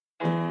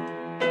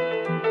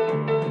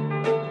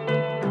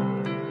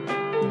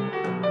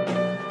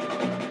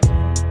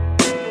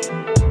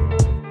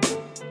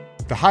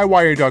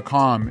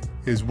TheHighWire.com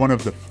is one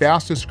of the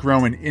fastest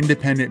growing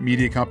independent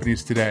media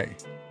companies today.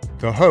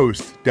 The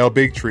host, Del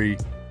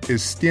Bigtree,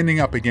 is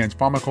standing up against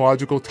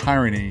pharmacological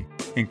tyranny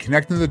and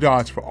connecting the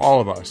dots for all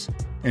of us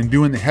and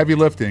doing the heavy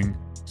lifting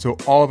so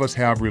all of us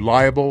have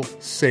reliable,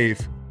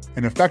 safe,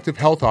 and effective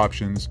health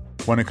options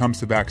when it comes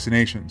to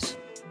vaccinations.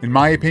 In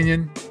my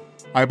opinion,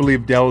 I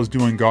believe Del is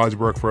doing God's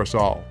work for us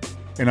all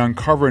and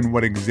uncovering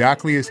what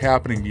exactly is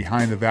happening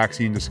behind the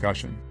vaccine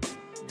discussion.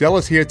 Del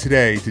is here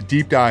today to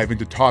deep dive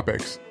into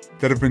topics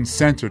that have been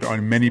censored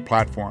on many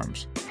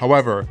platforms.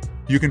 However,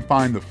 you can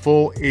find the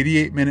full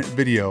 88-minute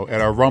video at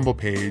our Rumble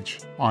page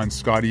on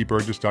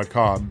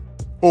scotteburgess.com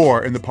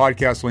or in the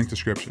podcast link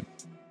description.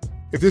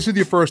 If this is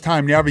your first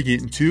time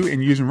navigating to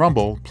and using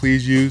Rumble,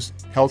 please use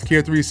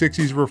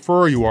Healthcare360's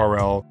refer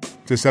URL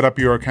to set up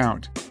your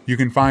account. You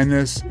can find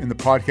this in the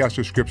podcast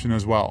description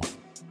as well.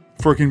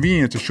 For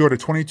convenience, a shorter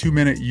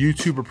 22-minute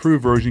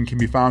YouTube-approved version can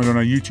be found on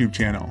our YouTube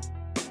channel.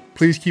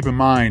 Please keep in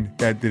mind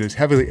that it is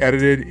heavily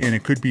edited and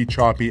it could be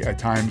choppy at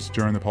times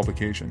during the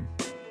publication.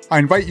 I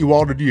invite you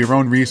all to do your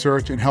own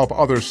research and help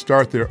others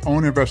start their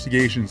own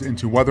investigations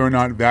into whether or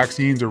not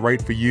vaccines are right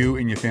for you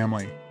and your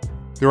family.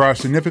 There are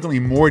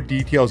significantly more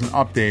details and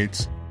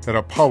updates that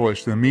are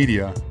published in the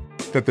media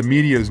that the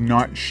media is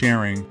not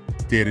sharing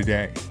day to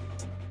day.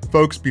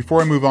 Folks,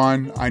 before I move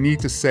on, I need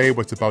to say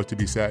what's about to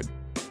be said.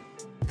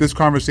 This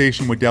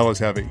conversation with Del is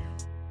heavy.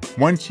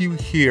 Once you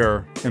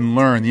hear and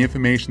learn the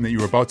information that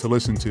you're about to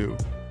listen to,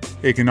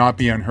 it cannot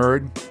be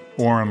unheard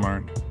or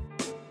unlearned.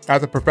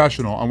 As a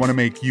professional, I want to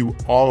make you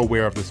all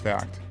aware of this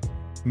fact,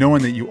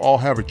 knowing that you all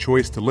have a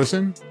choice to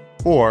listen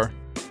or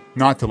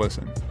not to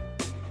listen.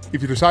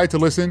 If you decide to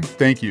listen,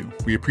 thank you.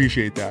 We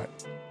appreciate that.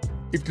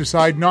 If you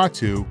decide not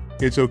to,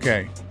 it's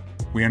okay.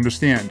 We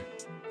understand.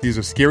 These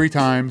are scary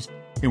times,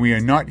 and we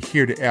are not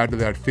here to add to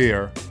that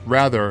fear.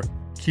 Rather,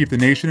 keep the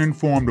nation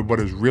informed of what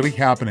is really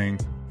happening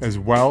as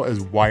well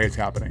as why it's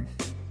happening.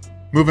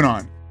 Moving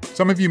on.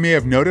 Some of you may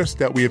have noticed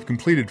that we have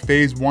completed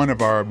phase 1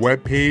 of our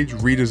webpage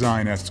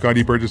redesign at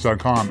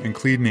scotteburgess.com,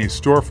 including a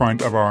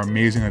storefront of our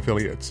amazing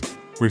affiliates.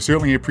 We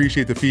certainly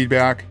appreciate the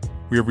feedback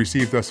we have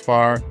received thus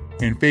far,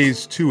 and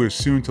phase 2 is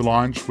soon to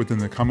launch within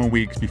the coming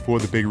weeks before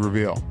the big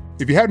reveal.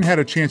 If you haven't had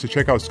a chance to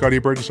check out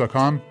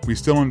scotteburgess.com, we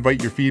still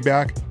invite your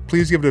feedback.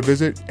 Please give it a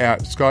visit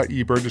at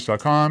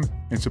scotteburgess.com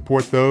and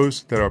support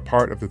those that are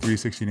part of the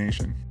 360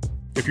 Nation.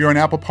 If you're an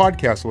Apple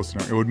Podcast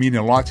listener, it would mean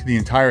a lot to the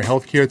entire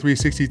Healthcare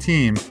 360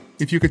 team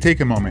if you could take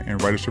a moment and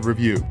write us a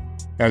review,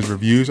 as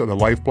reviews are the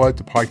lifeblood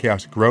to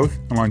podcast growth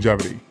and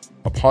longevity.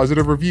 A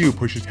positive review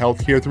pushes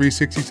Healthcare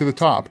 360 to the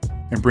top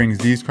and brings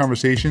these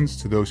conversations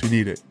to those who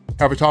need it.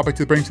 Have a topic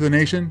to bring to the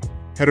nation?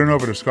 Head on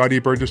over to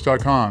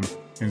scotteburgess.com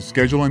and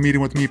schedule a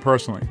meeting with me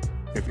personally.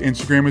 If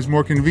Instagram is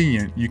more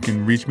convenient, you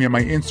can reach me at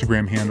my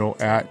Instagram handle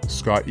at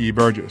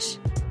scotteburgess.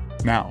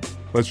 Now,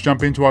 let's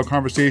jump into our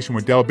conversation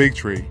with Del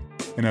Bigtree.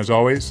 And as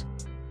always,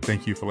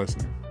 thank you for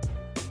listening.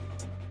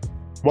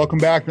 Welcome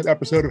back to the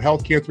episode of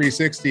Healthcare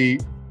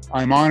 360.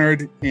 I'm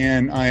honored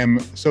and I am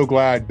so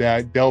glad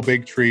that Del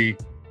Bigtree,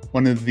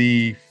 one of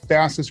the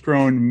fastest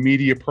growing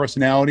media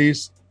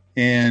personalities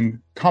and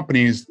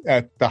companies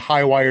at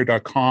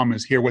thehighwire.com,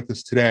 is here with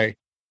us today.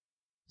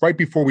 Right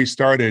before we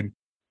started,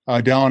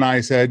 Del and I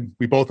said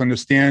we both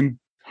understand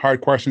hard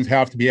questions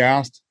have to be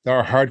asked.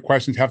 Our hard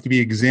questions have to be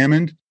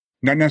examined,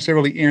 not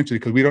necessarily answered,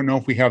 because we don't know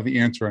if we have the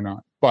answer or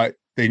not, but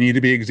they need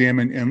to be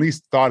examined and at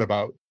least thought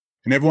about.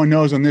 And everyone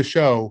knows on this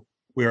show,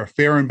 we're a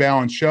fair and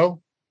balanced show.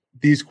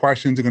 These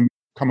questions are going to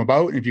come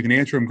about. And if you can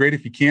answer them, great.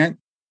 If you can't,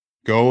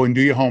 go and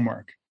do your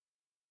homework.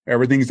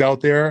 Everything's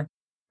out there.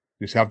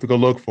 You just have to go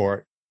look for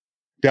it.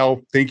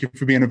 Del, thank you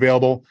for being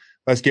available.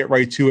 Let's get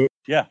right to it.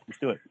 Yeah, let's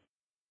do it.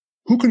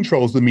 Who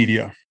controls the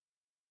media?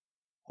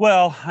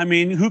 Well, I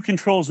mean, who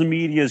controls the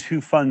media is who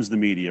funds the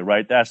media,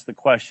 right? That's the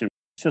question.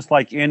 It's just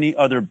like any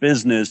other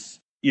business,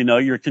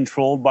 you're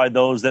controlled by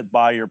those that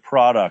buy your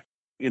product.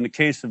 In the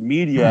case of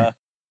media,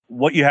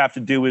 what you have to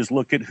do is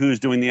look at who's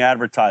doing the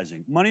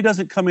advertising. Money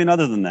doesn't come in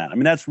other than that. I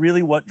mean, that's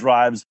really what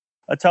drives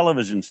a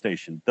television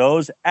station.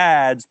 Those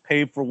ads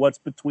pay for what's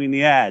between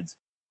the ads.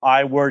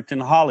 I worked in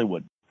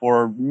Hollywood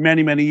for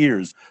many, many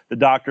years. The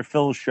Dr.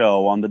 Phil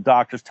show on the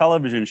Doctor's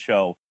Television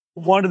show.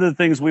 One of the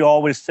things we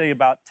always say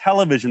about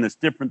television that's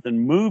different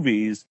than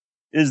movies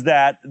is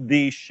that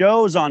the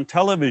shows on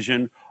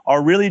television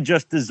are really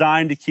just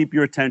designed to keep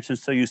your attention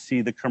so you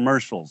see the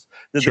commercials.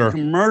 Sure. The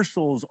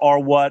commercials are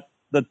what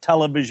the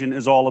television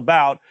is all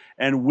about,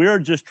 and we're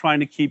just trying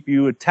to keep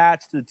you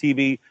attached to the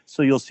TV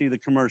so you'll see the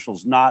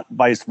commercials, not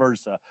vice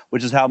versa,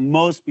 which is how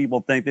most people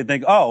think. They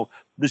think, oh,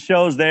 the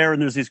show's there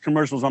and there's these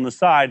commercials on the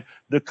side.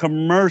 The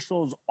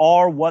commercials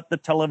are what the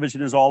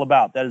television is all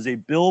about. That is a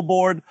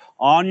billboard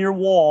on your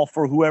wall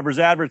for whoever's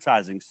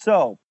advertising.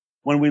 So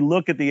when we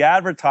look at the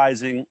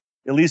advertising,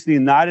 at least in the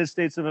United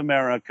States of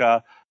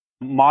America,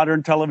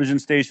 modern television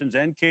stations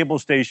and cable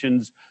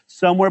stations,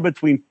 somewhere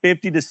between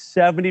 50 to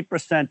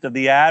 70% of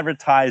the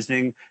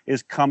advertising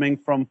is coming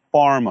from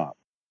pharma.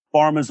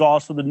 Pharma is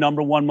also the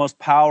number one most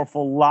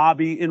powerful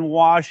lobby in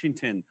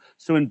Washington.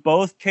 So in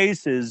both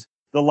cases,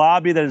 The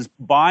lobby that is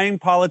buying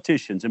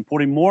politicians and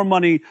putting more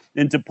money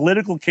into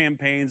political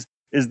campaigns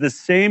is the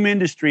same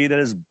industry that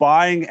is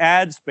buying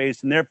ad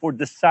space and therefore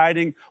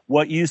deciding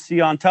what you see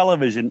on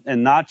television,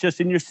 and not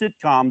just in your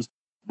sitcoms,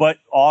 but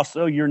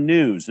also your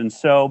news. And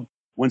so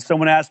when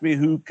someone asks me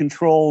who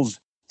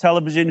controls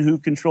television, who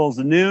controls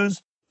the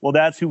news, well,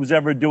 that's who's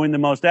ever doing the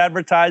most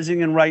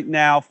advertising. And right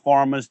now,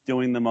 pharma's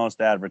doing the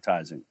most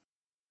advertising.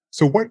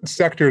 So what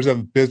sectors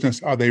of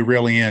business are they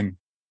really in?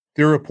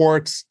 There are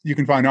reports, you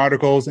can find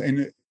articles,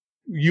 and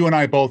you and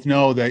I both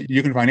know that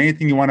you can find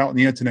anything you want out on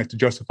the internet to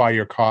justify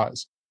your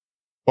cause.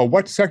 But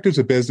what sectors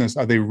of business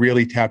are they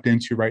really tapped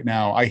into right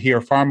now? I hear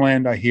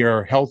farmland, I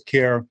hear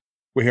healthcare,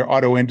 we hear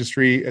auto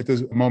industry at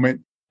this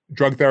moment,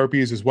 drug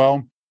therapies as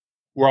well.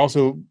 We're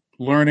also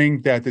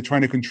learning that they're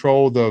trying to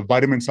control the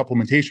vitamin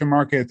supplementation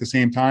market at the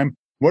same time.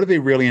 What are they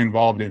really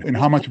involved in, and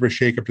how much of a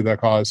shakeup did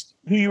that cause?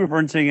 Who are you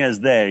referencing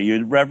as they? You're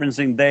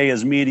referencing they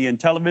as media and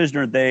television,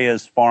 or they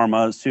as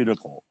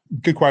pharmaceutical?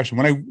 Good question.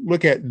 When I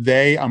look at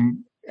they,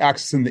 I'm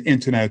accessing the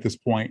internet at this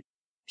point.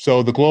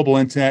 So the global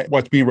internet,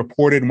 what's being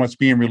reported and what's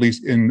being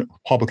released in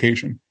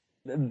publication.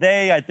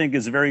 They, I think,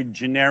 is a very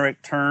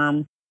generic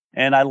term.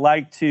 And I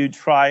like to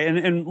try,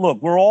 and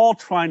look, we're all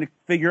trying to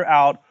figure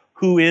out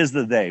who is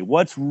the they,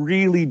 what's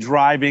really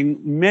driving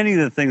many of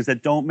the things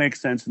that don't make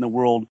sense in the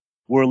world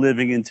we're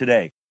living in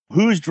today.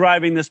 Who's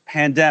driving this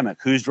pandemic?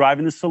 Who's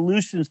driving the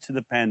solutions to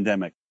the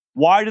pandemic?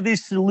 Why do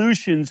these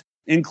solutions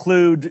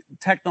include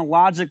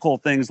technological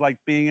things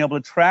like being able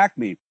to track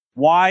me?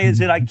 Why is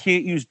it I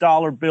can't use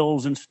dollar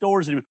bills in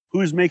stores anymore?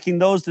 Who's making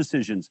those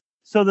decisions?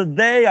 So the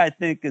they, I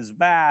think, is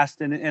vast.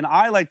 And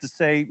I like to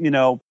say,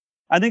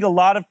 I think a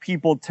lot of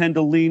people tend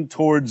to lean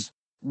towards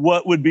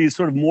what would be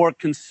sort of more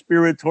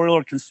conspiratorial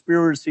or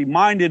conspiracy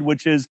minded,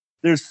 which is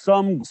there's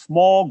some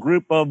small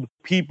group of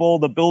people,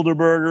 the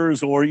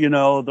Bilderbergers or,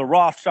 the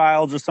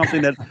Rothschilds or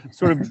something that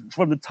sort of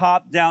from the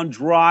top down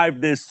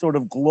drive this sort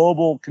of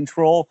global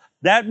control.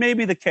 That may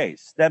be the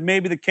case.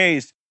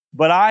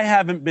 But I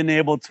haven't been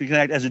able to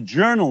connect. As a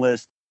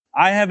journalist,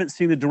 I haven't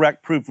seen the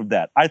direct proof of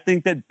that. I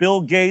think that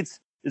Bill Gates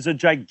is a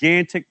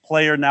gigantic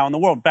player now in the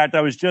world. In fact,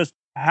 I was just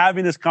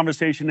having this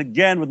conversation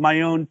again with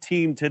my own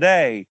team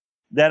today,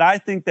 that I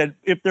think that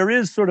if there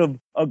is sort of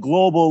a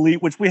global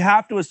elite, which we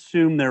have to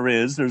assume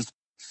there's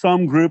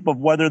some group of,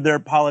 whether they're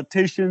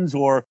politicians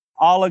or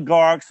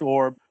oligarchs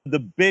or the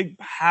big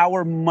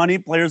power money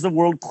players of the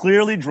world,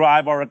 clearly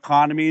drive our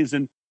economies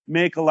and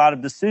make a lot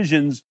of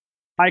decisions.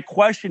 My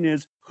question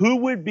is, who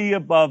would be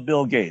above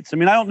Bill Gates? I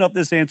mean, I don't know if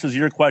this answers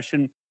your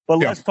question, but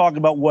let's talk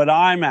about what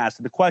I'm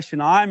asking. The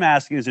question I'm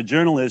asking as a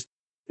journalist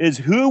is,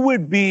 who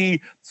would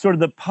be sort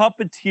of the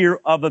puppeteer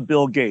of a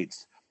Bill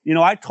Gates?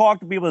 I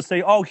talk to people that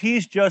say, oh,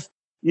 he's just,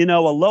 a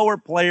lower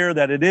player,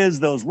 that it is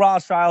those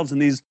Rothschilds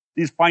and these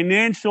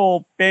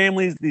financial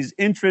families, these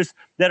interests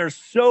that are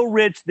so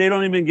rich, they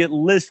don't even get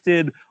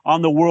listed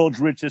on the world's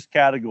richest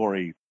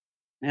category.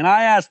 And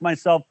I ask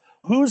myself,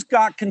 who's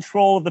got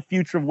control of the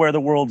future of where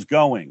the world's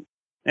going?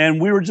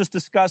 And we were just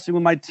discussing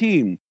with my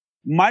team,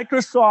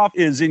 Microsoft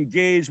is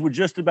engaged with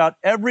just about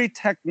every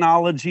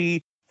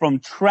technology, from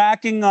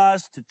tracking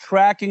us to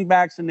tracking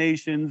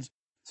vaccinations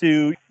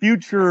to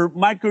future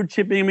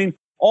microchipping. I mean,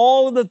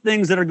 all of the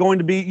things that are going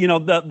to be,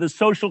 the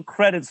social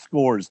credit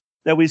scores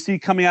that we see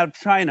coming out of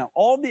China,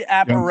 all the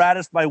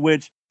apparatus by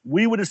which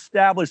we would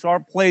establish our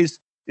place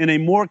in a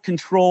more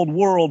controlled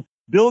world.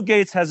 Bill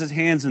Gates has his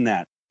hands in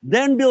that.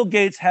 Then Bill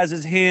Gates has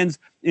his hands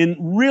in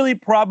really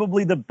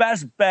probably the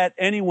best bet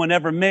anyone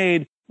ever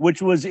made,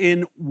 which was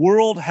in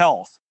world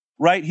health,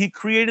 right? He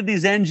created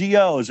these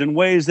NGOs in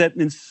ways that,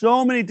 in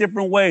so many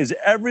different ways,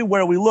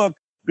 everywhere we look,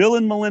 Bill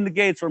and Melinda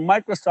Gates or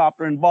Microsoft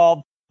are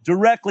involved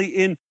directly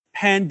in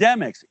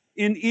pandemics,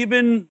 in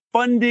even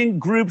funding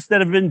groups that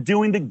have been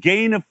doing the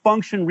gain of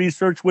function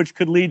research, which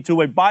could lead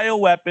to a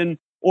bioweapon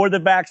or the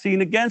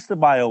vaccine against the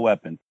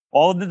bioweapon.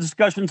 All of the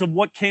discussions of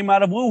what came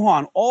out of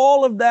Wuhan,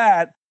 all of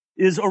that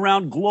is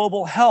around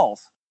global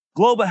health.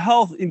 Global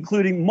health,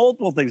 including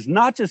multiple things,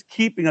 not just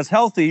keeping us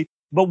healthy,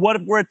 but what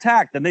if we're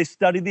attacked? And they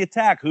study the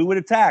attack. Who would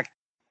attack?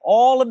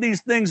 All of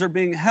these things are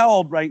being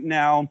held right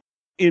now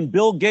in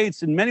Bill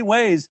Gates, in many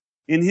ways,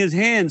 in his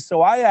hands.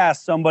 So I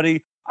asked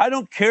somebody, I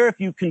don't care if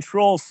you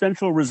control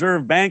central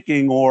reserve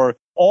banking or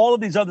all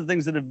of these other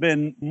things that have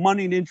been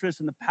money and interest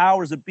and the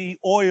powers that be,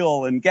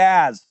 oil and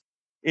gas.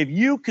 If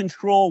you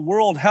control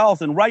world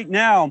health, and right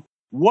now,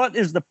 what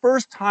is the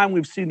first time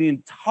we've seen the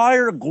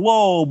entire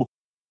globe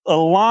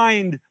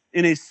aligned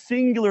in a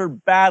singular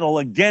battle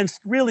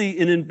against really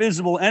an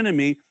invisible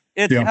enemy?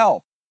 It's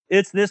health.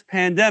 It's this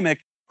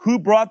pandemic. Who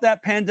brought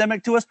that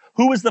pandemic to us?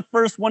 Who was the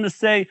first one to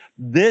say,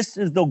 this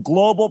is the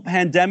global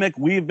pandemic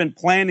we've been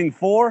planning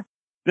for?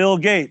 Bill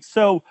Gates.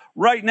 So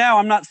right now,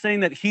 I'm not saying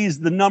that he's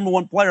the number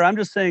one player. I'm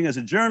just saying, as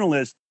a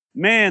journalist,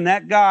 man,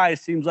 that guy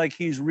seems like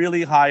he's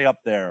really high up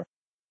there.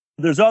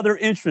 There's other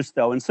interests,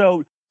 though. And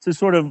so to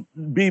sort of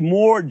be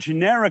more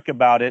generic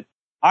about it,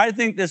 I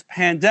think this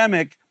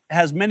pandemic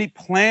has many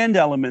planned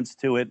elements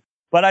to it,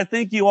 but I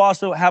think you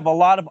also have a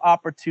lot of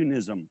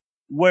opportunism.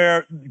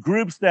 where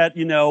groups that,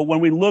 when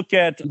we look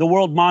at the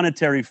World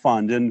Monetary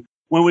Fund and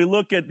when we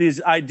look at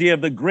this idea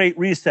of the Great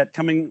Reset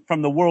coming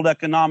from the World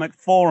Economic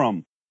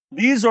Forum,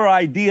 these are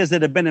ideas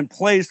that have been in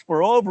place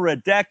for over a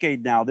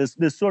decade now, this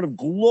sort of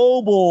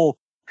global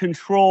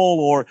control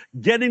or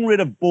getting rid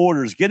of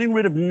borders, getting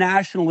rid of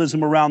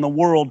nationalism around the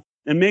world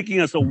and making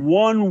us a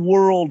one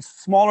world,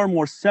 smaller,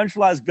 more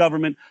centralized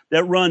government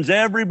that runs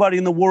everybody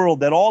in the world,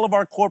 that all of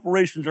our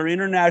corporations are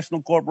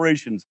international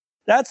corporations.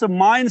 That's a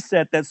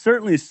mindset that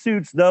certainly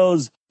suits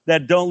those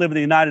that don't live in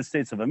the United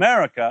States of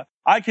America.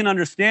 I can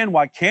understand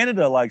why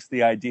Canada likes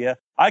the idea.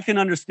 I can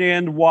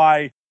understand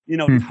why,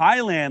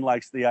 Thailand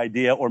likes the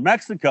idea or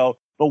Mexico.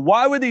 But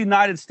why would the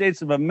United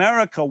States of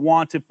America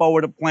want to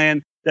forward a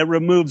plan that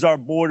removes our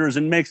borders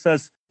and makes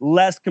us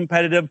less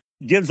competitive,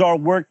 gives our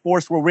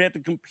workforce where we have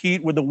to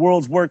compete with the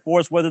world's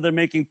workforce, whether they're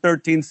making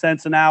 13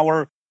 cents an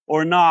hour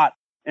or not?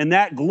 And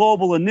that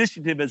global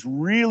initiative has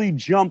really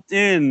jumped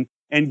in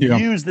and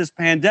used this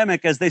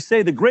pandemic. As they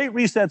say, the Great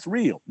Reset's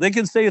real. They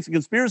can say it's a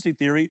conspiracy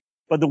theory,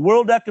 but the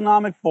World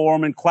Economic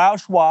Forum and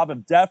Klaus Schwab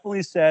have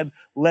definitely said,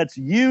 let's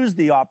use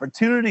the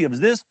opportunity of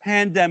this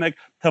pandemic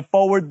to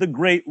forward the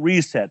Great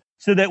Reset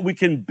so that we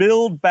can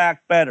build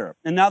back better.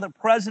 And now the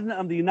President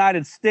of the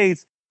United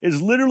States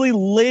is literally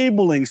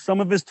labeling some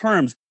of his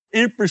terms,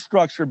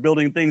 infrastructure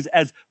building things,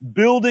 as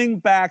building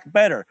back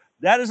better.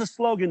 That is a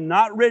slogan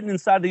not written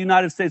inside the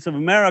United States of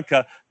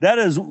America. That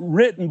is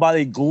written by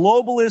a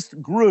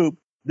globalist group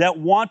that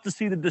want to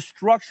see the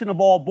destruction of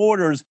all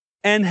borders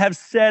and have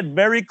said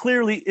very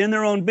clearly in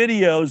their own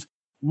videos,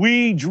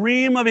 we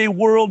dream of a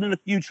world in the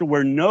future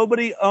where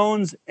nobody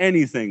owns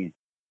anything,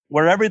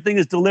 where everything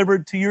is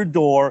delivered to your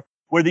door,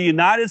 where the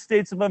United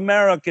States of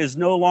America is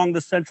no longer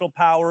the central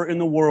power in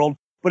the world,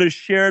 but is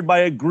shared by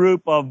a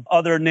group of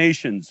other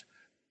nations.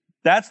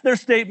 That's their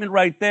statement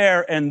right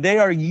there, and they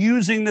are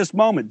using this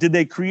moment. Did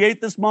they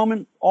create this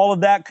moment? All of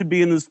that could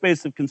be in the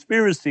space of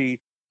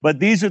conspiracy, but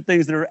these are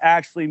things that are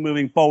actually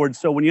moving forward.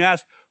 So when you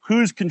ask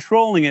who's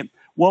controlling it,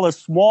 well, a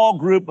small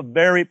group of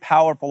very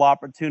powerful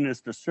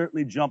opportunists are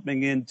certainly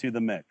jumping into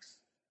the mix.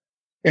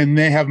 And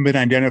they haven't been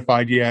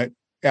identified yet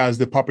as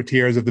the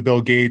puppeteers of the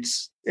Bill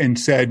Gates and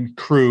said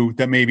crew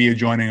that may be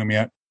joining them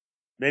yet.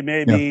 They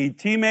may be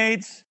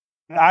teammates.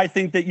 I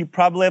think that you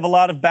probably have a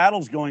lot of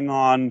battles going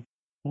on.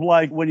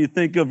 Like when you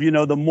think of,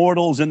 the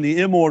mortals and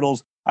the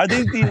immortals, I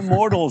think the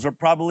immortals are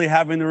probably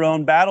having their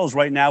own battles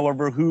right now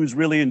over who's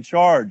really in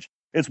charge.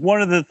 It's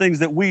one of the things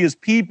that we as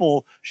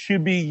people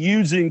should be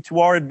using to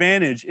our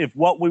advantage. If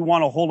what we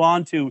want to hold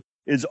on to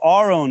is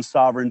our own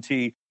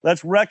sovereignty,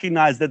 let's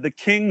recognize that the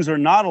kings are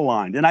not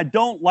aligned. And I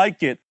don't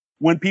like it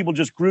when people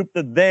just group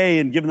the they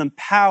and give them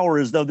power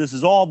as though this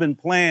has all been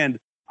planned.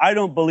 I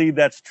don't believe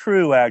that's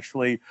true,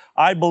 actually.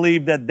 I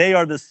believe that they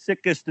are the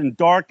sickest and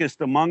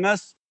darkest among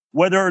us.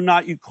 Whether or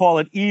not you call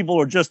it evil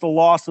or just a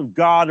loss of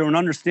God or an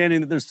understanding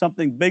that there's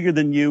something bigger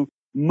than you,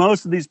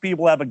 most of these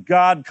people have a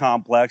God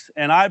complex.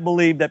 And I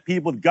believe that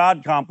people with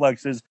God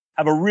complexes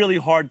have a really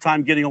hard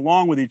time getting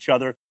along with each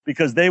other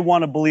because they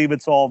want to believe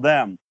it's all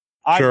them.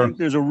 I think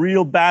there's a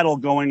real battle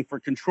going for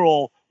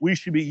control. We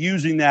should be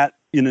using that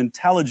in an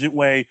intelligent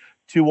way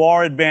to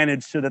our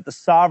advantage so that the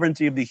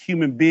sovereignty of the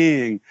human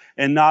being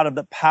and not of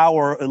the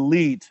power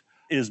elite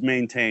is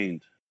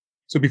maintained.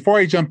 So before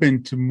I jump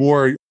into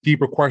more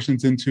deeper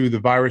questions into the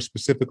virus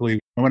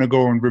specifically, I want to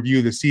go and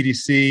review the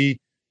CDC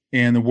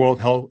and the World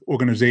Health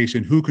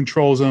Organization. Who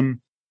controls them?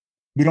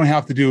 We don't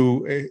have to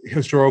do a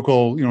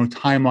historical,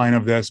 timeline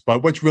of this,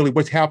 but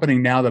what's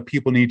happening now that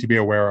people need to be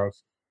aware of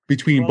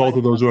between both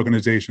of those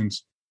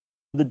organizations?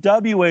 The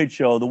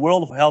WHO, the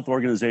World Health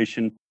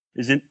Organization,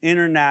 is an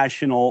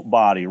international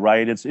body,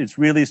 right? It's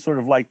really sort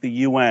of like the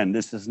UN.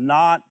 This is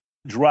not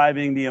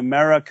driving the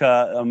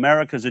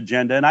America's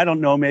agenda. And I don't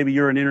know, maybe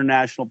you're an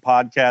international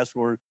podcast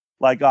or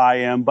like I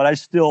am, but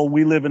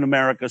we live in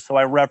America, so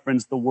I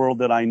reference the world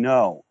that I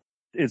know.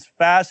 It's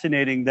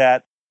fascinating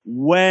that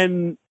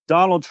when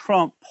Donald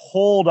Trump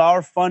pulled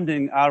our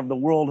funding out of the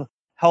World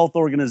Health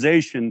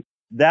Organization,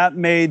 that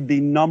made the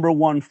number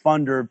one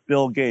funder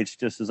Bill Gates,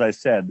 just as I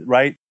said,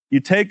 right? You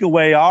take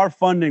away our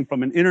funding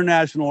from an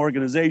international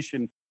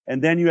organization,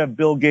 and then you have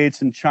Bill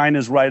Gates, and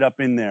China's right up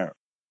in there.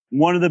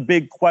 One of the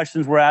big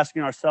questions we're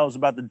asking ourselves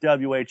about the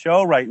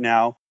WHO right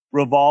now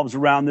revolves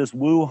around this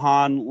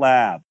Wuhan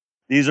lab.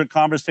 These are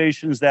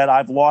conversations that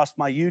I've lost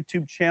my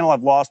YouTube channel,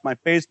 I've lost my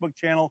Facebook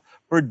channel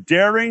for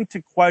daring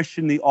to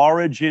question the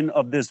origin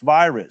of this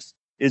virus.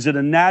 Is it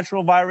a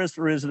natural virus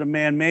or is it a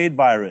man-made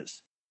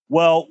virus?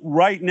 Well,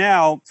 right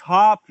now,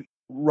 top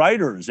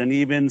writers and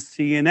even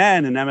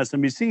CNN and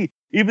MSNBC,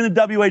 even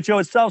the WHO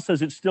itself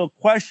says it's still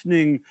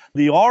questioning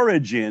the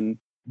origin.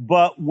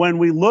 But when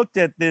we looked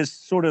at this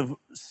sort of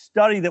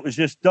study that was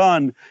just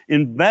done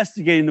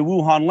investigating the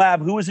Wuhan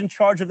lab, who was in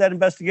charge of that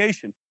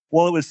investigation?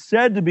 Well, it was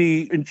said to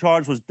be in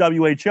charge was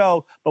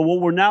WHO, but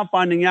what we're now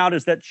finding out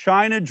is that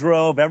China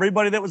drove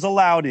everybody that was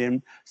allowed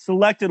in,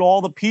 selected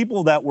all the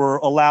people that were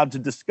allowed to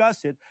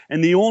discuss it,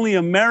 and the only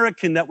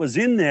American that was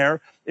in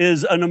there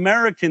is an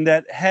American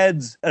that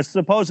heads a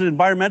supposed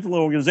environmental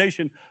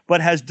organization, but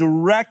has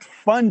direct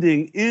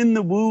funding in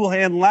the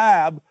Wuhan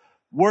lab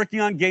working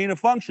on gain of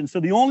function. So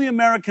the only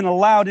American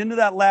allowed into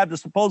that lab to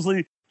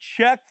supposedly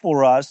check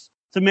for us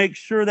to make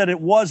sure that it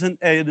wasn't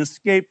an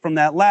escape from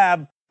that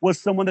lab was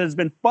someone that has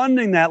been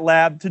funding that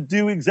lab to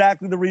do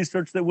exactly the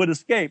research that would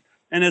escape,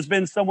 and has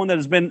been someone that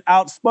has been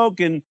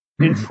outspoken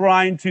in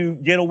trying to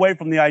get away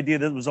from the idea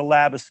that it was a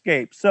lab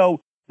escape.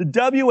 So the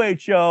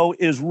WHO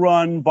is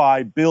run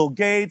by Bill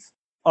Gates,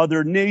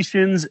 other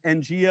nations,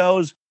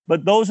 NGOs,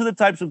 but those are the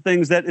types of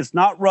things that it's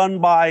not run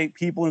by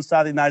people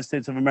inside the United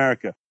States of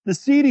America. The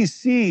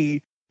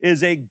CDC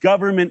is a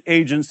government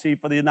agency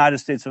for the United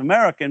States of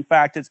America. In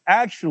fact, it's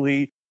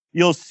actually,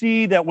 you'll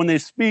see that when they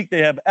speak,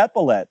 they have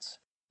epaulets,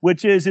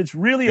 which is, it's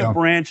really a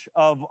branch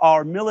of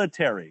our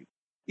military.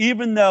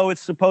 Even though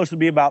it's supposed to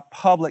be about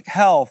public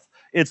health,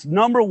 its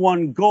number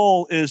one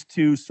goal is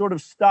to sort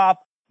of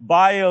stop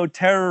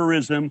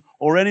bioterrorism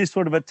or any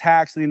sort of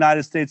attacks in the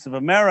United States of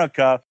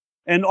America,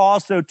 and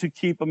also to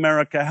keep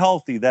America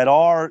healthy, that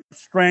our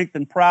strength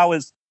and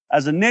prowess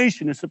as a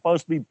nation is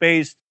supposed to be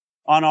based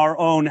on our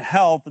own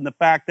health and the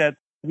fact that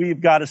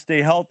we've got to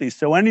stay healthy.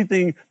 So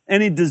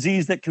any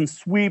disease that can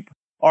sweep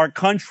our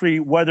country,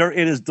 whether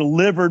it is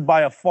delivered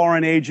by a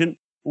foreign agent,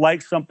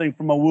 like something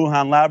from a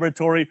Wuhan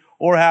laboratory,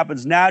 or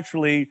happens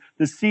naturally,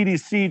 the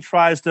CDC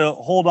tries to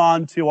hold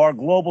on to our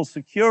global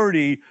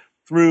security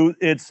through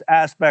its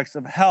aspects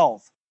of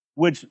health,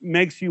 which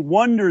makes you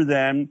wonder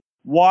then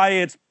why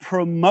it's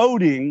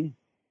promoting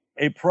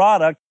a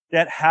product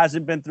that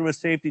hasn't been through a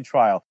safety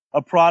trial,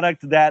 a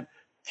product that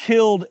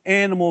killed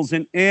animals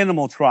in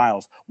animal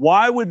trials.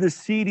 Why would the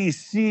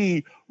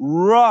CDC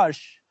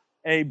rush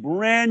a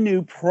brand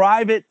new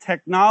private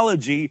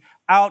technology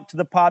out to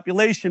the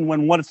population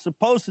when what it's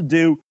supposed to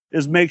do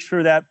is make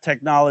sure that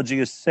technology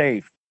is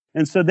safe?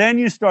 And so then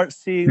you start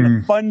seeing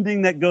the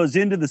funding that goes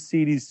into the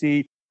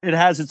CDC. It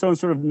has its own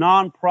sort of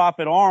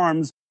nonprofit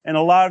arms, and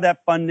a lot of that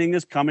funding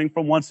is coming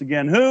from, once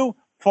again, who?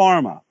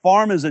 Pharma.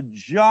 Pharma is a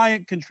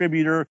giant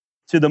contributor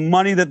to the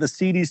money that the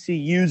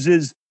CDC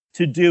uses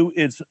to do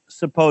its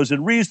supposed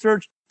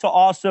research, to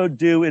also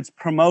do its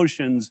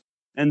promotions.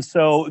 And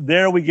so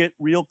there we get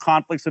real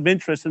conflicts of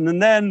interest.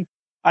 And then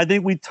I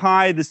think we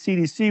tie the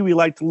CDC, we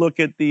like to look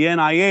at the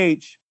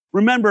NIH.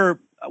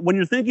 Remember, when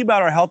you're thinking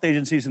about our health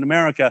agencies in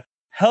America,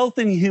 Health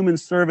and Human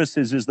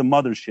Services is the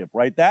mothership,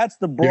 right? That's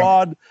the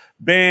broad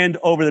band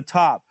over the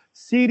top.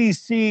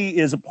 CDC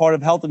is a part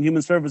of Health and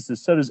Human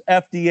Services. So does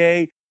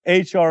FDA,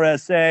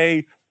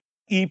 HRSA,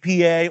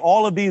 EPA.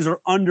 All of these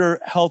are under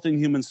Health and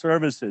Human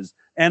Services.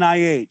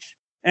 NIH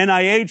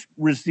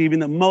receiving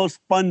the most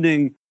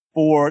funding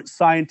for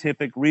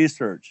scientific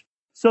research.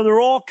 So they're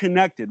all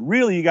connected.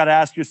 Really, you got to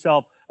ask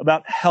yourself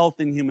about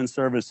Health and Human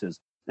Services.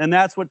 And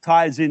that's what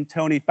ties in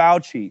Tony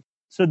Fauci.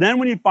 So then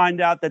when you find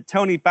out that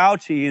Tony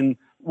Fauci and,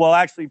 well,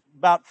 actually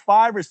about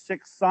 5 or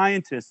 6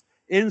 scientists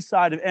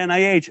inside of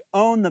NIH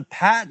own the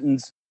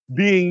patents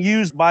being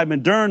used by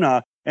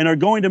Moderna and are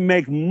going to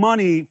make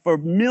money for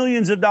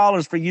millions of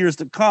dollars for years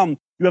to come,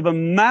 you have a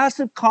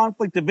massive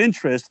conflict of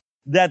interest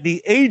that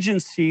the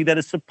agency that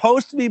is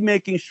supposed to be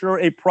making sure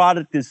a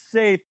product is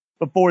safe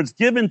before it's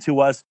given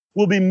to us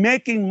will be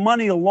making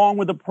money along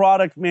with the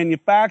product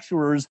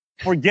manufacturers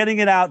for getting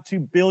it out to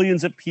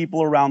billions of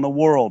people around the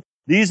world.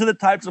 These are the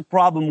types of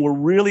problem we're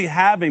really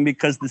having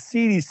because the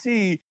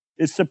CDC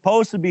is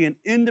supposed to be an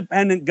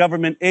independent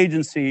government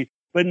agency,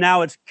 but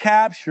now it's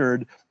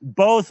captured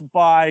both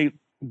by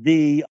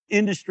the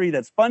industry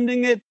that's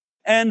funding it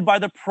and by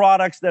the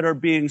products that are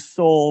being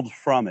sold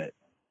from it.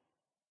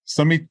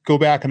 So let me go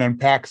back and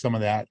unpack some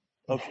of that.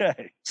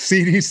 Okay.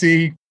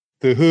 CDC,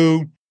 the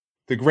WHO,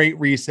 the Great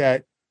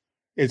Reset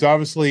is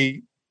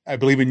obviously, I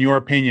believe in your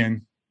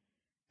opinion,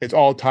 it's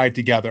all tied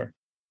together.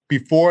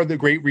 Before the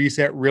Great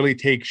Reset really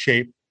takes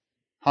shape,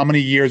 how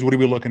many years, what are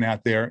we looking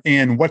at there?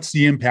 And what's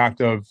the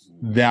impact of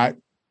that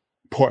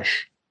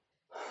push?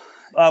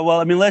 Well,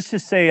 I mean, let's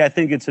just say I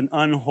think it's an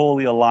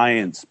unholy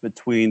alliance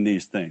between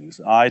these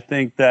things. I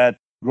think that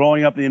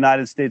growing up in the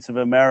United States of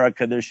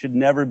America, there should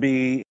never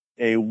be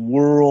a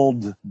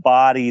world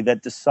body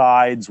that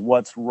decides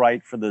what's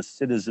right for the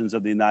citizens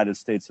of the United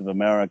States of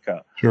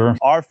America. Sure.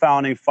 Our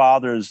founding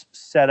fathers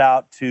set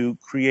out to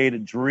create a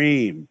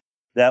dream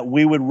that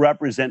we would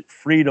represent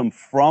freedom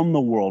from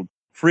the world,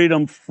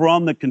 freedom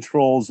from the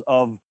controls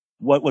of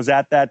what was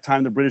at that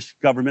time the British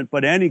government,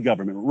 but any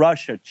government,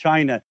 Russia,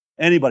 China,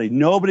 anybody.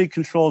 Nobody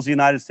controls the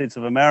United States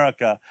of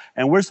America.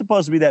 And we're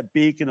supposed to be that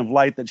beacon of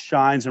light that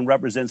shines and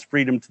represents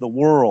freedom to the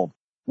world.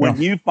 When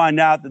you find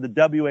out that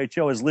the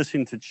WHO is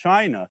listening to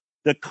China,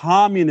 the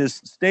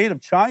communist state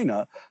of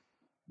China,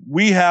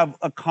 we have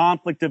a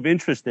conflict of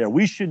interest there.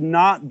 We should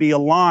not be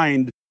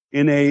aligned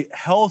in a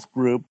health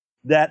group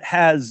that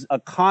has a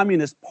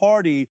communist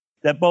party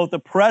that both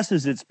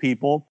oppresses its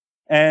people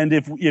and,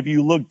 if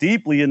you look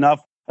deeply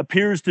enough,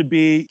 appears to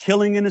be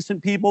killing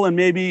innocent people and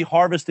maybe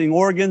harvesting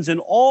organs and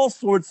all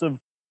sorts of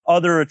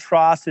other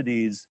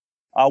atrocities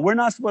We're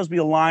not supposed to be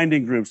aligned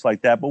in groups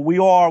like that, but we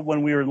are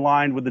when we are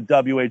aligned with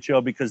the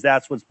WHO because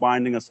that's what's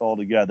binding us all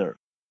together.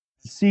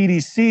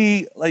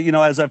 CDC,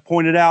 as I've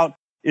pointed out,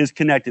 is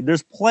connected.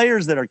 There's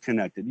players that are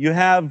connected. You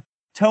have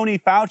Tony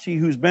Fauci,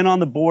 who's been on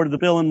the board of the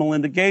Bill and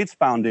Melinda Gates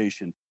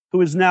Foundation,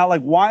 who is now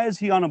why is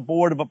he on a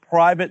board of a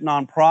private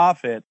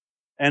nonprofit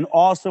and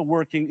also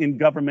working in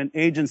government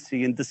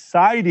agency and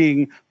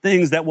deciding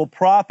things that will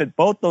profit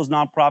both those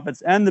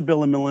nonprofits and the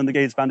Bill and Melinda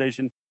Gates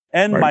Foundation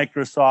and right.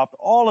 Microsoft?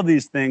 All of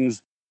these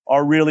things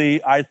are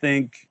really, I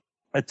think,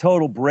 a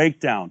total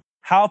breakdown.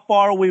 How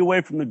far are we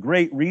away from the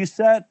Great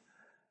Reset?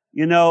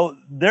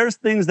 There's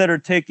things that are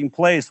taking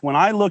place. When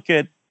I look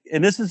at,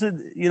 and this is,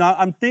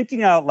 I'm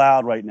thinking out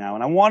loud right now,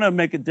 and I want to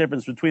make a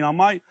difference between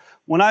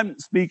when I'm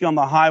speaking on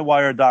the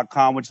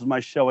highwire.com, which is my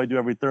show I do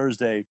every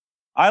Thursday,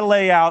 I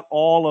lay out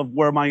all of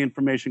where my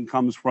information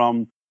comes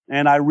from.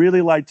 And I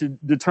really like to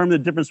determine the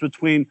difference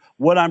between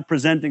what I'm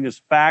presenting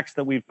as facts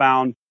that we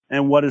found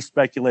and what is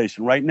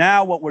speculation. Right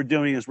now, what we're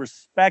doing is we're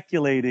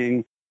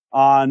speculating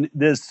on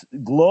this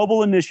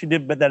global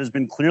initiative, but that has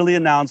been clearly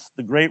announced,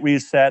 the Great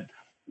Reset,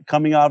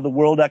 coming out of the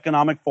World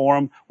Economic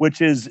Forum, which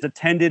is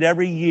attended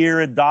every year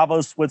at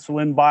Davos,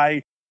 Switzerland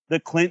by the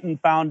Clinton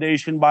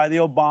Foundation, by the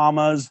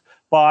Obamas,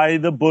 by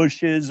the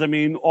Bushes. I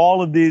mean,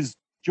 all of these,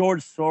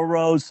 George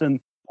Soros and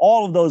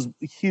all of those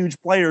huge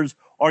players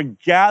are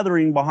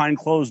gathering behind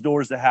closed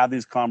doors to have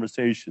these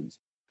conversations.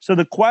 So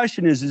the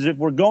question is if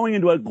we're going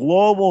into a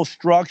global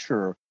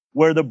structure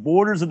where the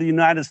borders of the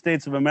United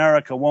States of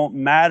America won't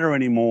matter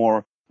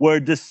anymore, where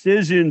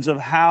decisions of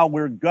how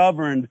we're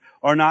governed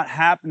are not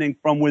happening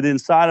from within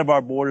inside of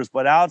our borders,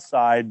 but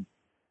outside,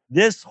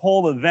 this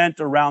whole event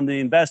around the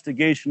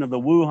investigation of the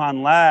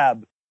Wuhan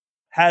lab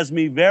has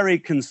me very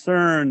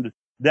concerned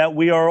that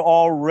we've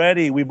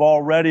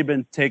already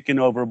been taken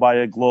over by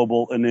a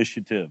global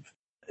initiative.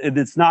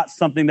 It's not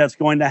something that's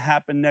going to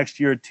happen next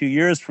year or 2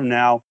 years from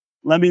now.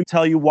 Let me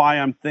tell you why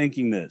I'm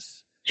thinking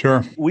this.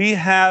 Sure. We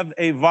have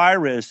a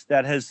virus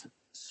that has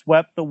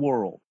swept the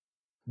world,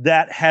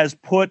 that has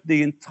put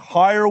the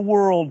entire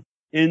world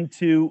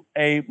into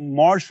a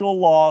martial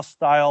law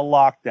style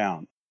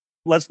lockdown.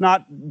 Let's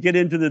not get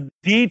into the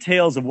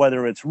details of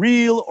whether it's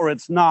real or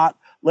it's not.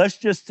 Let's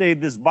just say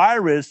this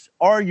virus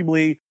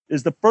arguably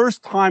is the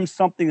first time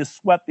something has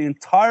swept the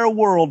entire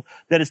world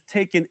that has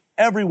taken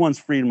everyone's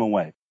freedom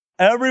away.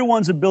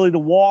 Everyone's ability to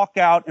walk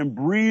out and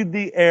breathe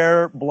the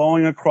air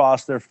blowing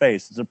across their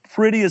face. It's a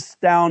pretty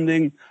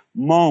astounding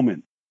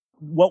moment.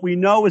 What we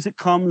know is it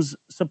comes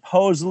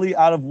supposedly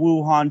out of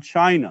Wuhan,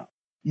 China.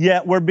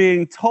 Yet we're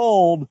being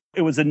told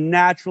it was a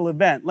natural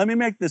event. Let me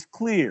make this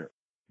clear.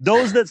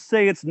 Those that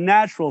say it's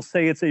natural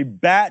say it's a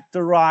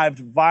bat-derived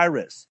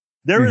virus.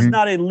 There is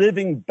not a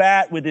living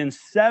bat within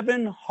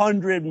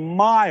 700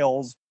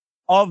 miles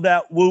of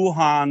that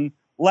Wuhan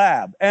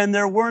lab. And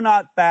there were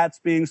not bats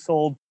being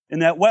sold in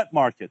that wet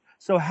market.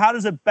 So how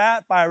does a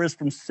bat virus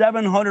from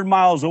 700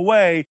 miles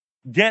away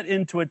get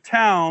into a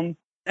town?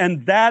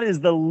 And that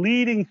is the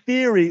leading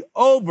theory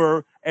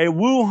over a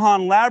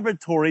Wuhan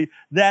laboratory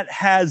that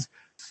has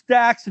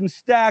stacks and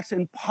stacks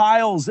and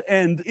piles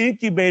and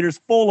incubators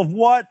full of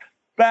what?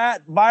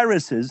 Bat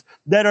viruses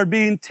that are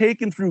being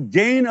taken through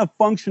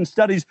gain-of-function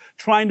studies,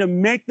 trying to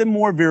make them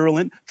more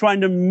virulent,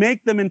 trying to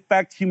make them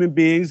infect human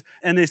beings.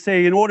 And they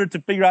say in order to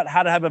figure out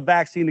how to have a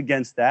vaccine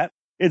against that,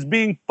 it's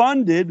being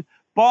funded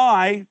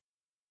by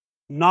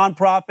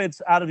nonprofits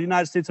out of the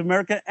United States of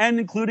America and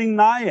including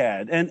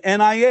NIAID and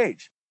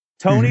NIH.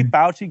 Tony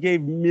Fauci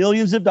gave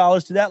millions of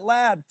dollars to that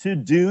lab to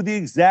do the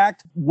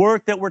exact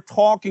work that we're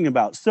talking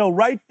about. So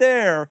right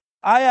there,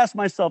 I ask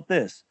myself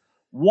this.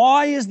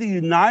 Why is the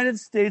United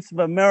States of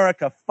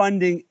America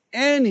funding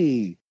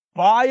any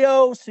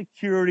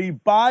biosecurity,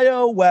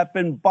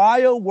 bioweapon,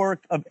 biowork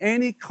of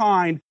any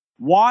kind?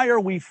 Why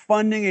are we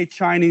funding a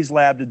Chinese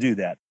lab to do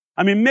that?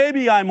 I mean,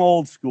 maybe I'm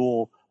old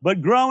school,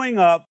 but growing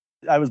up,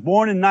 I was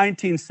born in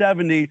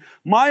 1970.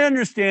 My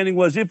understanding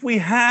was if we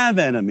have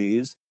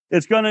enemies,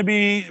 it's going to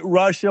be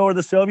Russia or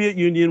the Soviet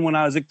Union when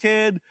I was a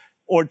kid,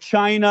 or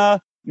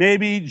China,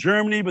 maybe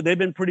Germany, but they've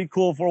been pretty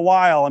cool for a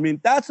while. I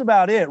mean, that's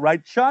about it,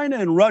 right? China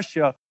and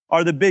Russia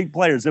are the big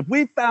players. If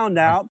we found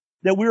out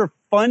that we were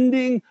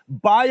funding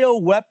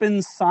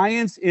bioweapons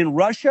science in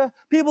Russia,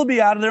 people would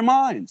be out of their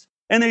minds.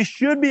 And they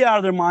should be out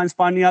of their minds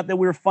finding out that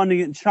we were funding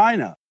it in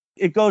China.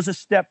 It goes a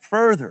step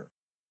further.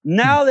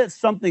 Now that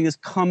something has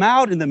come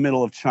out in the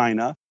middle of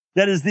China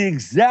that is the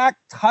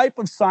exact type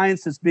of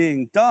science that's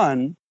being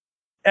done,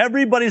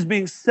 everybody's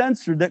being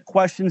censored that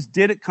questions,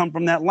 did it come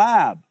from that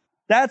lab?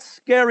 That's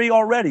scary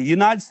already.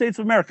 United States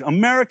of America,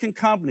 American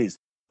companies,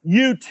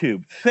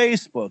 YouTube,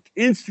 Facebook,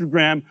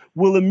 Instagram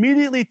will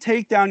immediately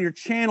take down your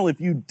channel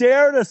if you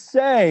dare to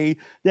say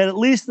that at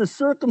least the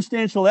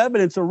circumstantial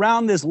evidence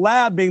around this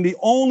lab being the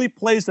only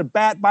place a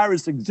bat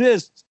virus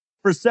exists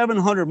for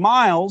 700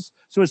 miles,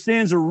 so it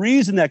stands to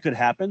reason that could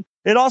happen.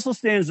 It also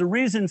stands to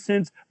reason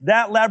since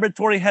that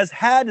laboratory has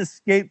had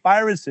escaped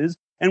viruses,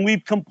 and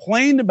we've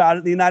complained about it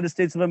in the United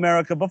States of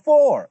America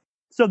before.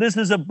 So this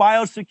is a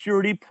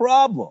biosecurity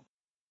problem.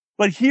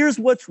 But here's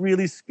what's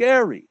really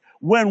scary.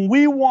 When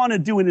we want to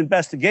do an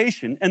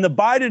investigation, and the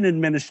Biden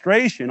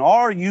administration,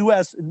 our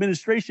U.S.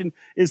 administration,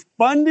 is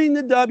funding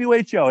the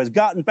WHO, has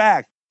gotten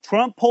back.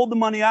 Trump pulled the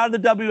money out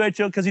of the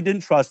WHO because he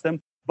didn't trust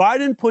them.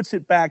 Biden puts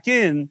it back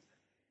in.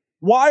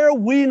 Why are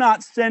we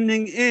not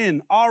sending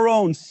in our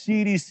own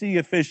CDC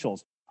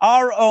officials,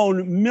 our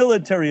own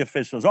military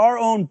officials, our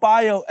own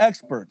bio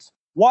experts?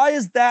 Why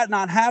is that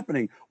not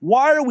happening?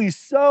 Why are we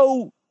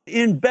so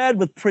in bed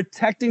with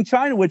protecting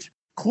China, which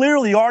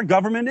clearly our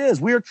government is?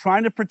 We are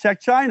trying to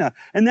protect China.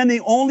 And then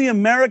the only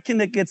American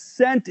that gets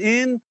sent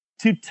in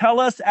to tell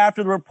us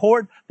after the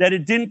report that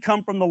it didn't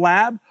come from the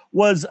lab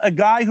was a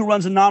guy who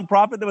runs a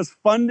nonprofit that was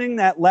funding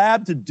that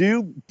lab to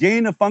do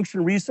gain of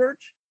function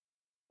research.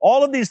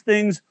 All of these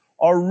things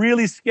are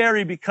really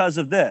scary because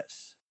of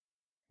this.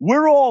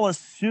 We're all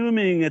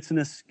assuming it's an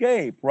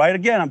escape, right?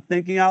 Again, I'm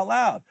thinking out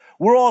loud.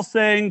 We're all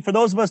saying, for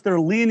those of us that are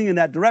leaning in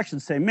that direction,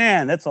 say,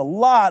 man, that's a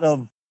lot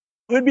of,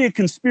 it would be a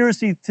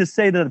conspiracy to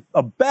say that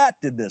a bat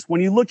did this when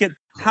you look at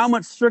how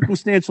much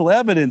circumstantial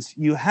evidence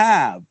you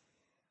have.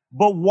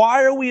 But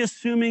why are we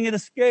assuming it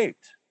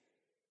escaped?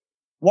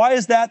 Why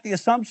is that the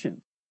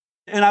assumption?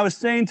 And I was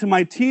saying to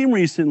my team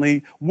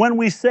recently, when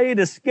we say it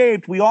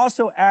escaped, we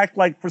also act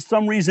like for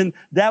some reason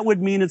that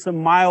would mean it's a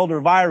milder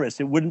virus.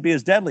 It wouldn't be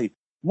as deadly.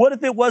 What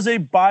if it was a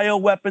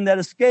bioweapon that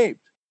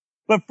escaped?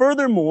 But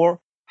furthermore,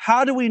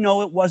 how do we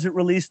know it wasn't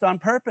released on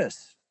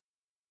purpose?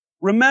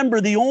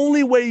 Remember, the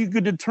only way you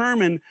could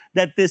determine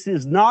that this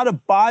is not a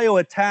bio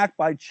attack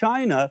by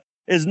China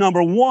is,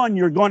 number one,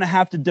 you're going to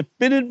have to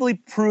definitively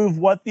prove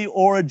what the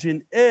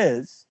origin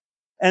is,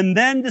 and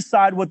then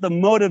decide what the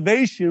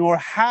motivation or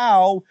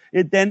how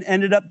it then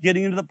ended up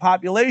getting into the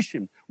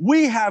population.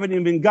 We haven't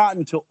even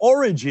gotten to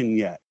origin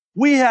yet.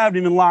 We haven't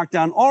even locked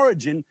down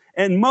origin,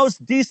 and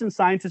most decent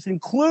scientists,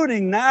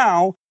 including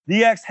now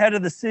the ex-head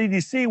of the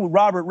CDC,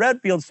 Robert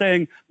Redfield,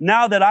 saying,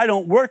 now that I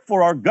don't work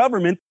for our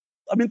government,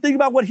 I mean, think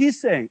about what he's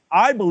saying.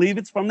 I believe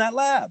it's from that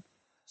lab.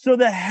 So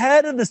the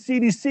head of the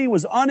CDC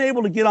was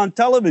unable to get on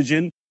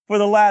television for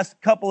the last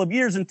couple of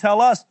years and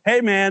tell us, hey,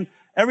 man,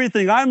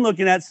 everything I'm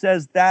looking at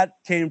says that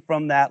came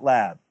from that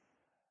lab.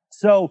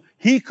 So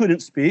he couldn't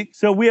speak.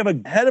 So we have a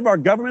head of our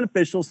government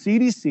official,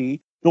 CDC,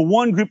 the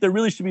one group that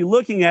really should be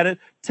looking at it,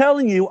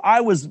 telling you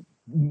I was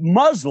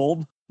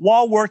muzzled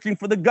while working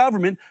for the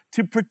government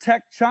to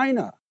protect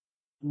China.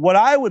 What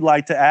I would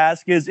like to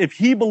ask is, if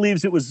he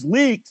believes it was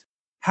leaked,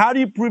 how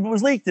do you prove it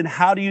was leaked? And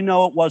how do you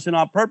know it wasn't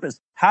on purpose?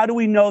 How do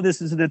we know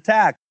this is an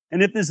attack?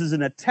 And if this is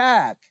an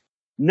attack,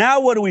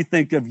 now what do we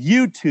think of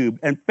YouTube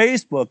and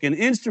Facebook and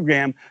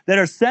Instagram that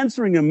are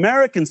censoring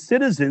American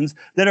citizens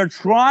that are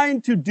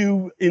trying to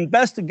do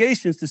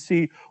investigations to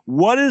see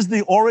what is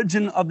the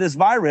origin of this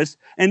virus?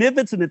 And if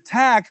it's an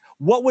attack,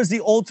 what was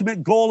the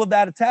ultimate goal of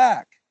that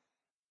attack?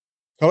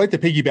 I'd like to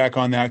piggyback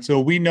on that. So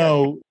we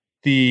know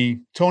the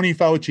Tony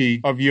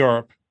Fauci of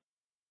Europe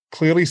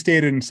clearly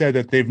stated and said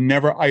that they've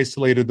never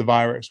isolated the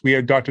virus. We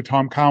had Dr.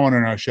 Tom Cowan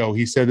on our show.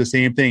 He said the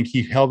same thing.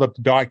 He held up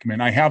the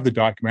document. I have the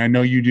document. I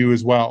know you do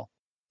as well.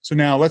 So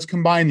now let's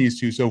combine these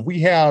two. So if we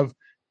have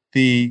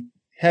the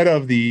head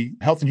of the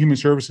Health and Human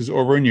Services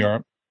over in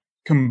Europe,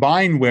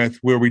 combined with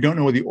where we don't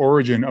know where the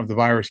origin of the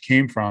virus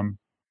came from,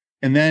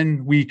 and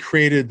then we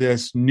created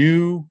this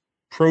new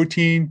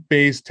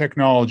protein-based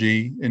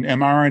technology, an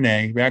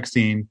mRNA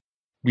vaccine,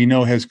 we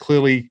know has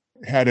clearly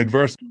had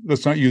adverse,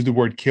 let's not use the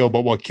word kill,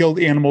 but killed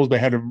animals, but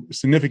had a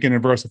significant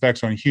adverse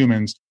effects on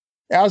humans.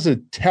 As a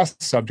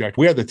test subject,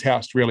 we had the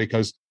test really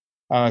because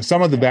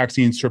some of the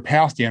vaccines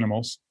surpassed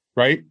animals,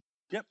 right?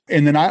 Yep.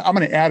 And then I'm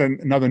going to add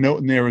another note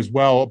in there as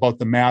well about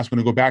the mask. I'm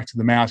going to go back to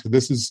the mask.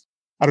 This is,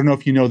 I don't know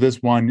if you know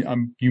this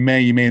one, you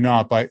may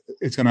not, but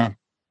it's going to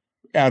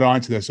add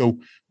on to this. So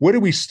where do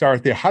we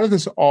start there? How did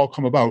this all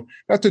come about?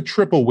 That's a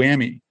triple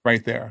whammy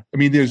right there. I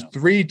mean, there's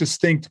three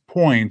distinct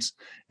points,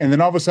 and then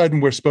all of a sudden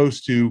we're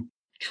supposed to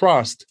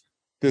trust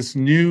this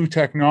new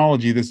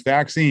technology, this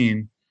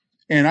vaccine.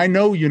 And I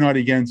know you're not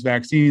against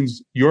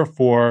vaccines. You're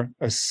for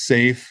a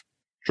safe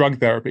drug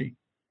therapy.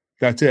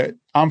 That's it.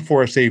 I'm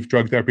for a safe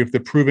drug therapy if they're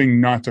proving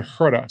not to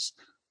hurt us.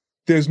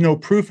 There's no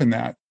proof in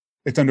that.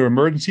 It's under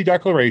emergency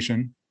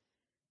declaration.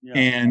 Yeah.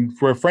 And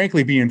we're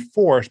frankly being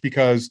forced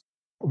because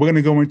we're going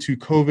to go into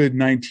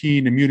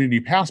COVID-19 immunity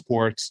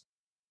passports.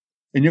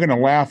 And you're going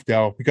to laugh,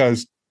 Del,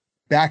 because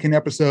back in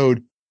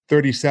episode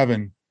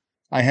 37,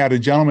 I had a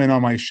gentleman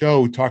on my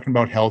show talking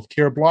about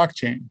healthcare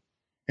blockchain.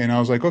 And I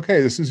was like,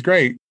 okay, this is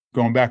great.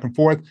 Going back and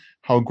forth,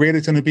 how great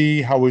it's going to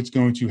be, how it's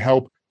going to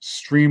help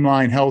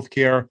streamline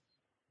healthcare,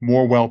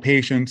 more well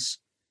patients,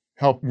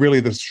 help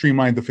really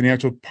streamline the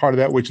financial part of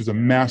that, which is a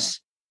mess.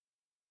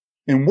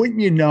 And wouldn't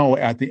you know,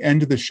 at the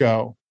end of the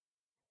show,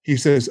 he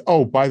says,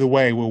 oh, by the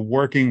way, we're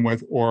working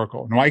with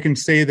Oracle. Now, I can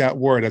say that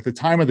word. At the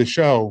time of the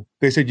show,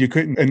 they said you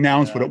couldn't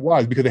announce what it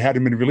was because it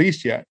hadn't been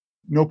released yet.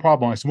 No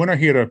problem. I said, we're not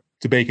here to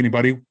debate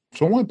anybody.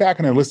 So I went back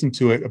and I listened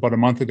to it about a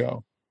month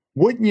ago.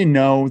 Wouldn't you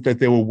know that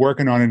they were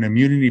working on an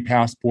immunity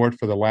passport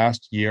for the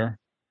last year?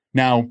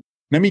 Now,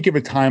 let me give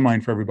a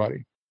timeline for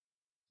everybody.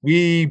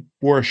 We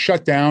were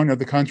shut down of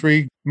the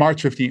country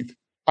March 15th.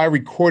 I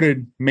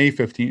recorded May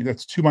 15th.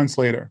 That's 2 months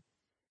later.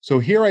 So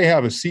here I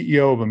have a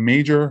CEO of a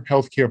major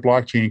healthcare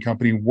blockchain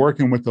company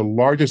working with the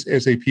largest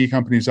SAP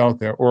companies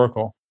out there,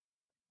 Oracle.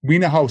 We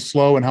know how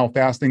slow and how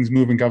fast things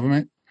move in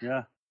government.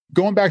 Yeah.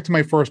 Going back to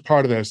my first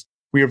part of this,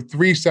 we have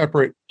 3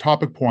 separate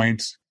topic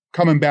points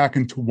coming back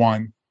into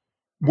one.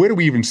 Where do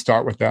we even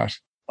start with that?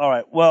 All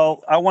right.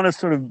 Well, I want to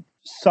sort of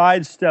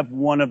sidestep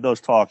one of those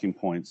talking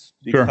points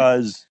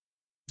because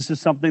this is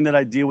something that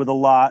I deal with a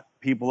lot.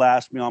 People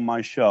ask me on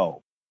my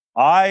show.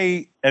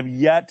 I have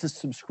yet to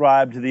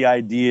subscribe to the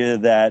idea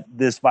that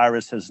this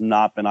virus has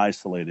not been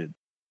isolated.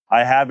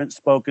 I haven't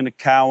spoken to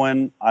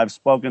Cowan. I've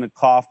spoken to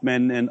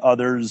Kaufman and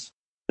others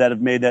that have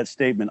made that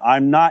statement.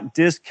 I'm not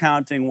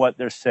discounting what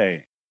they're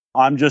saying.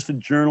 I'm just a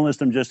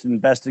journalist. I'm just an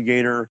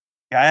investigator.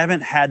 I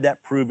haven't had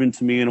that proven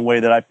to me in a way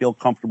that I feel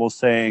comfortable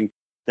saying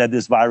that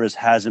this virus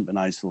hasn't been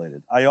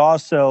isolated. I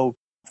also,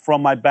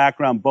 from my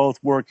background, both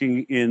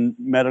working in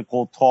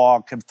medical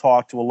talk, have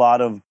talked to a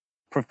lot of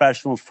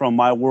professionals from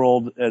my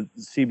world at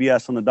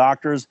CBS on the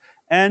doctors,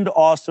 and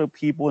also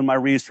people in my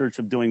research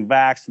of doing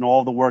vax and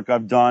all the work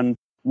I've done,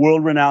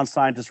 world-renowned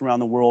scientists around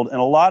the world, and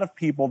a lot of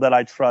people that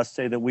I trust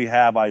say that we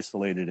have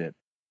isolated it.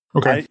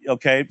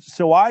 Okay.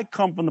 So I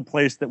come from the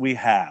place that we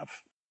have.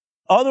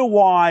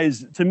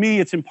 Otherwise, to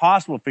me, it's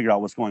impossible to figure out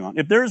what's going on.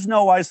 If there's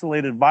no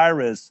isolated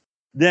virus,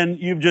 then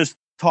you've just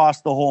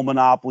tossed the whole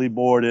monopoly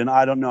board, and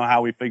I don't know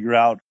how we figure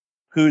out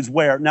who's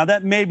where. Now,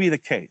 that may be the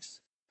case.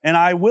 And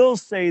I will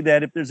say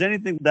that if there's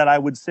anything that I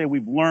would say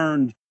we've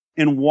learned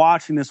in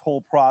watching this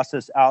whole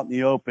process out in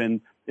the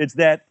open, it's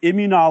that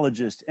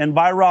immunologists and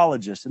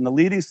virologists and the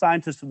leading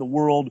scientists of the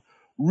world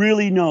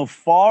really know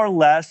far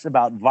less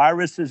about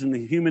viruses and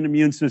the human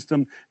immune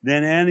system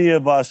than any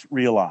of us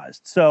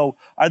realized. So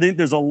I think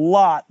there's a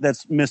lot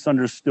that's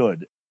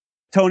misunderstood.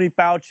 Tony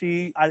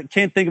Fauci, I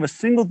can't think of a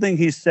single thing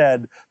he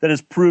said that has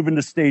proven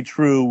to stay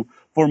true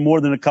for more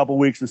than a couple of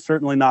weeks, and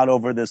certainly not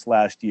over this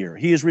last year.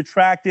 He has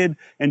retracted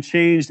and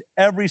changed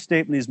every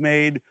statement he's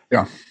made.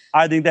 Yeah.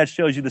 I think that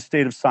shows you the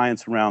state of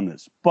science around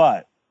this.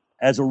 But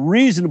as a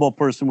reasonable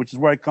person, which is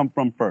where I come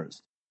from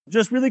first,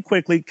 just really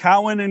quickly,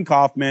 Cowan and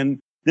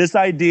Kaufman, this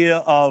idea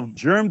of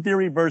germ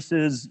theory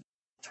versus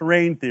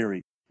terrain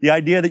theory, the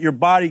idea that your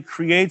body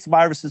creates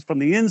viruses from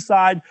the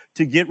inside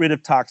to get rid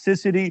of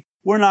toxicity.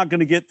 We're not going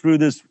to get through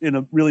this in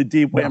a really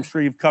deep way. I'm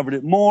sure you've covered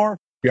it more.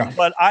 Yeah.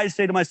 But I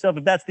say to myself,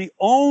 if that's the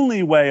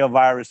only way a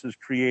virus is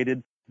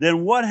created,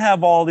 then what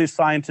have all these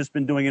scientists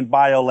been doing in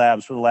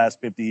biolabs for the last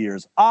 50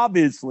 years?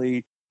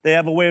 Obviously, they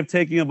have a way of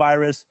taking a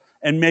virus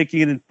and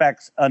making it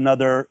infect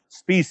another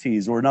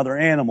species or another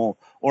animal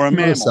or a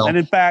mammal. And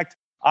in fact,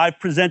 I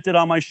presented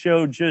on my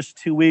show just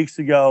 2 weeks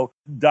ago,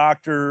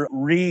 Dr.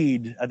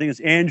 Reed, I think it's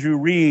Andrew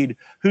Reed,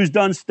 who's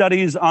done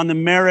studies on the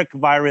Merrick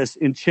virus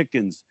in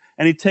chickens.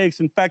 And he takes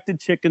infected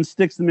chickens,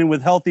 sticks them in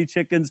with healthy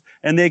chickens,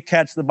 and they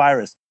catch the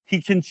virus.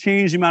 He can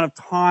change the amount of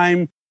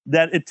time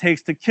that it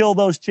takes to kill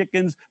those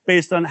chickens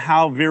based on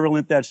how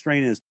virulent that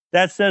strain is.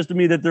 That says to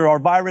me that there are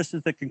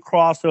viruses that can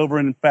cross over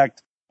and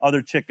infect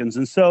other chickens.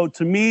 And so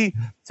to me,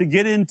 to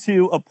get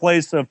into a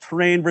place of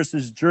terrain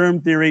versus germ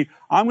theory,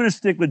 I'm going to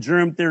stick with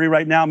germ theory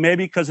right now,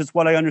 maybe because it's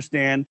what I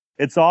understand.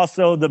 It's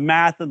also the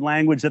math and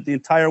language that the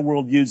entire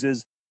world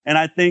uses. And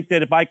I think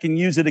that if I can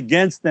use it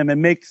against them and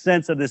make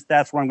sense of this,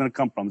 that's where I'm going to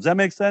come from. Does that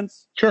make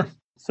sense? Sure.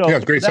 So yeah,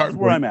 great that's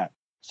where I'm at.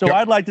 So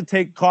I'd like to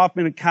take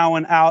Kaufman and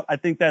Cowan out. I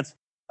think that's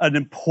an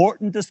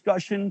important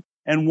discussion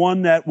and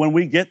one that when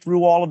we get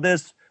through all of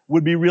this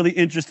would be really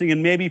interesting.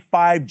 And maybe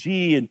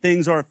 5G and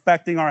things are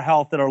affecting our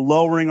health that are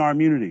lowering our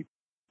immunity.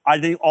 I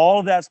think all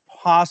of that's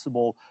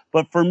possible.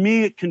 But for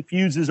me, it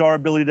confuses our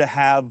ability to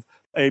have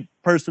a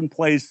person,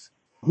 place,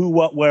 who,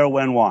 what, where,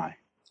 when, why.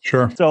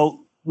 Sure.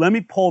 So let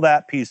me pull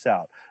that piece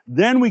out.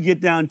 Then we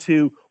get down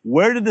to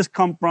where did this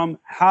come from?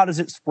 How does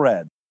it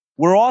spread?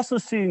 We're also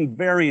seeing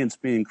variants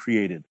being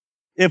created.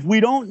 If we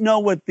don't know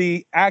what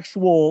the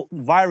actual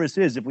virus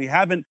is, if we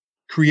haven't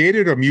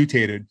created or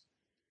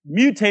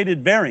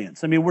mutated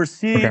variants. I mean, we're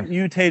seeing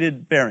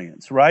mutated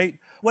variants, right?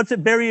 What's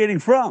it variating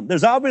from?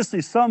 There's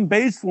obviously some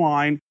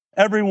baseline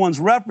everyone's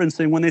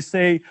referencing when they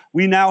say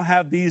we now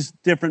have these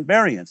different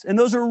variants. And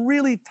those are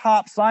really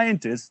top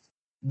scientists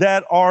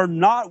that are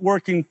not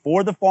working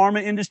for the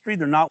pharma industry.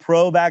 They're not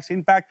pro-vaccine.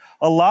 In fact,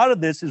 a lot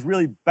of this is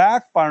really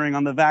backfiring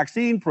on the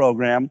vaccine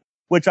program,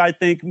 which I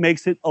think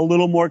makes it a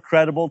little more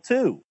credible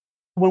too.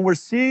 When we're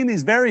seeing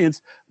these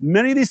variants,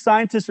 many of these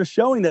scientists are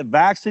showing that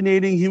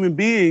vaccinating human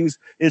beings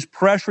is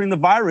pressuring the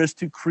virus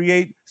to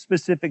create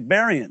specific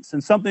variants.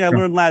 And something I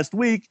learned last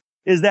week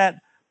is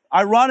that,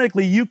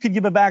 ironically, you could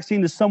give a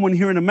vaccine to someone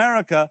here in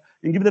America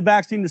and give the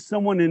vaccine to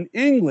someone in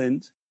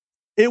England.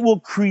 It will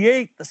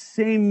create the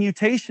same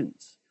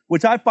mutations,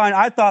 which I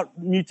thought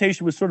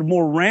mutation was sort of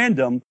more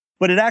random,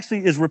 but it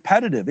actually is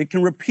repetitive. It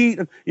can repeat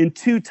in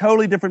two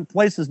totally different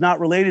places, not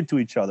related to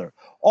each other.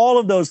 All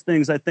of those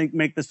things, I think,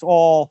 make this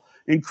all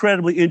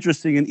incredibly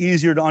interesting and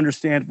easier to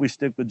understand if we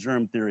stick with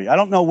germ theory. I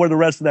don't know where the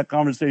rest of that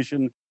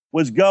conversation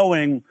was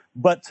going,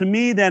 but to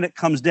me, then it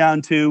comes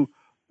down to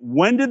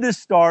When did this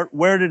start?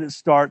 Where did it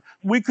start?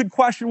 We could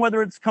question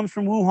whether it comes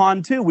from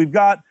Wuhan too. We've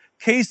got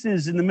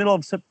cases in the middle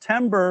of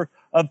September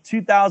of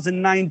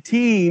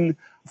 2019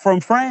 from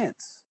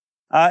France.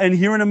 And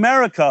here in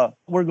America,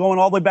 we're going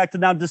all the way back to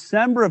now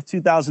December of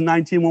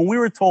 2019 when we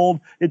were told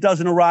it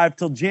doesn't arrive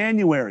till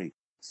January.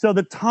 So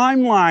the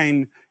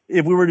timeline,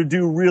 if we were to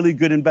do really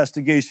good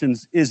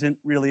investigations, isn't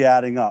really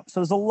adding up. So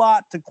there's a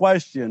lot to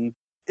question.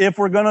 If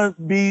we're going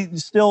to be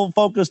still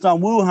focused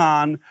on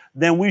Wuhan,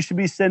 then we should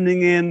be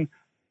sending in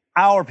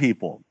our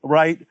people,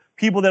 right?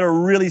 People that are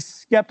really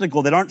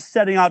skeptical, that aren't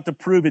setting out to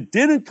prove it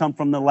didn't come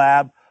from the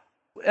lab.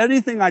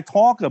 Anything I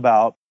talk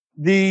about,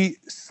 the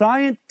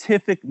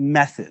scientific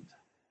method,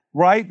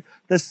 right?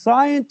 The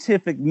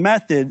scientific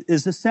method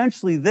is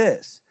essentially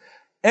this.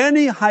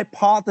 Any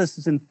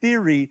hypothesis and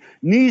theory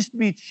needs to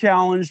be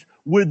challenged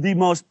with the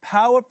most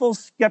powerful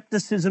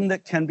skepticism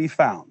that can be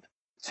found.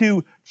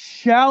 To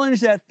challenge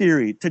that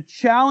theory, to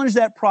challenge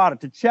that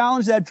product, to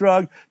challenge that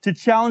drug, to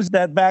challenge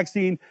that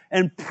vaccine,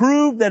 and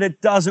prove that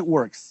it doesn't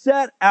work.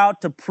 Set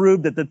out to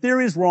prove that the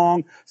theory is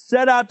wrong.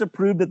 Set out to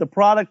prove that the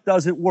product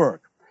doesn't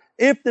work.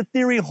 If the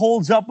theory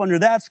holds up under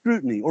that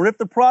scrutiny, or if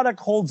the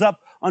product holds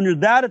up under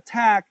that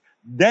attack,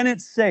 then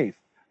it's safe.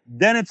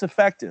 Then it's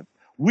effective.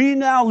 We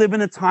now live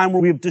in a time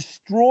where we've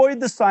destroyed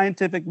the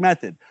scientific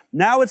method.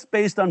 Now it's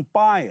based on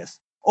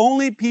bias.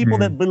 Only people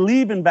that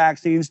believe in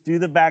vaccines do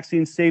the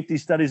vaccine safety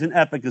studies and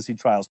efficacy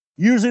trials,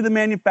 usually the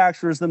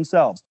manufacturers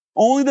themselves.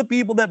 Only the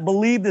people that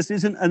believe this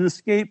isn't an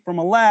escape from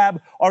a lab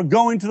are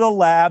going to the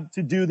lab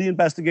to do the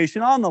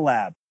investigation on the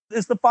lab.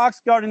 It's the fox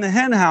guarding the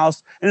hen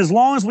house, and as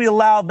long as we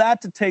allow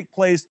that to take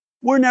place,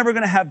 we're never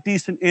going to have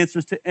decent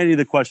answers to any of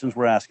the questions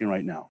we're asking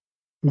right now.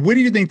 Where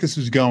do you think this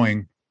is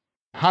going?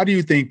 How do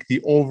you think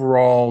the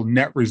overall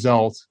net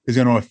result is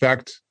going to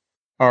affect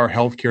our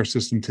healthcare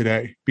system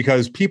today?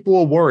 Because people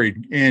are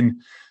worried. And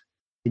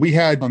we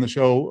had on the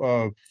show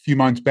a few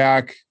months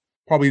back,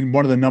 probably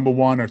one of the number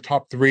one or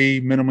top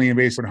three minimally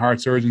invasive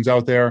heart surgeons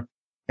out there.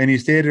 And he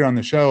stated on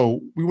the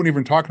show, we weren't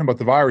even talking about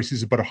the virus. He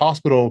said, but a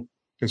hospital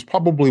is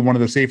probably one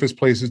of the safest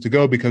places to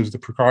go because of the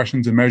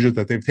precautions and measures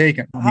that they've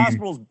taken.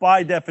 Hospitals,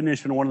 by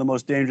definition, are one of the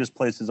most dangerous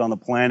places on the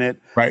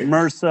planet. Right.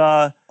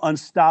 MRSA,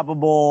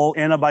 unstoppable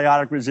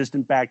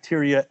antibiotic-resistant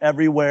bacteria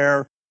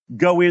everywhere.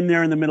 Go in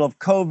there in the middle of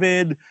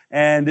COVID,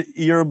 and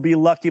you'll be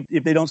lucky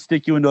if they don't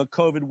stick you into a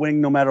COVID wing,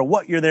 no matter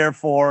what you're there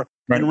for,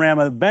 and ram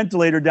a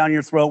ventilator down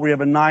your throat where you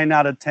have a 9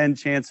 out of 10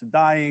 chance of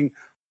dying.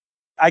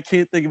 I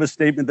can't think of a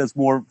statement that's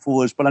more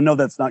foolish, but I know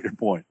that's not your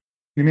point.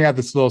 Let me add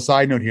this little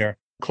side note here.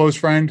 Close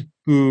friend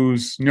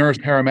who's nurse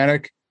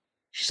paramedic,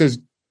 she says,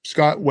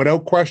 Scott,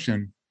 without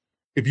question,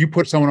 if you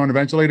put someone on a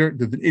ventilator,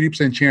 there's an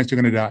 80% chance they're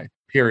going to die,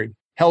 period.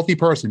 Healthy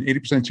person,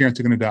 80% chance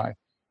they're going to die.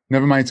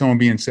 Never mind someone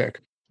being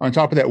sick. On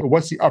top of that,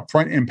 what's the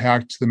upfront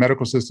impact to the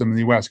medical system in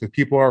the U.S.? Because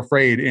people are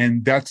afraid,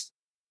 and that's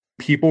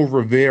people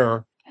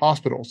revere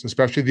hospitals,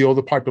 especially the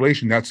older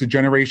population. That's the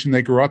generation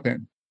they grew up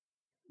in.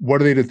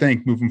 What are they to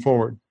think moving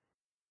forward?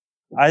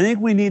 I think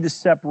we need to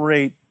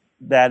separate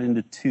that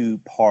into two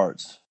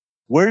parts.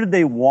 Where did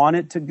they want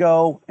it to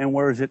go, and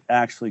where is it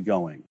actually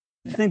going?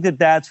 I think that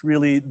that's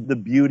really the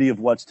beauty of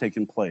what's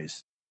taken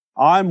place.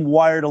 I'm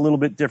wired a little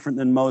bit different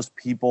than most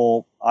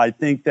people. I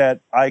think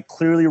that I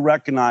clearly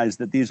recognize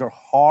that these are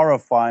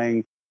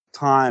horrifying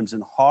times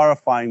and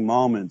horrifying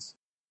moments.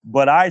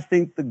 But I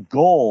think the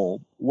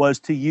goal was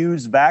to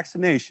use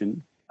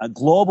vaccination, a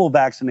global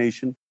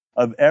vaccination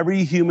of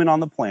every human on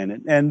the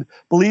planet. And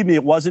believe me,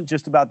 it wasn't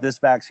just about this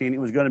vaccine.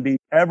 It was going to be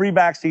every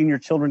vaccine your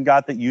children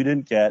got that you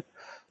didn't get.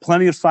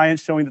 Plenty of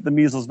science showing that the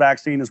measles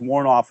vaccine is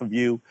worn off of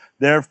you.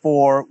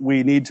 Therefore,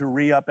 we need to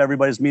re-up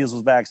everybody's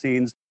measles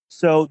vaccines.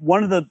 So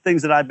one of the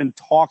things that I've been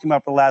talking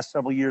about for the last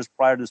several years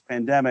prior to this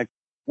pandemic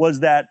was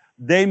that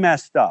they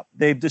messed up.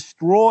 They've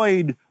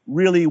destroyed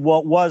really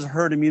what was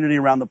herd immunity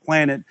around the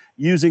planet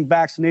using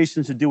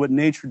vaccinations to do what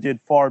nature did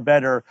far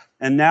better.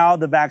 And now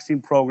the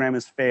vaccine program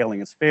is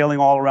failing. It's failing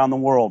all around the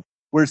world.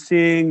 We're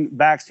seeing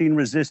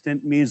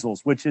vaccine-resistant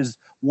measles, which is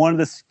one of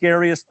the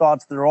scariest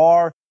thoughts there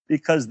are,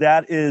 because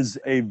that is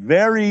a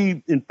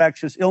very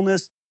infectious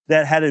illness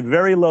that had a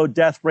very low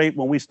death rate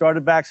when we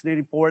started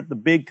vaccinating for it. The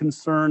big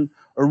concern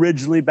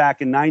originally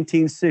back in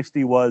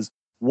 1960 was,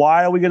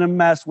 why are we going to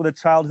mess with a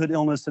childhood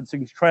illness that's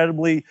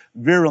incredibly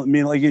virulent, I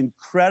mean, like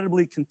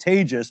incredibly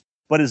contagious,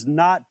 but is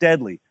not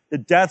deadly? The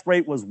death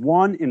rate was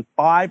 1 in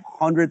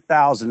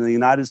 500,000 in the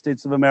United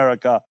States of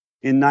America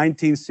in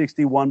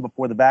 1961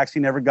 before the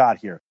vaccine ever got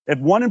here. If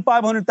 1 in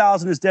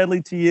 500,000 is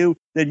deadly to you,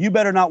 then you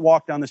better not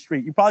walk down the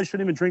street. You probably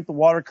shouldn't even drink the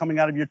water coming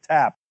out of your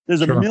tap.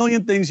 There's a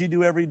million things you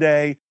do every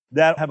day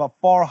that have a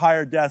far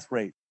higher death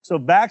rate. So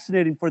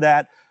vaccinating for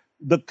that,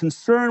 the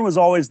concern was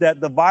always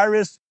that the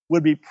virus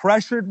would be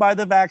pressured by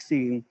the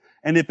vaccine,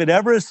 and if it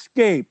ever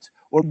escaped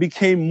or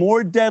became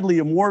more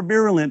deadly or more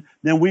virulent,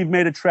 then we've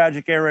made a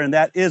tragic error, and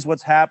that is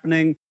what's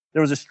happening.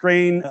 There was a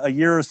strain a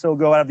year or so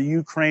ago out of the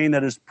Ukraine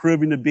that is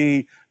proving to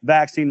be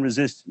vaccine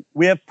resistant.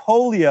 We have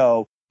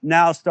polio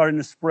now starting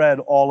to spread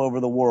all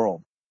over the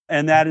world,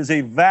 and that is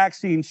a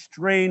vaccine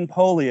strain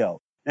polio.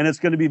 And it's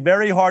going to be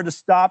very hard to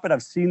stop it.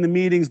 I've seen the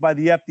meetings by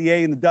the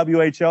FDA and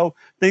the WHO,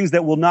 things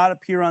that will not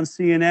appear on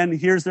CNN.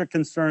 Here's their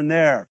concern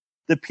there.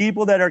 The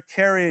people that are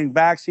carrying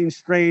vaccine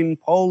strain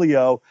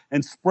polio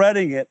and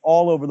spreading it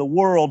all over the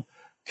world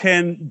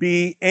can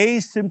be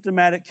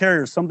asymptomatic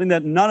carriers, something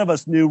that none of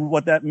us knew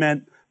what that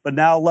meant, but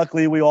now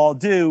luckily we all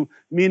do,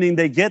 meaning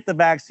they get the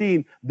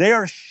vaccine. They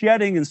are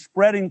shedding and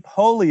spreading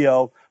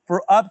polio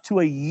for up to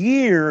a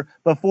year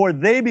before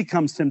they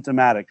become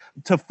symptomatic.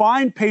 To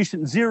find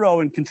patient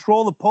zero and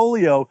control the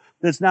polio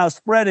that's now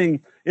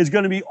spreading is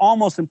going to be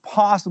almost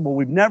impossible.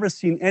 We've never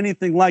seen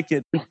anything like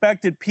it.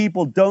 Infected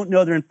people don't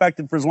know they're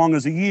infected for as long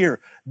as a year.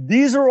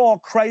 These are all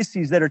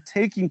crises that are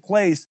taking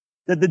place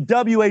that the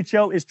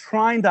WHO is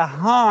trying to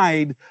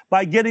hide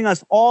by getting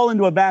us all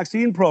into a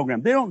vaccine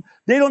program. They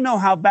don't know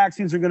how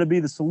vaccines are going to be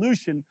the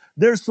solution.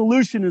 Their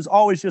solution is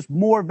always just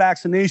more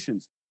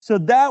vaccinations. So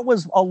that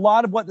was a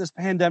lot of what this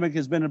pandemic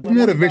has been about.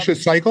 Isn't that a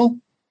vicious cycle?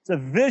 It's a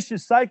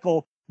vicious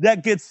cycle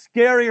that gets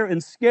scarier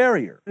and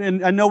scarier.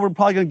 And I know we're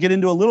probably going to get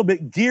into a little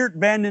bit. Geert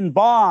Vanden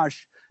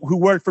Bossche, who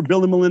worked for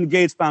Bill and Melinda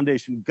Gates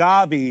Foundation,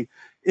 Gavi,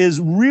 is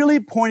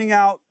really pointing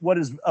out what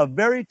is a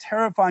very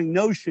terrifying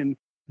notion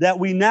that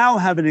we now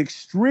have an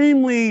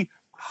extremely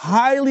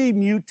highly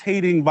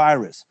mutating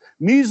virus.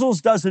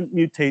 Measles doesn't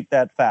mutate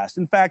that fast.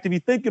 In fact, if you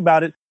think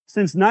about it,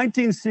 since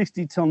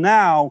 1960 till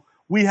now,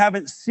 we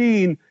haven't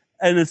seen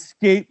an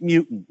escape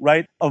mutant,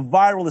 right? A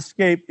viral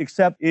escape,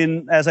 except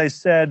in, as I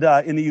said,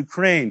 in the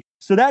Ukraine.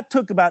 So that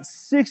took about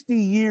 60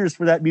 years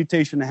for that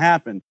mutation to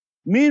happen.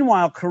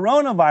 Meanwhile,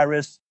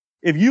 coronavirus,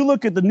 if you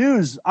look at the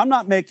news, I'm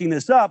not making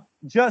this up,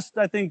 just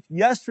I think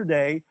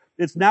yesterday,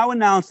 it's now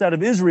announced out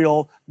of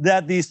Israel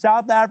that the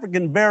South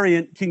African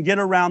variant can get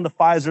around the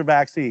Pfizer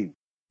vaccine.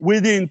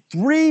 Within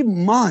 3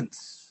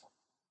 months,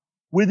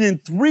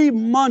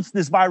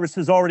 this virus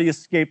has already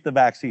escaped the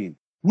vaccine.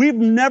 We've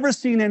never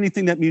seen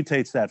anything that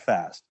mutates that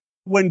fast.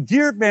 When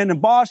Geert Vanden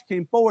Bossche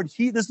came forward,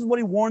 this is what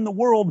he warned the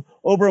world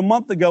over a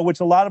month ago, which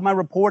a lot of my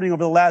reporting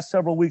over the last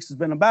several weeks has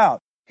been about.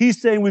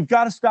 He's saying we've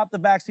got to stop the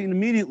vaccine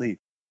immediately.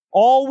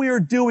 All we are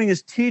doing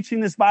is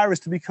teaching this virus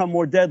to become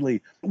more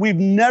deadly. We've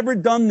never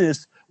done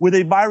this with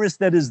a virus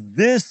that is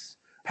this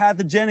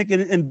pathogenic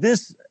and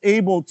this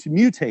able to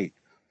mutate.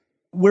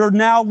 We're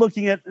now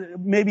looking at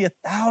maybe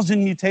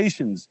 1,000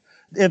 mutations.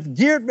 If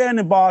Geert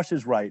Vanden Bossche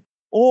is right,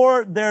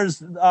 or there's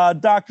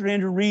Dr.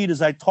 Andrew Reed,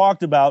 as I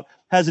talked about,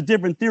 has a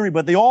different theory,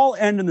 but they all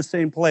end in the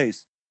same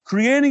place.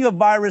 Creating a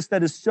virus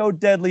that is so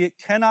deadly it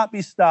cannot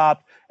be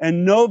stopped,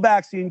 and no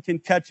vaccine can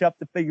catch up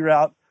to figure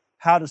out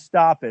how to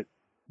stop it.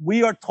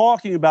 We are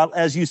talking about,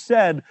 as you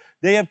said,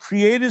 they have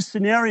created a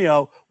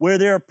scenario where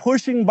they're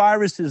pushing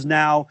viruses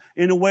now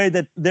in a way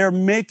that they're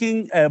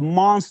making a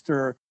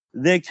monster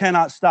they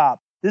cannot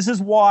stop. This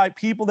is why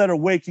people that are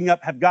waking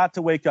up have got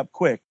to wake up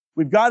quick.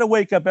 We've got to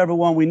wake up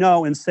everyone we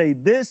know and say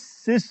this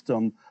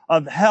system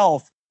of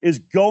health is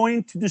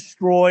going to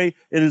destroy,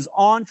 it is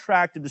on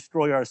track to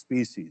destroy our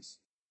species.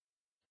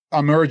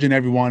 I'm urging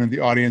everyone in the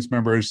audience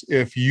members,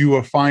 if you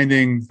are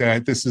finding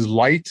that this is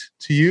light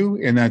to you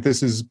and that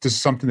this is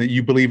something that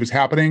you believe is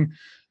happening,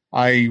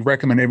 I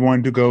recommend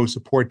everyone to go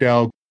support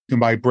Dell. You can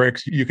buy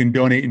bricks. You can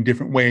donate in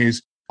different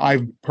ways.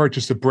 I've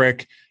purchased a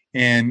brick,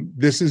 and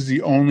this is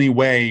the only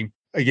way,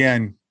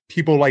 again,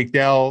 people like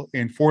Dell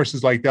and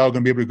forces like Dell are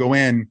going to be able to go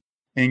in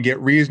and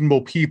get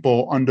reasonable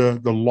people under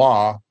the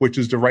law, which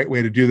is the right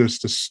way to do this,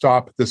 to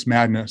stop this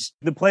madness.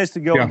 The place to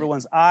go,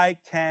 everyone's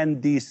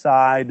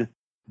ICANDecide.org,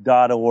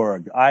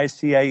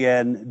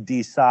 ICAN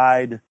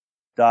decide.org.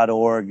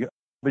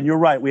 But you're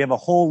right, we have a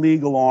whole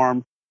legal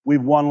arm.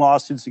 We've won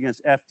lawsuits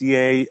against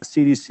FDA,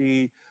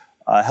 CDC,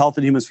 Health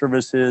and Human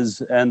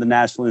Services, and the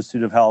National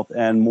Institute of Health,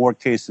 and more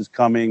cases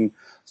coming.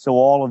 So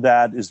all of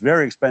that is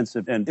very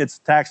expensive, and it's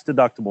tax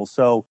deductible.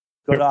 So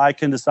go to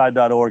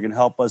ICANDecide.org and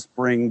help us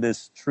bring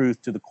this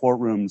truth to the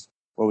courtrooms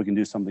where we can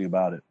do something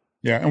about it.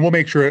 Yeah, and we'll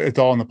make sure it's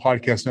all in the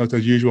podcast notes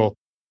as usual.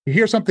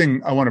 Here's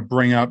something I want to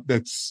bring up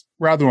that's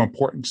rather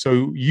important.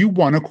 So you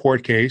won a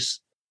court case,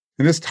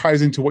 and this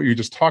ties into what you're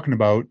just talking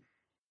about.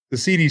 The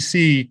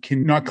CDC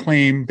cannot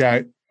claim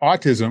that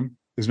autism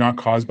is not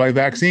caused by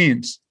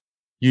vaccines.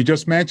 You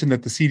just mentioned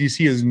that the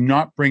CDC is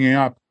not bringing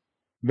up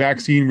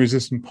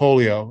vaccine-resistant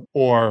polio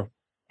or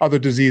other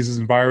diseases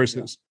and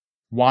viruses.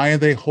 Why are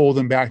they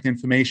holding back the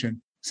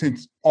information?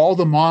 Since all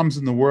the moms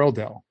in the world,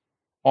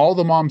 all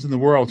the moms in the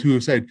world who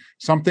have said,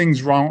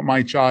 something's wrong with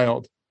my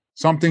child,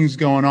 something's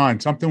going on,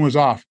 something was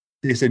off.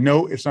 They said,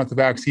 no, it's not the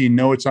vaccine.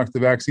 No, it's not the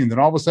vaccine. Then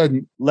all of a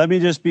sudden... Let me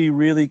just be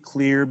really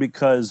clear,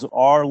 because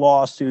our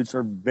lawsuits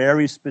are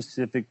very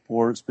specific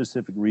for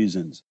specific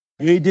reasons.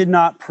 We did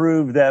not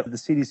prove that the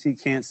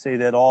CDC can't say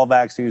that all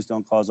vaccines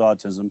don't cause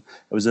autism.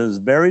 It was a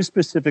very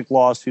specific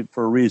lawsuit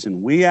for a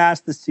reason. We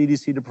asked the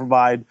CDC to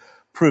provide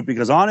proof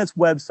because on its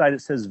website it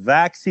says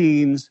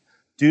vaccines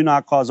do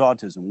not cause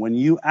autism. When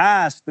you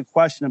ask the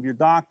question of your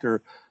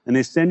doctor and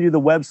they send you the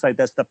website,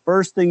 that's the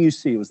first thing you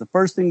see. It was the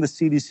first thing the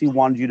CDC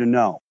wanted you to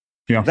know.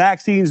 Yeah.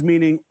 Vaccines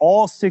meaning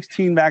all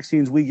 16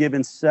 vaccines we give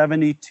in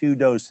 72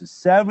 doses,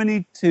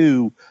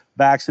 72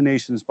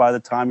 vaccinations by the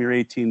time you're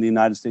 18 in the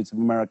United States of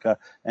America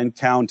and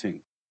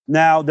counting.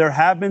 Now, there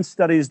have been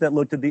studies that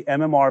looked at the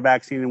MMR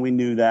vaccine, and we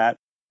knew that.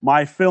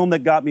 My film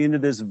that got me into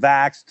this,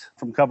 Vaxxed,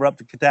 From Cover Up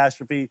to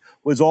Catastrophe,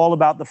 was all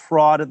about the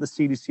fraud at the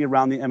CDC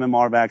around the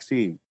MMR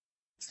vaccine.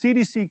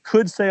 CDC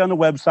could say on the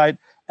website,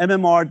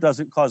 MMR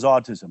doesn't cause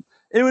autism.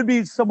 It would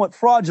be somewhat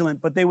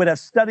fraudulent, but they would have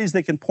studies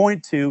they can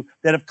point to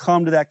that have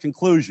come to that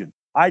conclusion.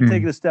 I'd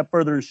take it a step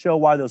further and show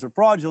why those are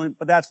fraudulent,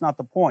 but that's not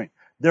the point.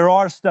 There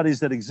are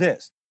studies that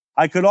exist.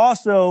 I could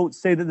also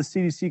say that the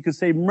CDC could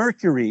say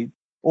mercury,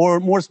 or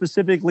more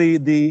specifically,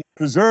 the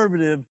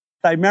preservative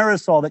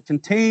thimerosal that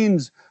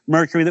contains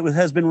mercury that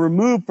has been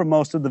removed from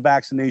most of the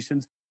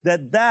vaccinations,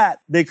 that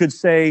they could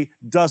say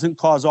doesn't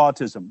cause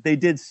autism. They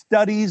did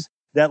studies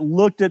that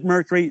looked at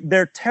mercury.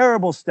 They're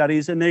terrible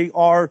studies, and they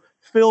are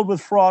filled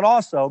with fraud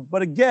also.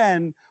 But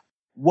again,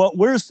 what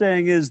we're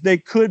saying is they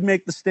could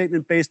make the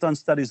statement based on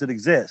studies that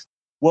exist.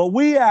 What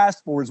we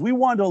asked for is we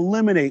wanted to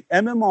eliminate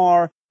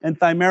MMR and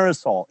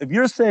thimerosal. If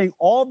you're saying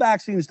all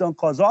vaccines don't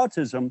cause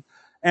autism,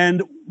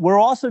 and we're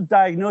also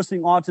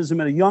diagnosing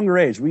autism at a younger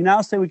age. We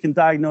now say we can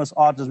diagnose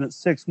autism at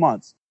 6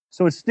 months.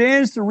 So it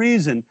stands to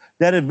reason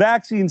that if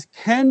vaccines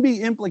can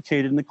be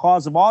implicated in the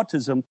cause of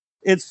autism,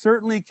 it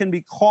certainly can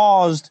be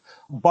caused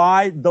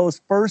by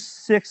those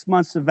first 6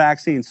 months of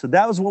vaccines. So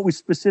that was what we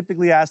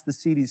specifically asked the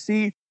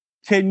CDC.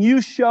 Can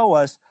you show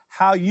us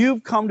how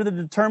you've come to the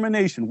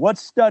determination, what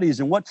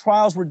studies and what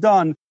trials were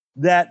done,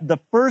 that the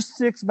first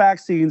 6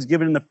 vaccines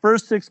given in the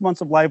first 6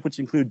 months of life, which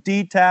include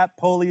DTaP,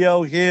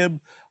 polio,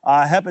 Hib,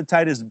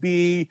 hepatitis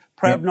B,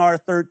 Prevnar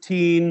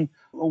 13,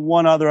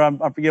 one other,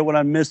 I forget what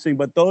I'm missing,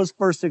 but those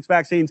first 6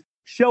 vaccines,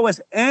 show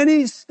us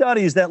any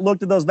studies that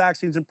looked at those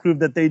vaccines and proved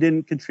that they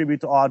didn't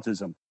contribute to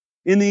autism.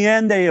 In the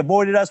end, they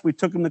avoided us. We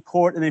took them to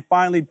court, and they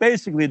finally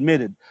basically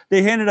admitted.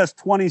 They handed us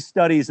 20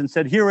 studies and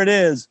said, here it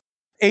is.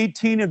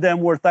 18 of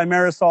them were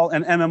thimerosal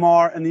and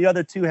MMR, and the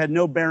other 2 had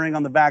no bearing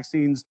on the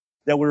vaccines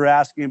that we were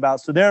asking about.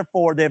 So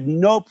therefore, they have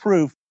no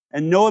proof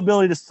and no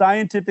ability to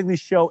scientifically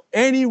show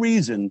any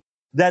reason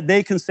that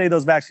they can say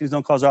those vaccines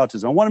don't cause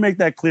autism. I want to make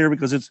that clear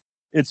because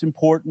it's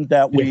important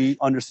that we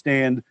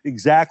understand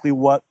exactly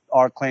what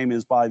our claim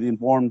is by the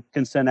Informed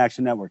Consent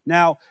Action Network.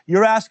 Now,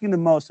 you're asking the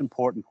most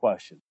important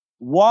question.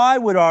 Why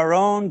would our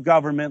own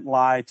government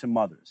lie to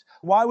mothers?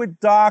 Why would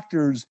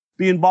doctors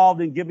be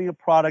involved in giving a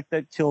product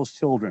that kills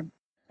children?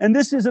 And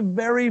this is a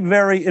very,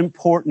 very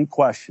important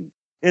question.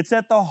 It's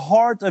at the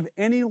heart of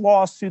any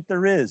lawsuit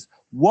there is.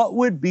 What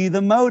would be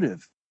the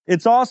motive?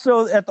 It's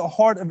also at the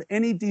heart of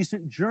any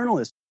decent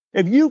journalist.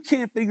 If you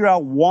can't figure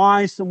out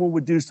why someone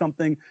would do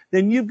something,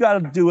 then you've got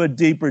to do a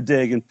deeper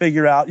dig and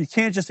figure out. You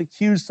can't just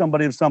accuse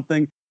somebody of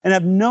something and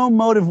have no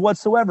motive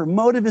whatsoever.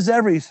 Motive is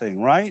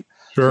everything, right?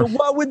 Sure. So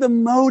what would the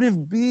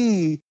motive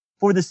be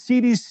for the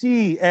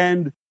CDC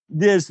and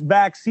this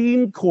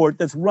vaccine court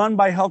that's run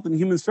by Health and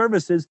Human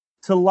Services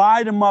to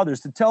lie to mothers,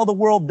 to tell the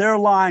world they're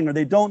lying or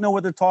they don't know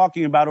what they're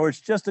talking about or it's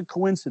just a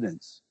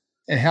coincidence?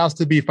 It has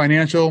to be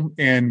financial,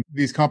 and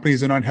these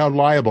companies are not held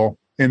liable,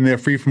 and they're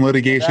free from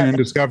litigation and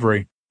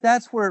discovery.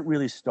 That's where it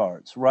really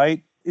starts,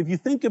 right? If you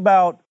think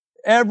about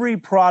every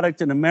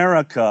product in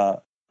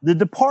America, the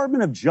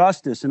Department of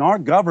Justice and our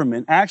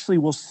government actually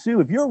will sue.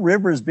 If your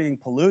river is being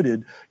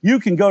polluted, you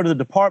can go to the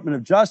Department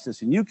of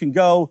Justice and you can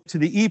go to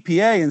the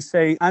EPA and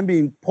say, I'm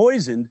being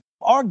poisoned.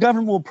 Our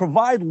government will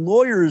provide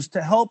lawyers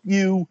to help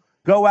you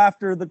go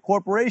after the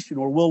corporation,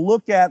 or we'll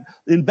look at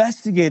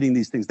investigating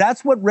these things.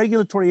 That's what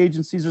regulatory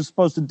agencies are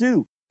supposed to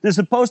do. They're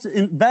supposed to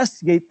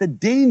investigate the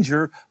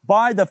danger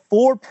by the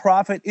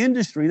for-profit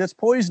industry that's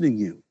poisoning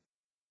you.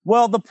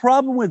 Well, the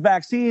problem with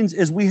vaccines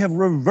is we have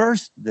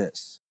reversed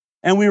this.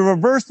 And we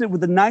reversed it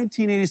with the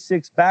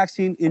 1986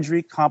 Vaccine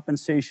Injury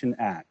Compensation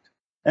Act.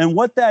 And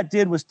what that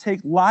did was take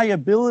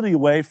liability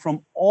away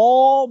from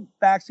all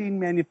vaccine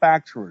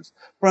manufacturers,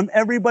 from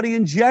everybody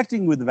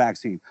injecting with the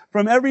vaccine,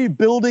 from every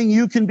building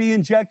you can be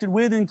injected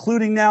with,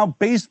 including now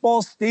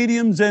baseball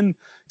stadiums and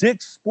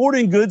Dick's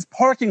Sporting Goods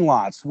parking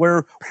lots,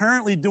 where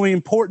apparently doing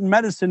important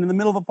medicine in the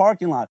middle of a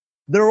parking lot.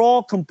 They're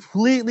all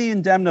completely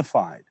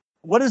indemnified.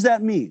 What does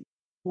that mean?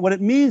 What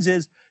it means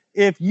is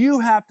if you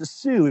have to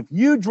sue, if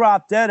you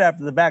drop dead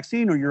after the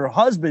vaccine or your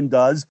husband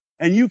does,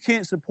 and you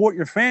can't support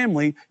your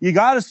family, you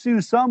got to sue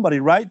somebody,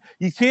 right?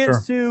 You can't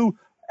sue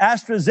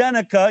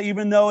AstraZeneca,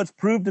 even though it's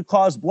proved to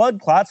cause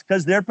blood clots,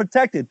 because they're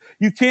protected.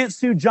 You can't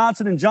sue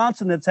Johnson &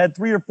 Johnson that's had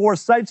 3 or 4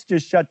 sites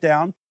just shut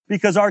down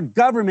because our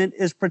government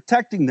is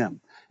protecting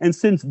them. And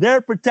since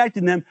they're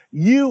protecting them,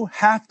 you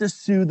have to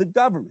sue the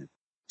government.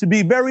 To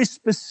be very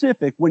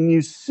specific, when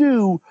you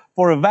sue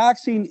for a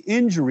vaccine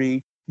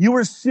injury, you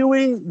are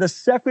suing the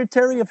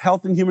Secretary of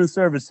Health and Human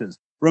Services.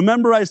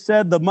 Remember I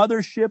said the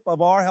mothership of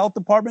our health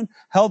department,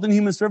 Health and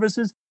Human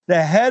Services,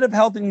 the head of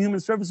Health and Human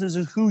Services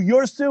is who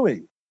you're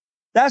suing.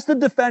 That's the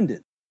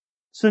defendant.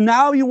 So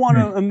now you want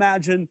to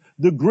imagine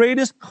the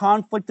greatest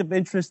conflict of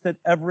interest that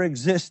ever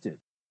existed.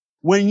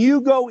 When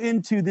you go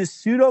into this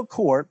pseudo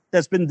court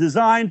that's been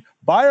designed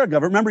by our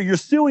government, remember, you're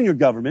suing your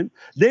government.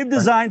 They've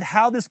designed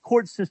how this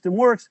court system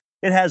works.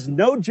 It has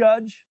no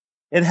judge.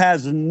 It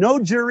has no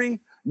jury.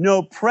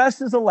 No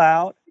press is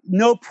allowed.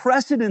 No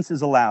precedence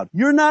is allowed.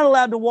 You're not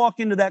allowed to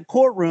walk into that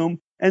courtroom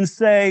and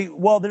say,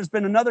 well, there's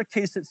been another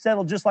case that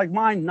settled just like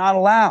mine. Not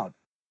allowed.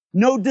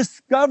 No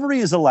discovery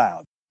is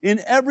allowed. In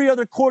every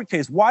other court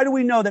case, why do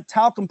we know that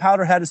talcum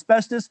powder had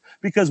asbestos?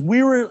 Because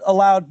we were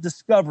allowed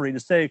discovery to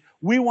say,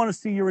 we want to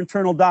see your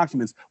internal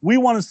documents. We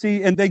want to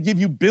see, and they give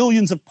you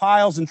billions of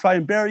piles and try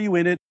and bury you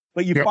in it.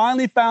 But you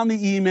finally found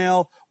the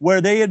email where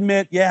they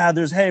admit,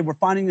 hey, we're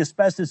finding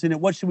asbestos in it.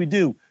 What should we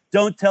do?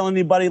 Don't tell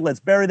anybody. Let's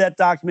bury that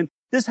document.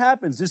 This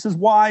happens. This is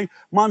why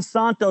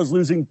Monsanto is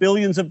losing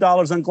billions of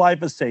dollars on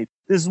glyphosate.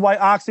 This is why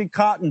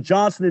OxyContin,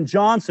 Johnson &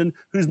 Johnson,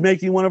 who's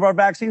making one of our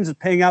vaccines, is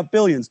paying out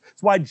billions.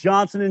 It's why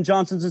Johnson &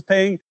 Johnson is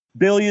paying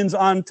billions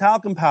on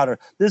talcum powder.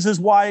 This is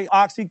why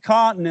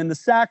OxyContin and the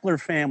Sackler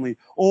family,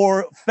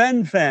 or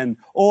Fen-Phen,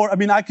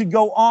 I could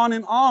go on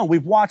and on.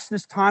 We've watched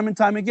this time and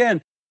time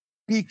again.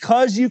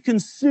 Because you can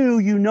sue,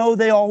 you know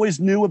they always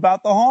knew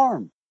about the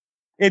harm.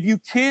 If you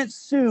can't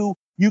sue,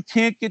 you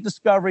can't get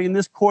discovery, and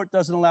this court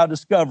doesn't allow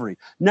discovery.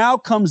 Now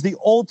comes the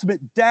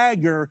ultimate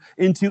dagger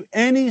into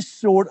any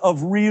sort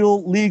of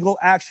real legal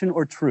action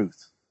or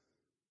truth.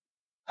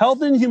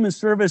 Health and Human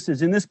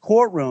Services in this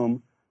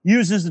courtroom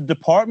uses the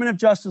Department of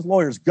Justice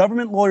lawyers,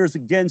 government lawyers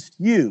against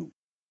you.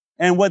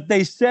 And what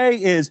they say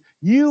is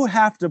you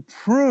have to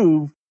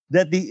prove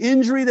that the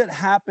injury that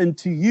happened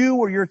to you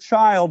or your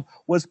child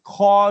was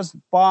caused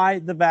by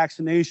the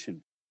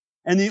vaccination.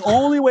 And the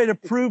only way to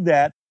prove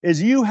that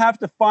is you have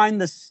to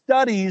find the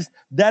studies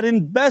that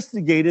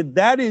investigated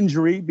that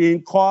injury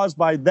being caused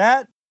by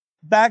that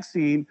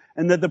vaccine,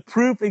 and that the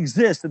proof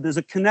exists, that there's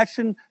a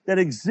connection that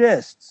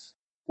exists.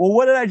 Well,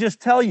 what did I just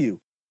tell you?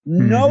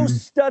 No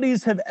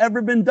studies have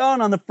ever been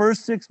done on the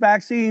first 6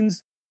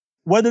 vaccines,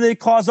 whether they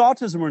cause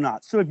autism or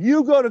not. So if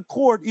you go to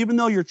court, even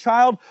though your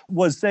child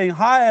was saying,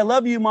 hi, I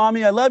love you,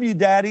 mommy, I love you,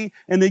 daddy,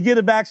 and they get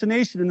a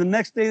vaccination, and the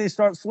next day they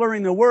start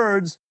slurring their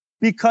words,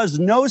 because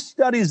no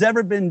study's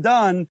ever been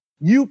done,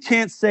 you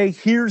can't say,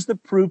 here's the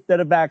proof that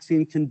a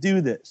vaccine can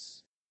do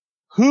this.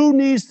 Who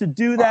needs to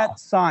do that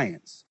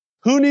science?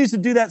 Who needs to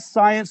do that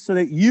science so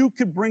that you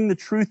could bring the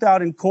truth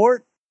out in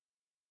court?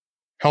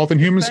 Health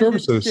and Human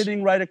Services.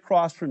 Sitting right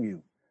across from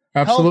you.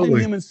 Absolutely. Health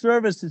and Human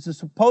Services is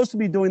supposed to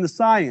be doing the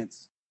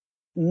science.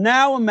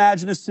 Now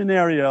imagine a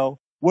scenario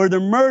where the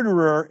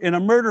murderer in a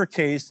murder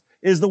case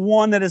is the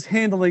one that is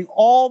handling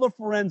all the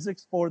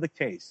forensics for the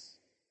case.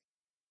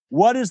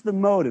 What is the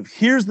motive?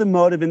 Here's the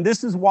motive, and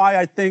this is why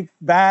I think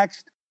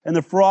Vaxxed and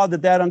the fraud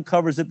that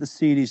uncovers at the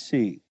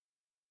CDC.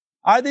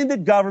 I think the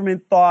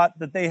government thought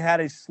that they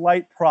had a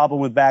slight problem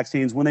with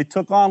vaccines when they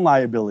took on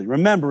liability.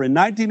 Remember, in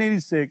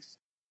 1986,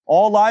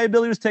 all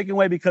liability was taken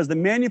away because the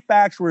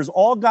manufacturers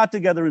all got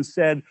together and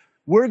said,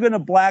 we're going to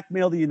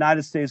blackmail the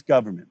United States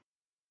government.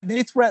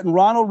 They threatened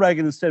Ronald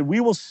Reagan and said, we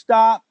will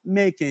stop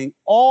making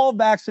all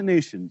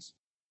vaccinations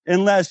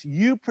unless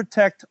you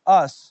protect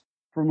us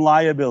from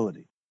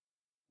liability.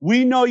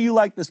 We know you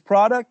like this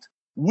product.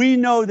 We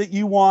know that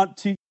you want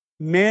to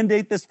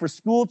mandate this for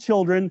school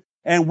children,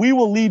 and we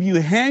will leave you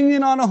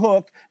hanging on a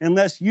hook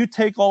unless you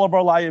take all of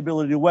our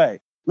liability away.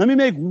 Let me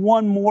make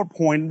one more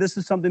point. This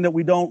is something that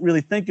we don't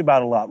really think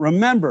about a lot.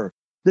 Remember,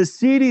 the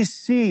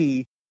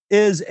CDC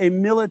is a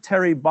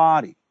military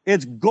body.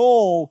 Its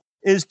goal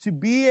is to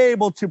be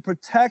able to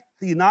protect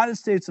the United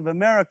States of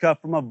America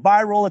from a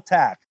viral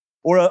attack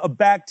or a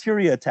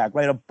bacteria attack,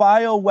 right? A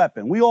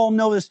bioweapon. We all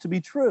know this to be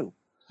true.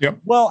 Yep.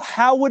 Well,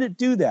 how would it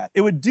do that?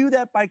 It would do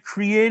that by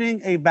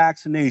creating a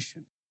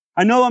vaccination.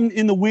 I know I'm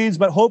in the weeds,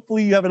 but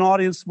hopefully you have an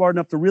audience smart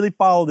enough to really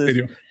follow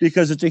this,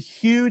 because it's a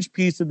huge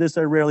piece of this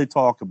I rarely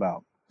talk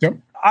about. Yep.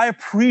 I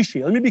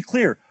appreciate, let me be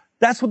clear,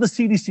 that's what the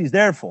CDC is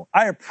there for.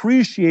 I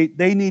appreciate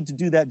they need to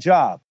do that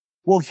job.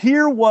 Well,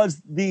 here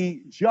was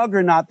the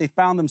juggernaut they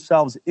found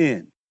themselves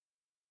in.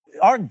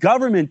 Our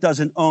government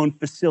doesn't own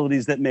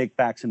facilities that make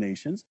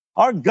vaccinations.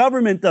 Our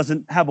government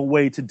doesn't have a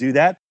way to do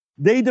that.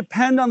 They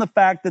depend on the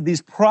fact that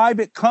these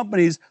private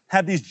companies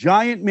have these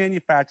giant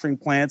manufacturing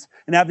plants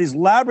and have these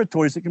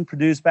laboratories that can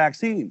produce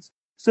vaccines.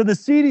 So the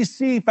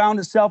CDC found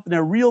itself in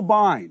a real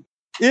bind.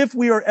 If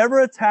we are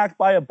ever attacked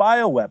by a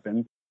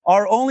bioweapon,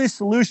 our only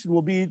solution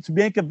will be to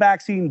make a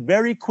vaccine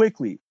very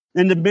quickly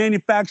and to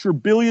manufacture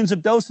billions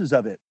of doses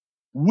of it.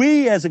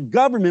 We as a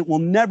government will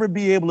never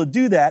be able to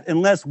do that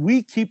unless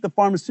we keep the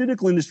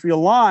pharmaceutical industry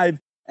alive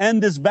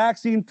and this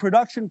vaccine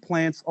production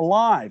plants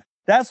alive.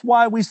 That's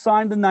why we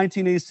signed the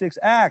 1986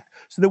 Act,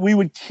 so that we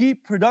would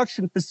keep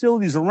production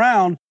facilities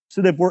around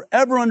so that if we're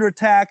ever under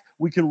attack,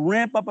 we can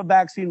ramp up a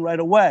vaccine right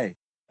away.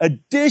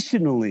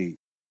 Additionally,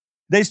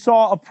 they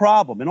saw a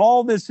problem, and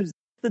all this is,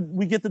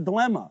 we get the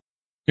dilemma.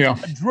 Yeah.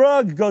 A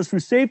drug goes through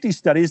safety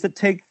studies that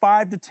take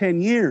 5 to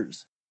 10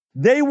 years.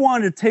 They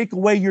wanted to take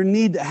away your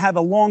need to have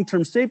a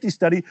long-term safety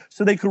study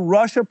so they could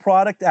rush a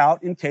product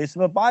out in case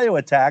of a bio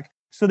attack.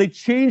 So they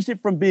changed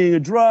it from being a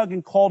drug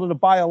and called it a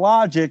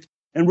biologic.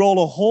 and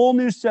roll a whole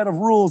new set of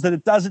rules that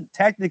it doesn't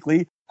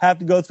technically have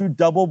to go through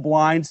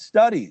double-blind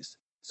studies.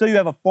 So you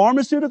have a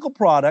pharmaceutical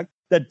product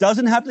that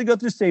doesn't have to go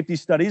through safety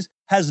studies,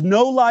 has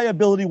no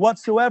liability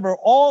whatsoever,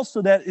 all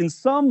so that in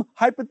some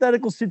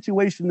hypothetical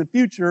situation in the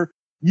future,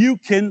 you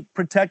can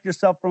protect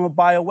yourself from a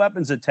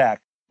bioweapons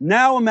attack.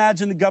 Now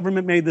imagine the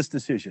government made this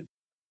decision.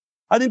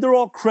 I think they're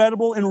all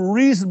credible and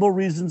reasonable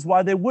reasons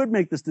why they would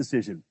make this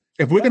decision.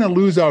 If we're going to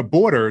lose our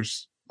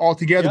borders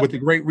altogether with the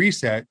Great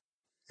Reset,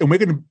 and we're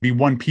going to be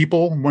one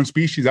people, one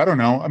species, I don't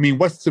know. I mean,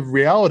 what's the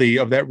reality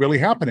of that really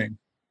happening?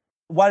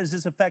 Why does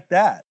this affect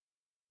that?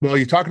 Well,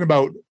 you're talking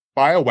about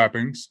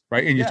bioweapons,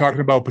 right? And you're talking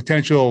about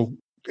potential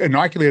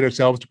inoculate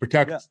ourselves to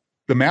protect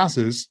the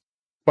masses.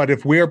 But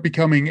if we're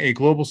becoming a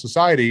global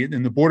society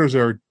and the borders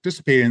are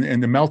dissipating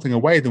and they're melting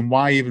away, then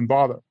why even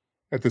bother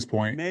at this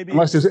point? Maybe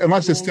unless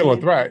there's still a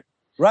threat.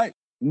 Right.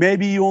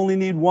 Maybe you only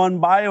need one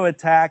bio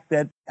attack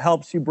that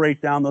helps you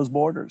break down those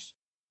borders.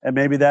 And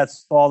maybe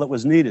that's all that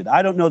was needed.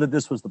 I don't know that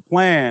this was the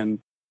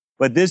plan,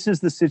 but this is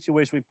the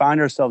situation we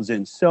find ourselves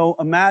in. So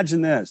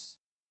imagine this.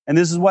 And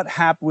this is what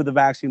happened with the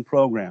vaccine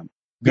program.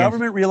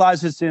 Government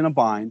realizes it's in a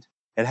bind.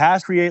 It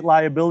has to create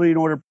liability in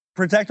order to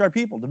protect our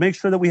people, to make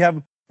sure that we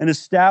have an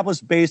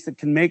established base that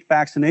can make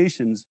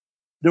vaccinations.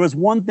 There was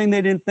one thing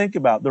they didn't think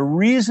about. The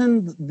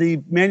reason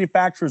the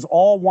manufacturers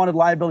all wanted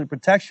liability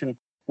protection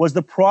was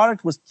the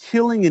product was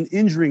killing and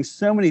injuring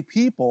so many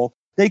people,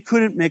 they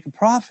couldn't make a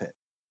profit.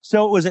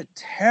 So it was a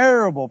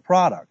terrible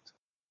product.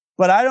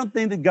 But I don't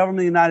think the government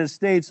of the United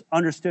States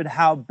understood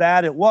how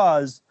bad it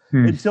was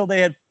until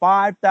they had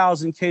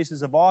 5,000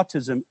 cases of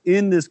autism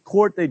in this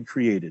court they'd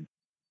created.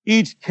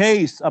 Each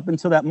case up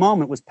until that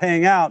moment was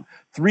paying out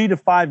 $3 to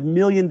 $5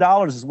 million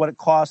is what it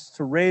costs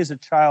to raise a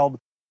child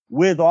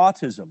with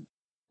autism.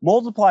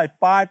 Multiply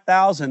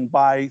 5,000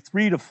 by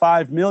 3 to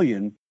 5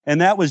 million, and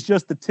that was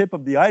just the tip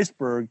of the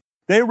iceberg.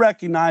 They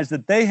recognized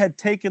that they had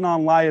taken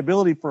on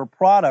liability for a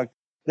product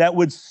that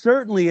would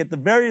certainly, at the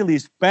very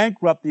least,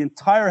 bankrupt the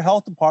entire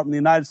health department of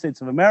the United States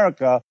of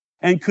America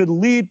and could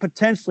lead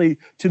potentially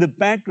to the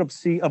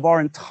bankruptcy of our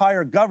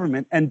entire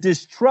government and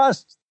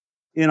distrust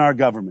in our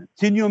government.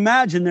 Can you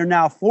imagine they're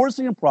now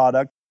forcing a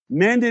product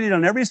mandated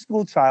on every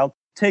school child,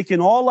 taking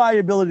all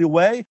liability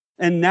away,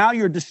 and now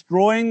you're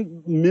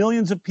destroying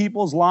millions of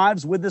people's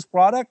lives with this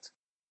product?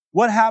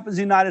 What happens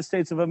in the United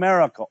States of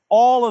America?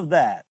 All of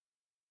that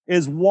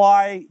is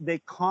why they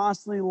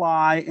constantly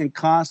lie and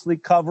constantly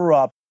cover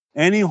up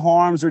any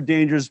harms or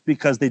dangers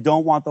because they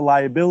don't want the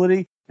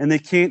liability and they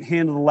can't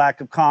handle the lack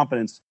of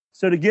competence.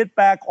 So to get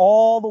back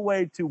all the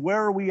way to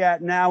where are we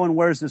at now and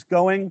where's this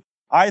going,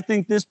 I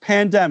think this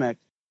pandemic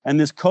and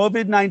this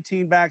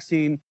COVID-19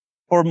 vaccine,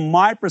 from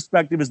my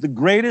perspective, is the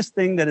greatest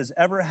thing that has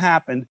ever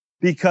happened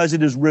because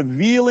it is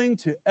revealing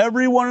to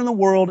everyone in the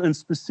world and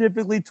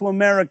specifically to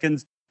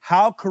Americans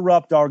how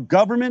corrupt our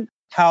government,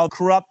 how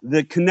corrupt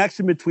the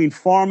connection between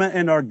pharma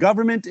and our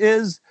government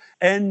is,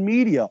 and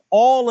media.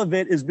 All of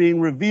it is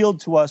being revealed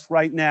to us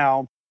right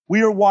now.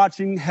 We are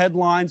watching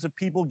headlines of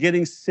people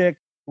getting sick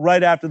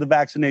right after the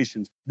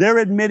vaccinations. They're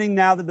admitting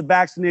now that the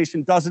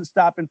vaccination doesn't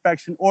stop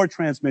infection or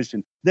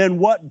transmission. Then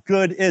what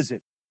good is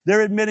it?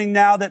 They're admitting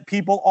now that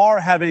people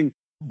are having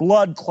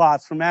blood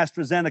clots from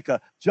AstraZeneca.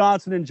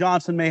 Johnson &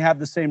 Johnson may have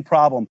the same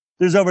problem.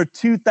 There's over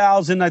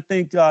 2,000, I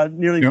think,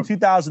 nearly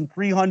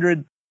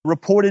 2,300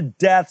 reported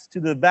deaths to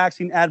the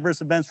vaccine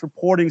adverse events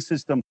reporting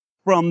system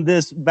from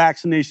this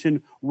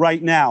vaccination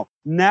right now.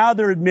 Now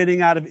they're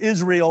admitting out of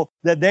Israel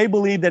that they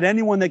believe that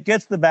anyone that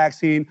gets the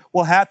vaccine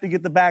will have to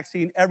get the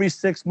vaccine every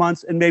 6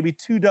 months and maybe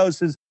 2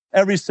 doses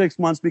every 6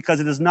 months because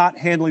it is not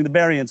handling the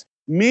variants.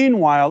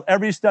 Meanwhile,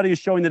 every study is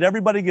showing that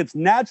everybody gets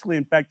naturally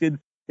infected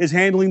is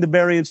handling the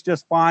variants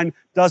just fine,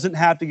 doesn't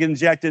have to get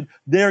injected.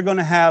 They're going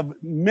to have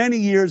many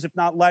years, if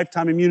not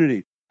lifetime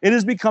immunity. It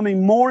is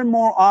becoming more and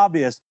more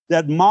obvious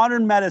that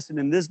modern medicine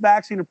and this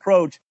vaccine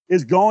approach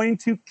is going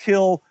to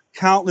kill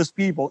countless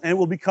people, and it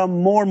will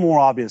become more and more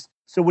obvious.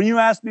 So when you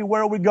ask me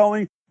where are we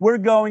going, we're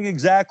going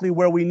exactly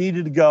where we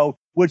needed to go,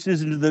 which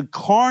is into the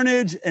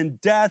carnage and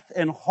death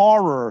and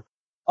horror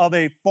of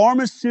a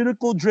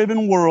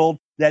pharmaceutical-driven world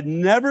that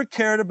never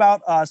cared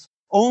about us,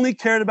 only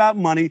cared about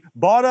money,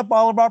 bought up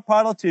all of our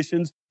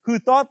politicians who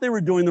thought they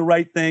were doing the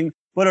right thing,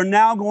 but are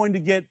now going to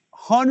get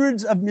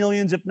hundreds of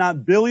millions, if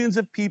not billions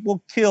of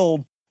people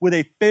killed with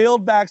a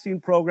failed vaccine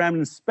program,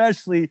 and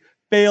especially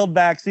failed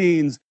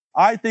vaccines.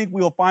 I think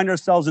we will find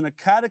ourselves in a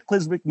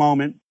cataclysmic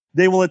moment.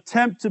 They will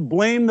attempt to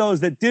blame those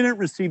that didn't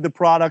receive the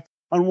product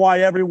on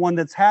why everyone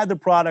that's had the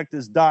product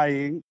is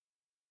dying,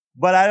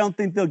 but I don't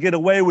think they'll get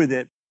away with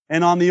it.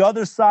 And on the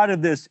other side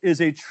of this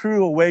is a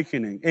true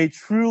awakening, a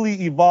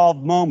truly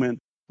evolved moment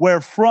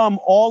where from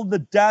all the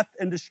death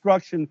and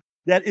destruction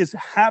that is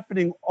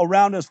happening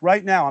around us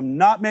right now, I'm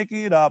not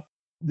making it up,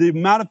 the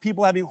amount of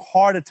people having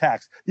heart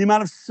attacks, the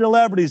amount of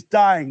celebrities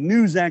dying,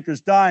 news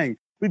anchors dying.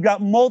 We've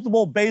got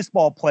multiple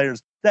baseball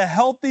players, the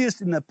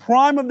healthiest in the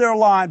prime of their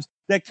lives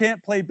that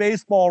can't play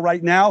baseball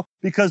right now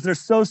because they're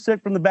so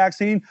sick from the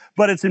vaccine,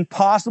 but it's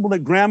impossible that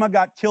grandma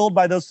got killed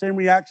by those same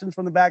reactions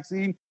from the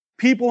vaccine.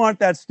 People aren't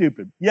that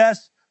stupid.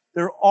 Yes,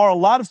 There are a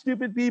lot of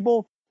stupid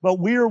people, but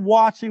we're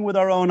watching with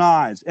our own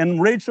eyes.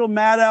 And Rachel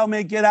Maddow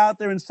may get out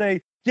there and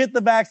say, get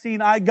the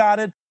vaccine, I got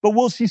it. But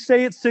will she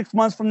say it 6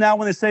 months from now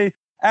when they say,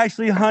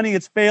 actually, honey,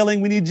 it's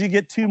failing, we need you to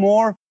get 2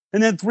 more?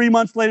 And then 3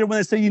 months later when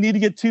they say you need to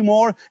get 2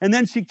 more, and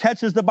then she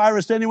catches the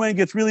virus anyway and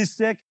gets really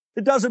sick.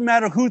 It doesn't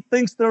matter who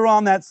thinks they're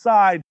on that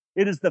side.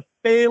 It is the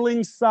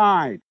failing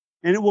side.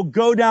 And it will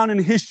go down in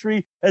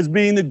history as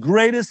being the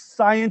greatest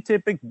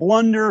scientific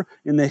blunder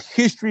in the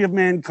history of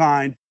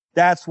mankind.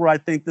 That's where I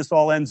think this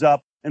all ends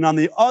up. And on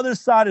the other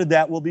side of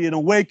that will be an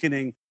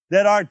awakening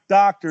that our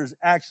doctors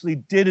actually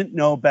didn't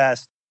know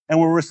best and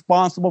were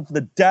responsible for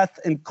the death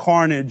and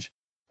carnage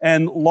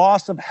and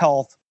loss of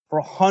health for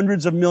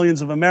hundreds of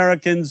millions of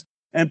Americans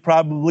and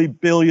probably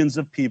billions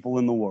of people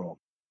in the world.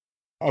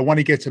 I want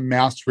to get to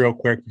masks real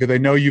quick because I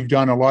know you've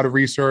done a lot of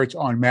research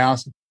on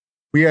masks.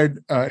 We had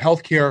a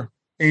healthcare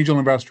angel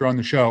investor on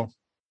the show.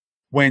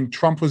 When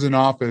Trump was in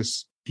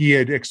office, he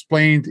had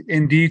explained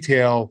in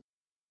detail,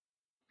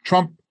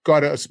 Trump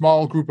got a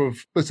small group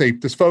of, let's say,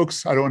 there's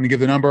folks, I don't want to give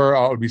the number,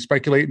 I would be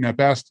speculating at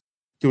best.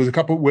 There was a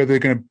couple where they're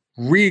going to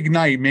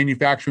reignite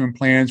manufacturing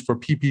plans for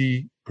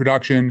PPE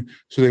production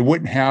so they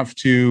wouldn't have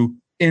to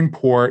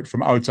import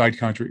from outside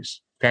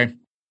countries, okay?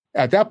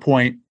 At that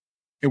point,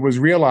 it was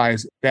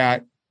realized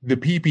that the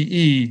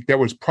PPE that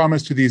was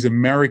promised to these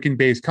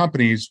American-based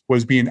companies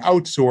was being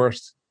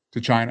outsourced to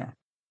China.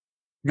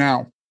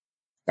 Now,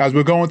 as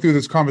we're going through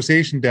this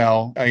conversation,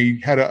 Del, I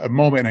had a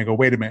moment and I go,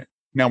 wait a minute.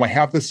 Now I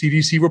have the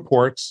CDC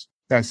reports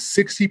that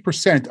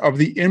 60% of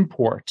the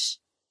imports.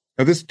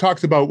 Now this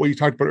talks about what you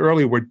talked about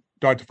earlier with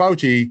Dr.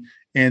 Fauci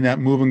and that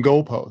moving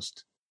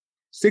goalpost.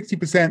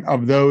 60%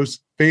 of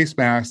those face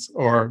masks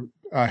or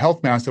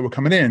health masks that were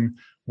coming in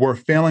were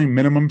failing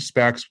minimum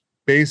specs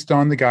based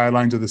on the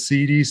guidelines of the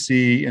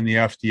CDC and the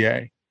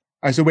FDA.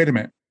 I said, wait a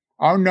minute.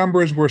 Our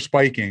numbers were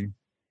spiking,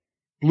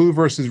 blue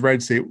versus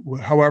red state,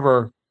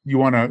 however you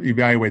want to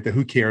evaluate that,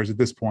 who cares at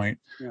this point.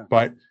 Yeah.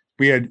 But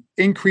we had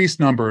increased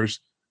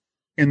numbers,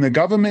 and the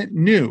government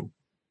knew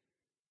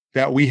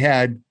that we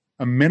had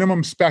a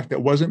minimum spec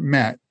that wasn't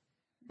met,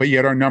 but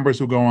yet our numbers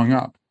were going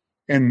up.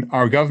 And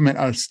our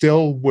government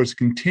still was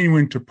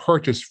continuing to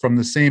purchase from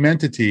the same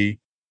entity,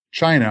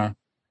 China,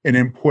 and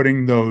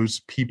importing those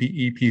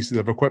PPE pieces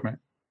of equipment.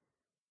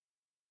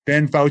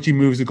 Then Fauci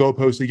moves the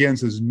goalpost again and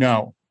says,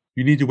 no,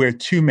 you need to wear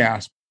 2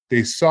 masks.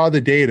 They saw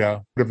the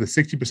data of the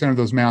 60% of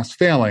those masks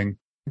failing.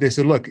 They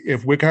said, look,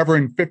 if we're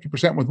covering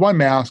 50% with 1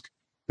 mask,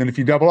 then if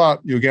you double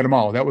up, you'll get them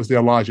all. That was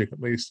their logic,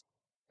 at least.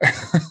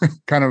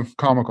 Kind of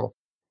comical.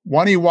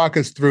 Why don't you walk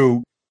us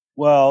through?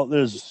 Well,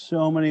 there's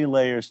so many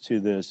layers to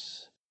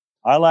this.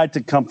 I like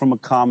to come from a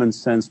common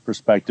sense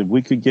perspective.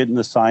 We could get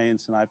into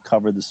science, and I've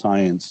covered the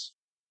science.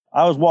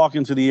 I was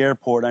walking to the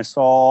airport, and I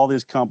saw all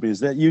these companies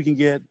that you can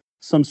get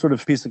some sort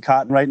of piece of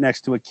cotton right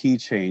next to a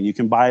keychain. You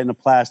can buy it in a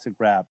plastic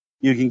wrap.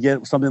 You can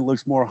get something that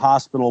looks more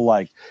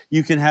hospital-like.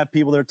 You can have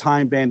people that are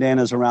tying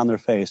bandanas around their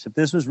face. If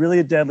this was really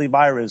a deadly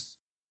virus,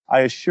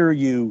 I assure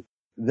you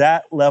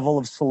that level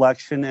of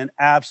selection, and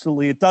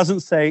absolutely, it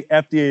doesn't say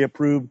FDA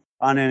approved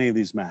on any of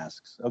these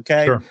masks,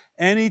 okay? Sure.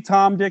 Any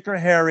Tom, Dick, or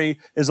Harry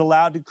is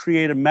allowed to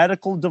create a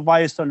medical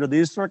device under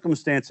these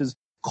circumstances,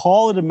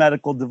 call it a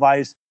medical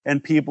device,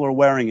 and people are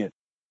wearing it.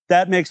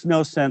 That makes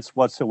no sense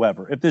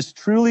whatsoever. If this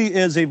truly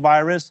is a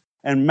virus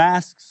and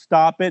masks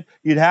stop it,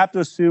 you'd have to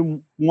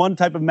assume one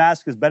type of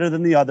mask is better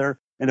than the other.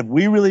 And if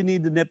we really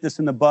need to nip this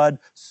in the bud,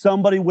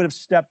 somebody would have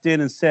stepped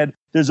in and said,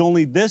 there's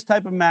only this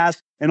type of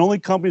mask and only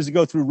companies that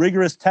go through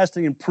rigorous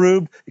testing and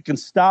proved it can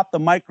stop the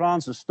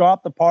microns or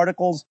stop the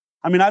particles.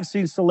 I mean, I've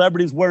seen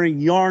celebrities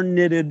wearing yarn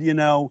knitted, it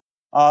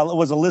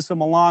was Alyssa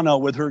Milano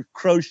with her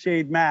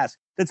crocheted mask.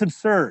 That's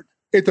absurd.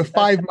 It's a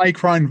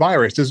 5-micron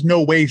virus. There's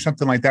no way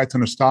something like that's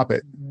going to stop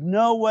it.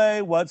 No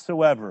way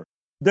whatsoever.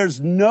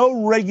 There's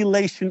no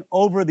regulation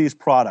over these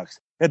products.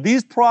 If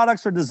these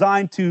products are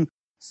designed to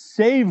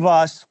save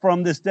us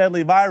from this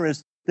deadly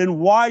virus, then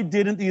why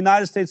didn't the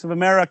United States of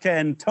America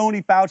and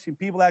Tony Fauci and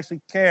people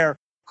actually care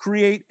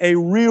create a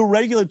real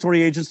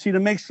regulatory agency to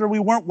make sure we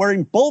weren't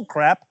wearing bull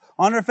crap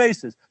on our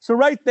faces? So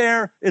right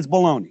there, it's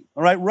baloney.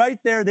 All right, right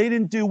there, they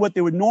didn't do what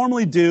they would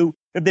normally do.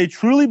 If they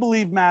truly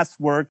believe masks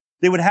work,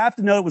 they would have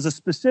to know it was a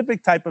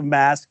specific type of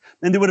mask,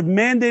 and they would have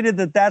mandated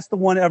that that's the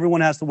one everyone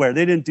has to wear.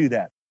 They didn't do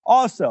that.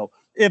 Also,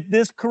 if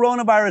this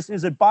coronavirus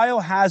is a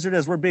biohazard,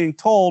 as we're being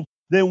told,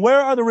 then where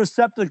are the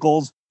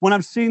receptacles when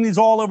I'm seeing these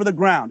all over the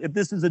ground? If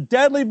this is a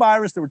deadly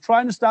virus that we're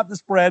trying to stop the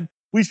spread,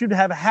 we should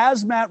have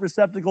hazmat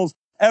receptacles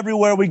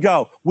everywhere we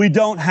go. We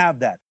don't have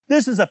that.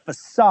 This is a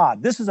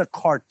facade. This is a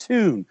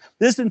cartoon.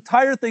 This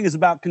entire thing is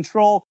about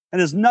control and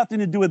has nothing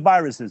to do with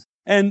viruses.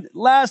 And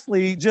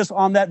lastly, just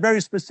on that very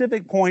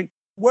specific point,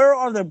 where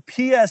are the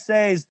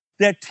PSAs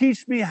that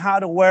teach me how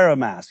to wear a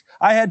mask?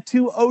 I had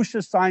 2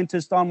 OSHA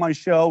scientists on my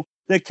show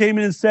that came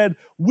in and said,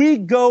 we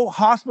go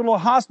hospital to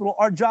hospital.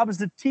 Our job is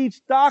to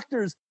teach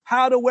doctors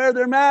how to wear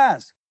their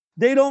mask.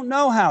 They don't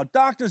know how.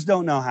 Doctors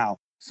don't know how.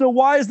 So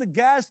why is the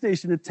gas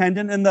station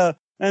attendant and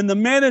the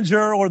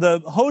manager or the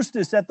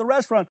hostess at the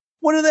restaurant,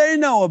 what do they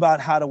know about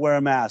how to wear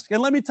a mask?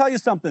 And let me tell you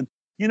something.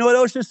 You know what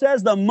OSHA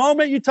says? The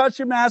moment you touch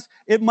your mask,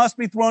 it must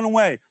be thrown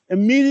away.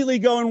 Immediately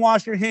go and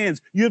wash your hands.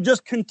 You have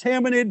just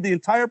contaminated the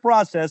entire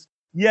process.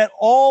 Yet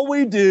all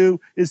we do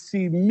is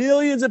see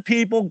millions of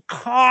people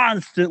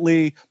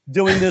constantly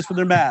doing this with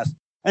their masks.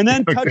 And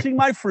then touching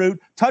my fruit,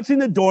 touching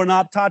the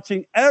doorknob,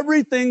 touching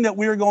everything that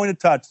we are going to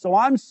touch. So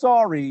I'm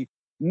sorry,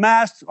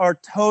 masks are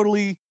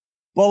totally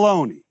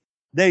baloney.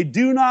 They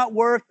do not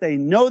work. They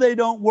know they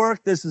don't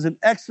work. This is an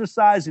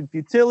exercise in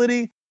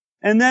futility.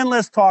 And then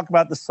let's talk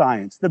about the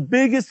science. The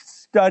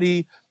biggest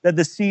study that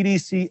the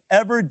CDC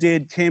ever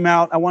did came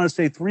out, I want to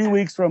say 3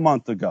 weeks or a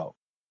month ago,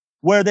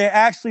 where they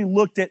actually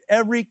looked at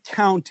every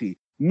county,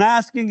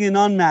 masking and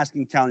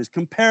unmasking counties,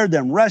 compared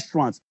them,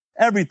 restaurants,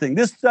 everything.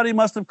 This study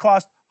must have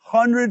cost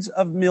hundreds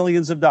of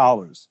millions of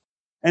dollars.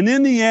 And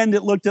in the end,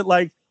 it looked at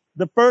like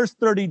the first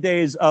 30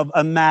 days of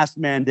a mask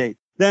mandate,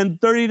 then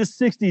 30 to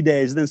 60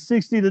 days, then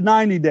 60 to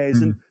 90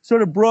 days, and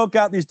sort of broke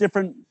out these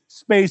different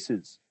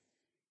spaces.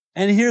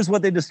 And here's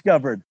what they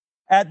discovered.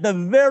 At the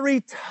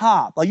very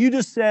top, like you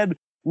just said,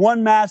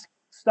 one mask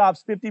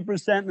stops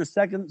 50% and the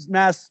second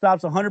mask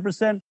stops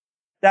 100%.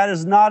 That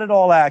is not at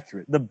all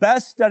accurate. The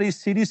best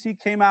studies CDC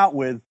came out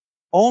with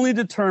only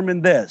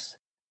determined this.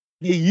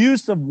 The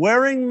use of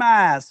wearing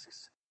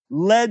masks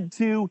led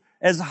to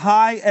as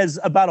high as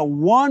about a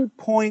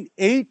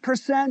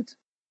 1.8%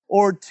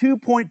 or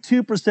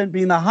 2.2%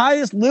 being the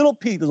highest little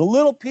peak. There's a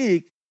little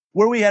peak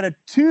where we had a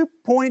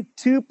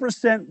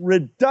 2.2%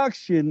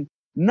 reduction,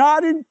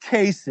 not in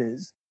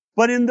cases,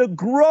 but in the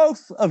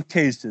growth of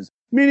cases,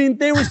 meaning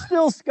they were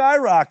still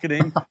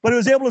skyrocketing, but it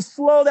was able to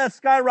slow that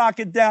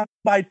skyrocket down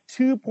by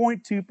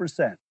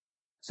 2.2%.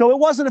 So it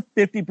wasn't a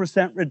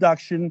 50%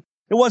 reduction.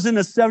 It wasn't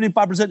a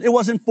 75%. It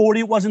wasn't 40.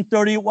 It wasn't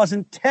 30. It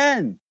wasn't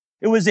 10.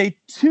 It was a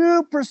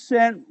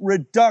 2%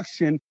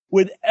 reduction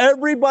with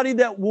everybody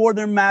that wore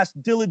their mask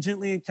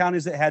diligently in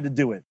counties that had to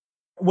do it.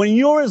 When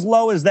you're as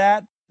low as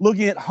that,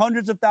 looking at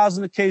hundreds of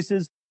thousands of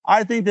cases,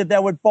 I think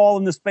that would fall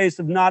in the space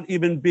of not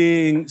even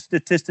being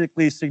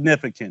statistically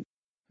significant.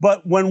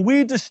 But when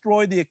we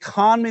destroy the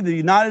economy of the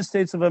United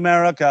States of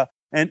America,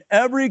 and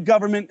every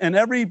government and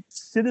every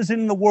citizen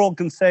in the world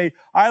can say,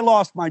 I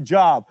lost my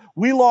job.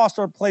 We lost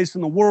our place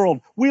in the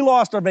world. We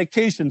lost our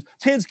vacations.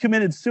 Kids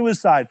committed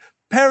suicide.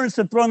 Parents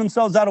have thrown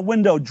themselves out a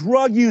window.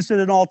 Drug use at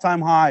an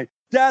all-time high.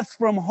 Deaths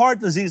from heart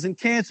disease and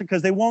cancer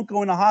because they won't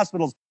go into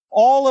hospitals.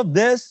 All of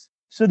this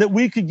so that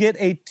we could get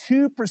a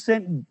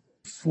 2%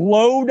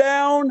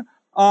 slowdown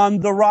on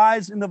the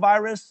rise in the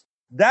virus.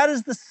 That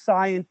is the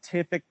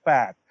scientific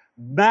fact.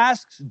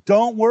 Masks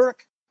don't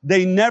work.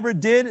 They never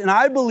did. And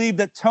I believe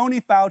that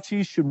Tony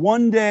Fauci should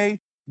one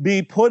day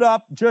be put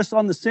up just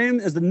on the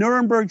same as the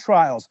Nuremberg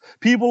trials.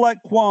 People like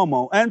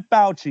Cuomo and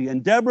Fauci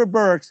and Deborah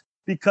Birx,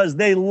 because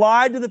they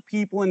lied to the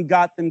people and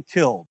got them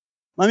killed.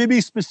 Let me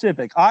be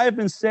specific. I have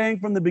been saying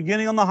from the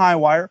beginning on the High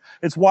Wire,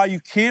 it's why you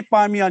can't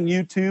find me on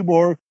YouTube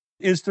or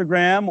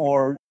Instagram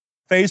or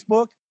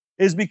Facebook,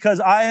 is because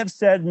I have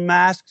said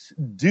masks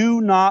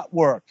do not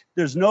work.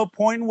 There's no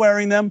point in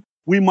wearing them.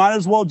 We might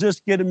as well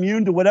just get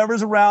immune to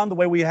whatever's around the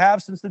way we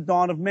have since the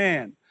dawn of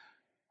man.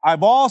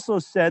 I've also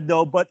said,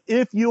 though, but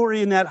if you're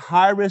in that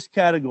high-risk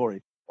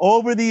category,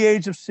 over the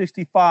age of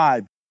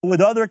 65,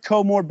 with other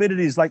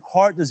comorbidities like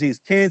heart disease,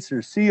 cancer,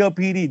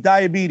 COPD,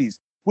 diabetes,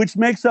 which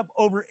makes up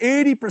over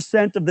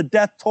 80% of the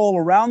death toll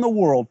around the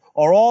world,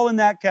 are all in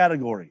that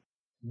category.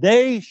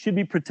 They should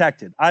be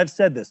protected. I've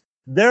said this.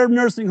 Their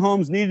nursing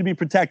homes need to be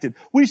protected.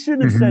 We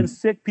shouldn't have sent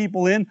sick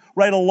people in,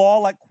 write a law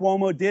like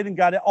Cuomo did and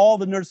got all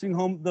the nursing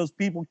home, those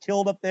people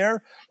killed up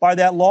there by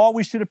that law.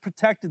 We should have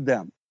protected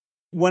them.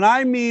 When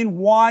I mean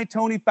why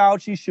Tony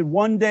Fauci should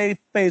one day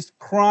face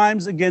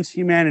crimes against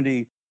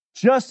humanity,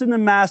 just in the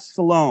masks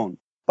alone,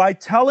 by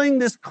telling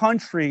this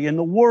country and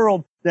the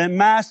world that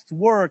masks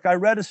work. I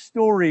read a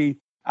story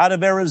out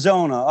of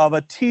Arizona of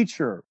a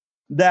teacher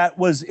that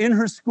was in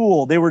her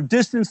school. They were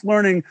distance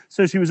learning,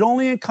 so she was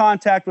only in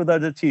contact with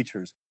other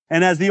teachers.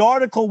 And as the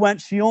article went,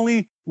 she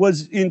only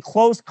was in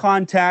close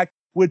contact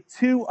with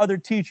 2 other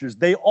teachers.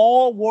 They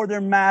all wore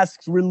their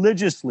masks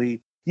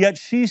religiously, yet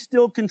she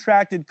still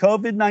contracted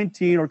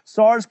COVID-19 or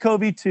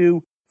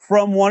SARS-CoV-2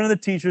 from one of the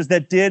teachers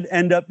that did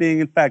end up being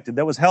infected.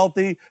 That was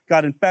healthy,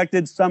 got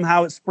infected,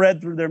 somehow it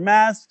spread through their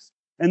masks.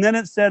 And then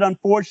it said,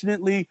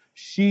 unfortunately,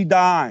 she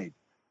died.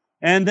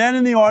 And then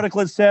in the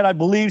article it said, I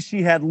believe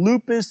she had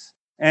lupus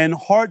and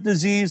heart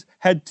disease,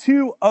 had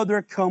 2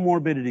 other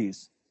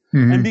comorbidities.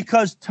 And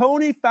because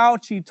Tony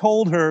Fauci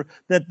told her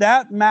that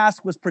that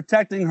mask was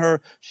protecting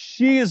her,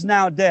 she is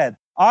now dead.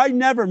 I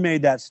never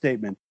made that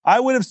statement. I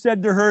would have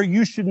said to her,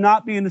 you should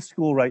not be in the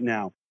school right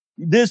now.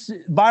 This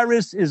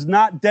virus is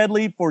not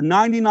deadly for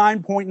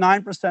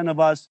 99.9% of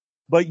us,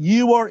 but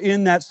you are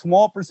in that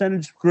small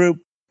percentage group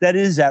that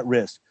is at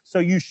risk. So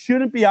you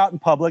shouldn't be out in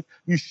public.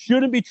 You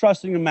shouldn't be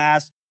trusting a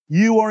mask.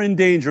 You are in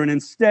danger. And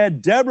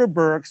instead, Deborah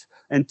Birx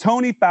and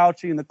Tony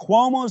Fauci and the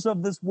Cuomos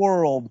of this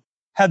world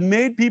have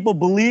made people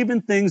believe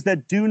in things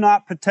that do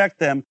not protect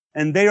them,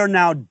 and they are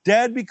now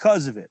dead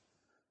because of it.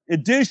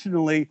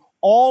 Additionally,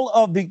 all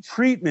of the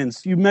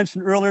treatments you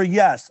mentioned earlier,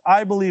 yes,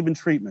 I believe in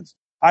treatments.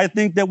 I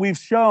think that we've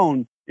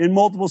shown in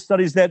multiple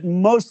studies that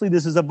mostly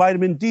this is a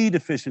vitamin D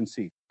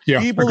deficiency. Yeah,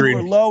 People agreed. who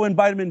are low in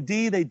vitamin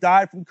D, they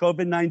die from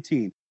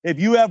COVID-19. If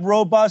you have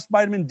robust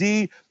vitamin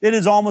D, it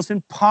is almost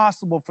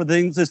impossible for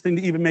this thing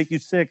to even make you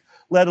sick,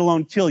 let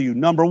alone kill you,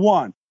 number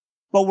one.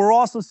 But we're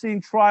also seeing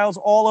trials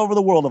all over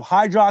the world of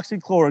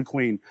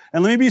hydroxychloroquine.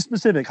 And let me be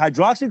specific,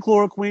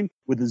 hydroxychloroquine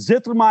with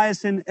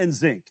azithromycin and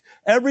zinc.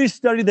 Every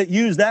study that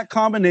used that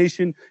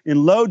combination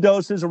in low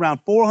doses,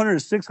 around 400 to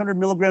 600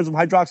 milligrams of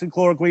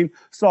hydroxychloroquine,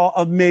 saw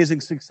amazing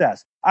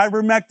success.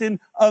 Ivermectin,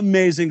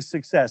 amazing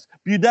success.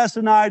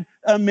 Budesonide,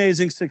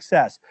 amazing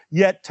success.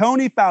 Yet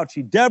Tony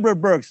Fauci, Deborah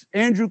Birx,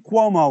 Andrew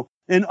Cuomo,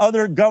 and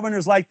other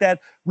governors like that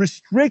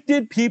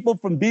restricted people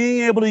from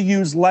being able to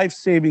use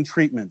life-saving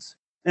treatments.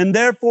 And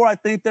therefore, I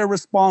think they're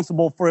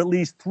responsible for at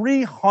least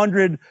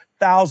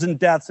 300,000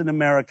 deaths in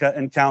America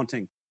and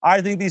counting.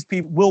 I think these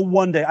people will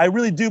one day, I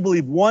really do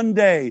believe one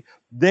day,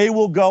 they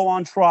will go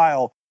on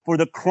trial for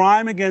the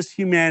crime against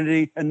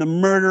humanity and the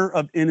murder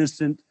of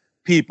innocent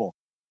people.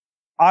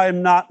 I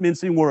am not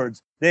mincing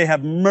words. They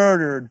have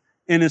murdered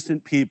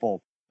innocent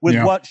people with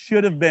what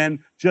should have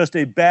been just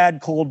a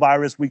bad cold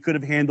virus we could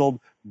have handled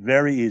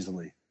very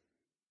easily.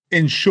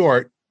 In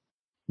short,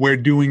 we're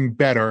doing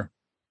better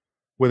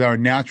with our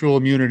natural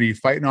immunity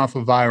fighting off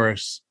a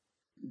virus.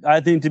 I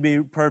think, to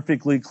be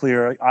perfectly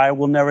clear, I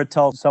will never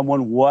tell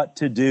someone what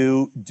to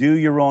do. Do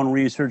your own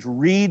research.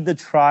 Read the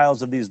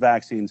trials of these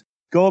vaccines.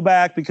 Go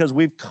back, because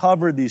we've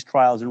covered these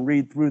trials, and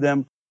read through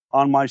them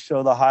on my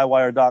show,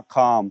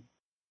 thehighwire.com.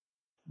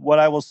 What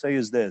I will say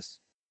is this.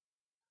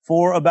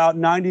 For about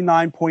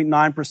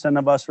 99.9%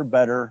 of us or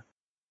better,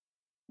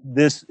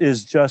 this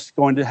is just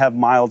going to have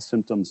mild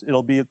symptoms.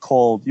 It'll be a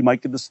cold. You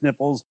might get the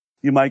sniffles.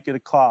 You might get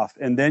a cough.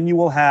 And then you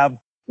will have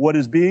what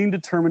is being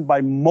determined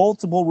by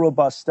multiple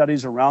robust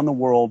studies around the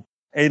world,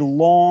 a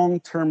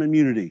long-term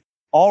immunity.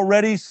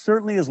 Already,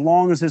 certainly as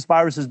long as this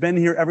virus has been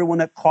here, everyone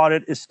that caught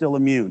it is still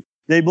immune.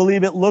 They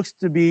believe it looks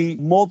to be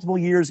multiple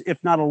years, if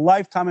not a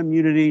lifetime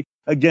immunity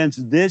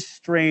against this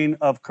strain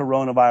of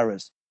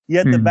coronavirus.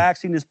 Yet the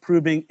vaccine is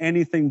proving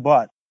anything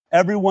but.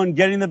 Everyone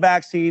getting the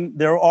vaccine,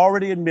 they're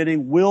already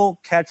admitting,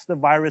 will catch the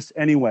virus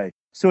anyway.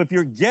 So if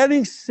you're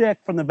getting sick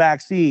from the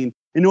vaccine,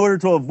 in order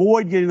to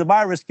avoid getting the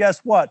virus, guess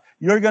what?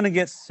 You're going to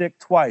get sick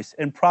twice,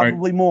 and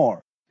probably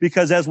more.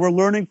 Because as we're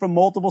learning from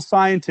multiple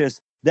scientists,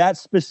 that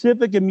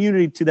specific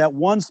immunity to that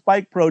one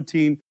spike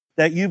protein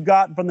that you've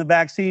gotten from the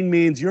vaccine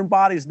means your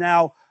body's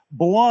now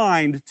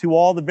blind to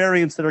all the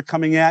variants that are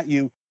coming at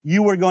you.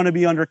 You are going to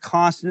be under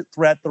constant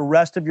threat the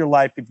rest of your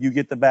life if you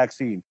get the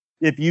vaccine.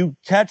 If you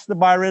catch the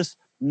virus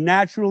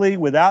naturally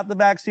without the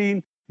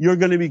vaccine, you're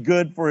going to be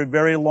good for a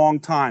very long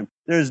time.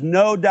 There's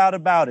no doubt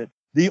about it.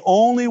 The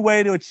only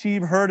way to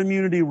achieve herd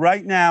immunity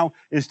right now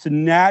is to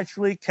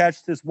naturally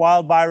catch this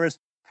wild virus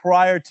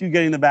prior to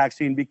getting the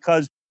vaccine,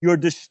 because you're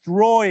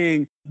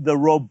destroying the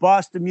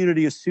robust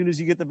immunity as soon as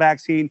you get the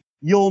vaccine.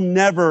 You'll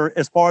never,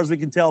 as far as we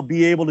can tell,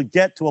 be able to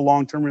get to a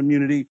long-term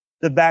immunity.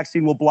 The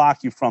vaccine will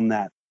block you from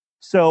that.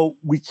 So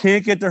we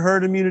can't get to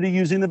herd immunity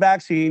using the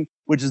vaccine,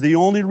 which is the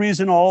only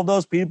reason all of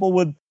those people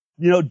would,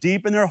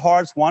 deep in their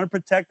hearts want to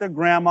protect their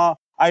grandma.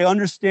 I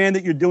understand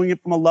that you're doing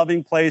it from a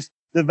loving place.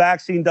 The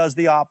vaccine does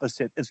the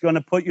opposite. It's going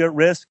to put you at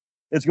risk.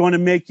 It's going to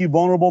make you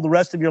vulnerable the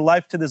rest of your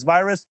life to this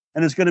virus,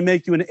 and it's going to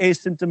make you an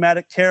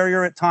asymptomatic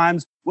carrier at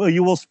times. Well,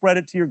 you will spread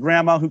it to your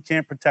grandma who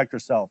can't protect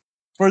herself.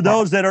 For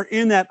those that are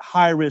in that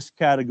high-risk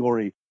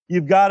category,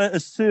 you've got to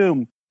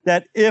assume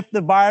that if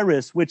the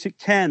virus, which it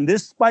can,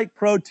 this spike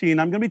protein,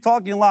 I'm going to be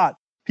talking a lot.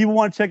 People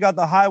want to check out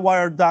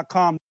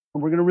thehighwire.com,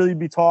 and we're going to really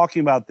be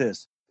talking about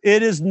this.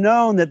 It is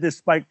known that this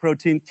spike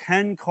protein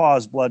can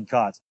cause blood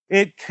clots.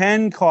 It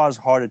can cause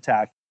heart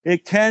attack.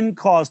 It can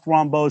cause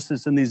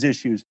thrombosis in these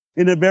issues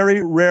in a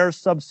very rare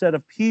subset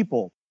of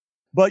people.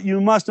 But you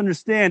must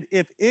understand,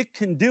 if it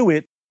can do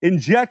it,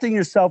 injecting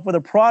yourself with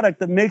a product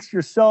that makes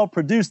your cell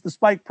produce the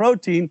spike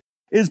protein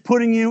is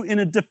putting you in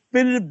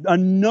a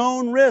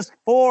known risk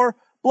for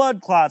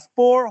blood clots,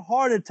 for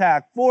heart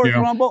attack, for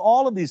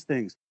all of these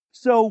things.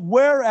 So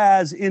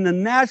whereas in a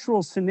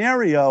natural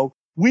scenario,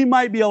 we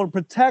might be able to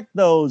protect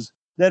those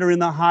that are in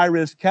the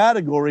high-risk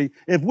category.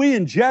 If we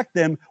inject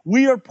them,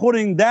 we are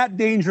putting that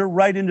danger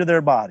right into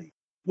their body.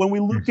 When we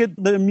look at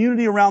the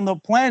immunity around the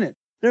planet,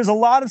 there's a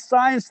lot of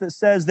science that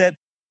says that,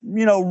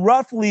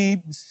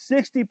 roughly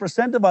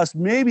 60% of us,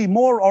 maybe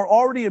more, are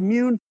already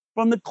immune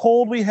from the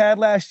cold we had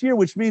last year,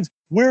 which means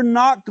we're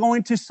not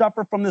going to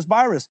suffer from this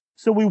virus.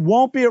 So we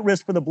won't be at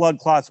risk for the blood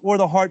clots or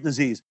the heart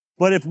disease.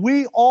 But if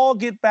we all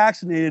get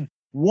vaccinated,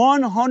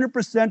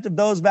 100% of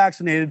those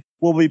vaccinated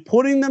will be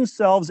putting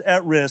themselves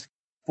at risk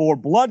for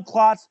blood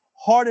clots,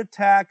 heart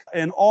attack,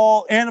 and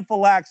all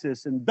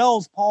anaphylaxis and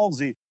Bell's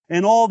palsy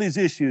and all these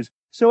issues.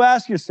 So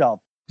ask yourself,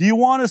 do you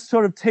want to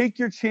sort of take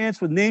your chance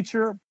with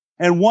nature,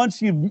 and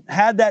once you've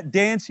had that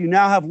dance, you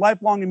now have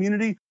lifelong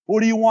immunity? Or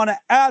do you want to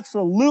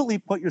absolutely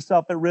put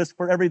yourself at risk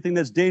for everything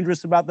that's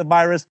dangerous about the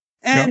virus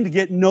and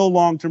get no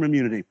long-term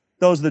immunity?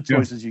 Those are the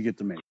choices you get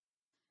to make.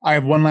 I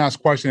have one last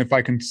question, if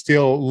I can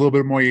steal a little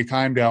bit more of your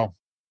time, Del.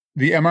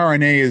 the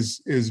mRNA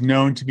is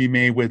known to be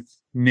made with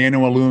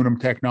nano aluminum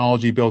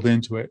technology built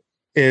into it.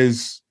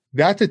 Is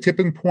that the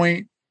tipping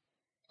point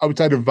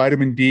outside of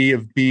vitamin D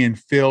of being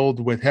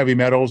filled with heavy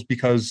metals?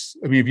 Because,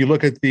 I mean, if you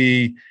look at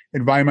the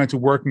environmental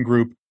working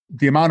group,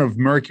 the amount of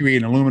mercury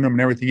and aluminum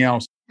and everything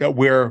else that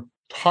we're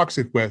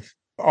toxic with,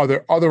 are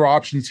there other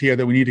options here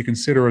that we need to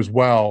consider as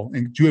well?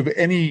 And do you have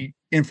any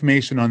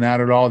information on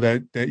that at all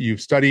that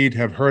you've studied,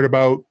 have heard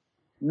about?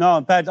 No,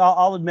 in fact,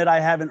 I'll admit I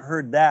haven't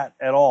heard that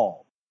at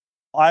all.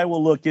 I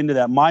will look into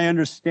that. My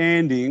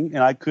understanding,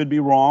 and I could be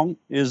wrong,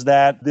 is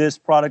that this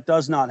product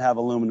does not have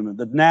aluminum.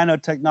 The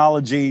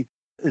nanotechnology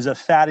is a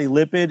fatty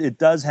lipid. It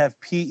does have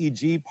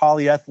PEG,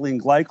 polyethylene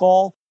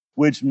glycol,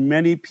 which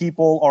many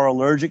people are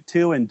allergic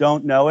to and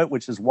don't know it,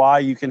 which is why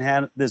you can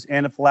have this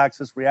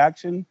anaphylaxis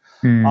reaction.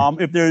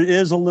 If there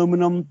is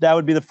aluminum, that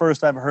would be the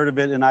first I've heard of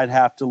it, and I'd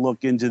have to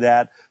look into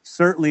that.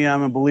 Certainly,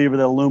 I'm a believer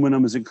that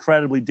aluminum is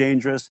incredibly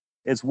dangerous.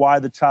 It's why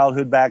the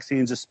childhood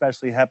vaccines,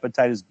 especially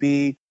hepatitis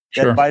B,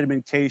 that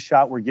vitamin K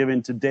shot we're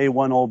giving to day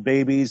one old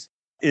babies,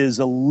 is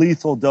a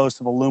lethal dose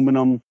of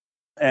aluminum,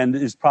 and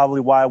is probably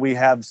why we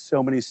have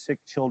so many sick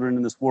children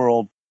in this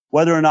world.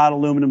 Whether or not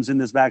aluminum's in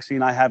this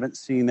vaccine, I haven't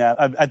seen that.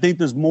 I think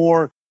there's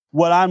more.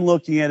 What I'm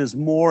looking at is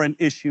more an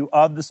issue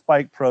of the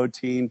spike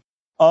protein,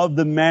 of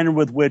the manner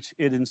with which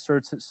it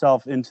inserts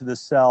itself into the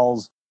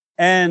cells,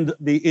 and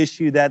the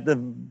issue that the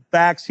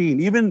vaccine,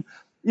 even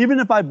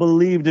if I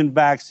believed in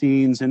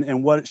vaccines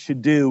and what it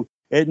should do,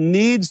 it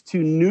needs to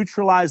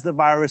neutralize the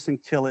virus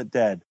and kill it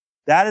dead.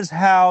 That is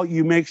how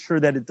you make sure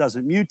that it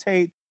doesn't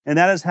mutate, and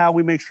that is how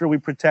we make sure we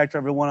protect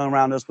everyone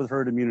around us with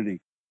herd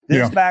immunity.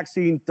 This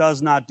vaccine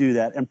does not do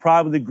that. And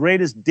probably the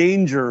greatest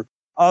danger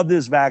of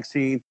this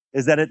vaccine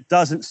is that it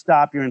doesn't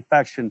stop your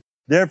infection.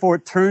 Therefore,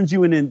 it turns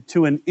you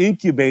into an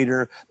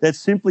incubator that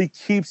simply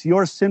keeps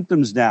your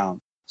symptoms down.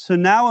 So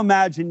now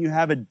imagine you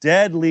have a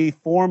deadly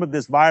form of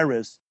this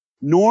virus.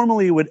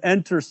 Normally it would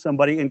enter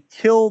somebody and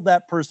kill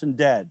that person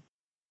dead.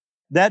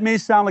 That may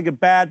sound like a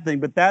bad thing,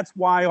 but that's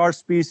why our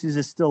species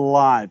is still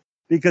alive,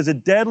 because a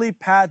deadly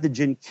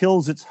pathogen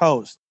kills its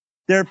host.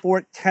 Therefore,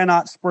 it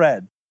cannot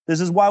spread. This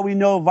is why we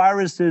know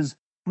viruses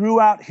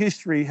throughout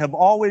history have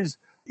always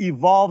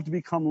evolved to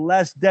become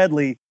less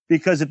deadly,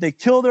 because if they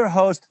kill their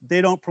host,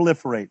 they don't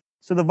proliferate.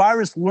 So the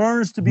virus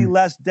learns to be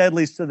less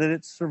deadly so that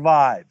it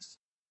survives.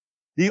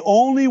 The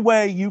only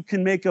way you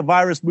can make a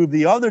virus move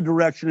the other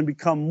direction and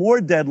become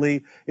more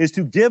deadly is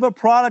to give a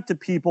product to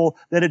people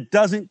that it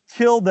doesn't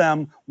kill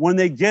them when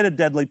they get a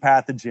deadly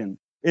pathogen.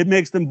 It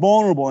makes them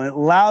vulnerable, and it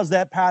allows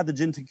that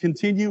pathogen to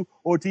continue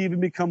or to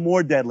even become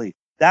more deadly.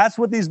 That's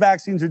what these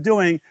vaccines are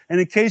doing. And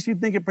in case you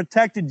think it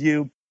protected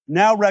you,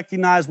 now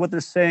recognize what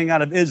they're saying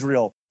out of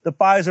Israel. The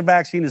Pfizer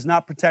vaccine is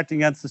not protecting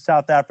against the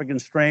South African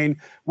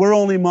strain. We're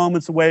only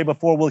moments away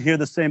before we'll hear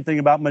the same thing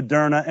about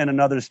Moderna and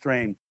another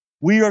strain.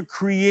 We are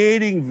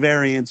creating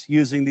variants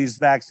using these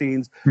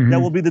vaccines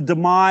that will be the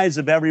demise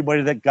of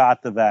everybody that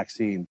got the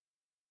vaccine.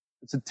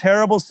 It's a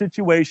terrible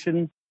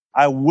situation.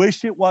 I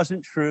wish it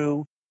wasn't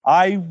true.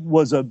 I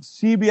was a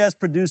CBS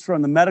producer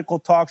on the medical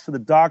talks for the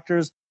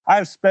doctors.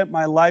 I've spent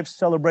my life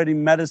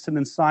celebrating medicine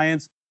and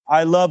science.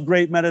 I love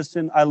great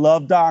medicine. I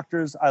love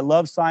doctors. I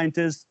love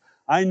scientists.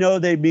 I know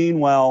they mean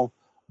well,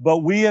 but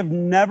we have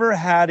never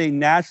had a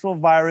natural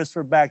virus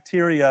or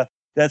bacteria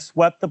that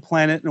swept the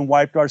planet and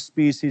wiped our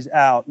species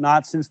out,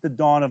 not since the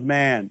dawn of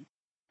man.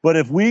 But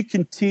if we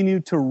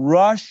continue to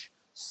rush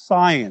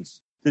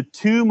science, the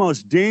two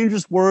most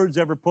dangerous words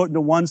ever put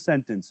into one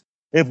sentence,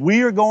 if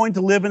we are going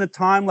to live in a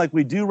time like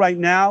we do right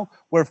now,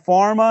 where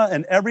pharma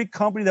and every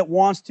company that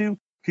wants to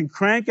can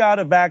crank out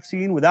a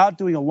vaccine without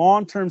doing a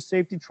long-term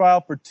safety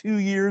trial for 2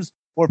 years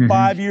or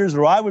 5 years,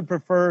 or I would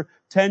prefer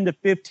 10 to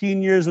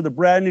 15 years with a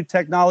brand new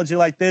technology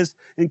like this,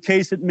 in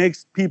case it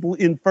makes people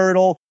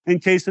infertile, in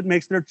case it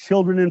makes their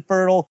children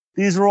infertile.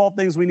 These are all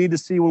things we need to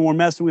see when we're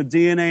messing with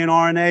DNA and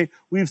RNA.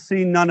 We've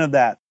seen none of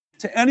that.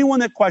 To anyone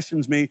that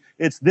questions me,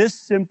 it's this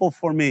simple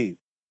for me.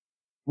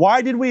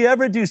 Why did we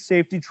ever do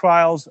safety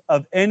trials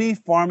of any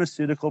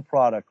pharmaceutical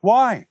product?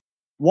 Why?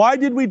 Why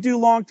did we do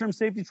long-term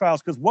safety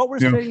trials? Because what we're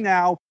saying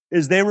now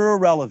is they were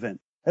irrelevant.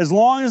 As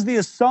long as the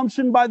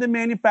assumption by the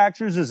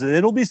manufacturers is that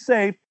it'll be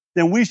safe,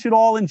 then we should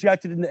all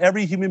inject it into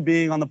every human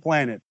being on the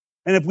planet.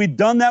 And if we'd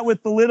done that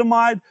with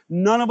thalidomide,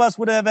 none of us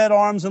would have had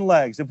arms and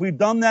legs. If we'd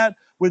done that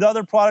with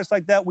other products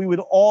like that, we would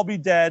all be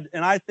dead.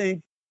 And I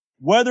think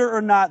whether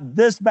or not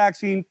this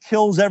vaccine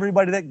kills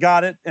everybody that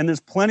got it, and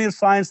there's plenty of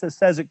science that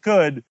says it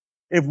could,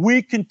 if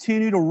we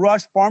continue to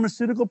rush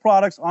pharmaceutical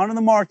products onto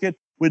the market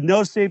with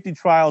no safety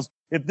trials,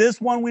 if this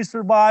one we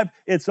survive,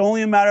 it's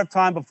only a matter of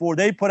time before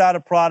they put out a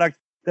product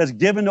that's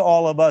given to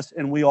all of us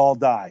and we all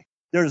die.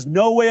 There's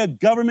no way a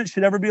government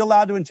should ever be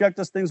allowed to inject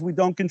us things we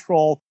don't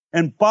control.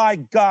 And by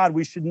God,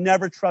 we should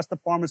never trust the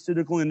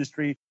pharmaceutical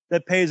industry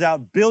that pays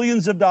out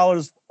billions of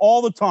dollars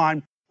all the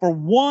time for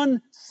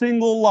one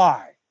single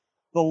lie,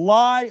 the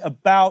lie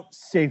about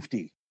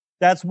safety.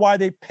 That's why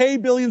they pay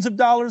billions of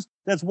dollars.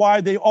 That's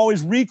why they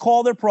always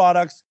recall their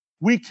products.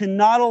 We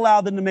cannot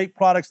allow them to make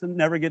products that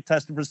never get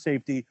tested for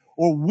safety,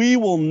 or we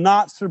will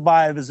not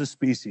survive as a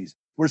species.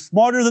 We're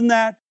smarter than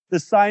that. The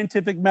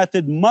scientific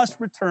method must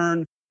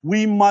return.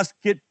 We must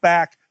get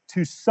back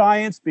to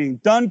science being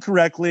done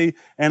correctly.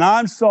 And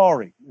I'm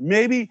sorry,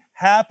 maybe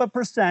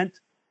 0.5%,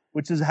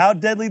 which is how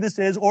deadly this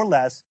is, or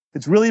less.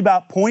 It's really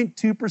about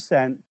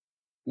 0.2%.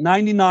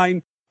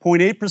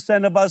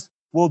 99.8% of us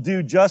will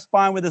do just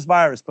fine with this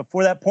virus. But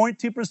for that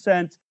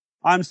 0.2%,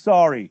 I'm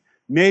sorry.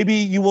 Maybe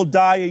you will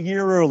die a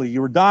year early. You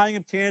were dying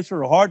of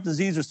cancer or heart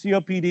disease or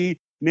COPD.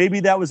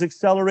 Maybe that was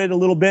accelerated a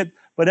little bit,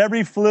 but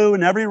every flu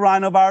and every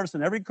rhinovirus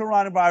and every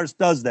coronavirus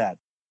does that.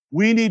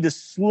 We need to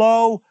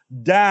slow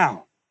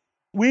down.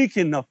 We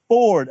can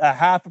afford a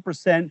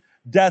 0.5%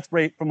 death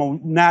rate from a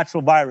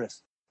natural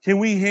virus. Can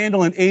we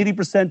handle an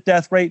 80%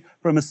 death rate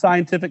from a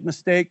scientific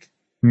mistake?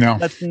 No.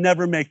 Let's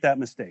never make that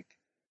mistake.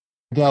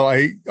 Well,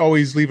 I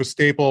always leave a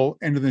staple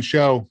end of the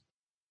show.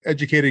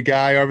 Educated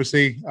guy,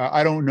 obviously.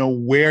 I don't know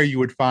where you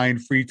would find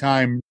free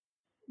time.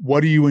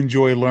 What do you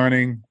enjoy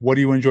learning? What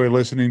do you enjoy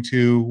listening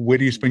to? Where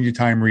do you spend your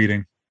time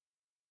reading?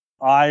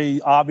 I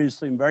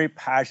obviously am very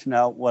passionate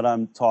about what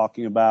I'm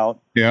talking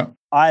about. Yeah.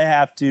 I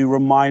have to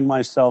remind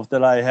myself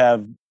that I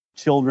have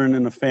children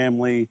and a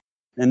family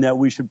and that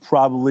we should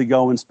probably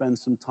go and spend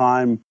some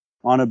time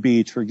on a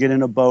beach or get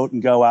in a boat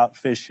and go out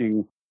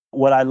fishing.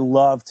 What I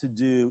love to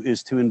do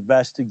is to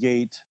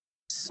investigate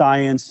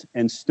science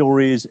and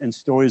stories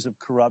of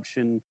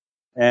corruption.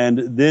 And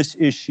this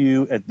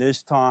issue at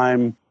this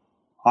time,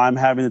 I'm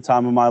having the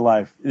time of my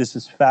life. This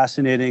is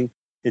fascinating.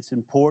 It's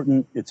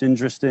important. It's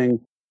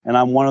interesting. And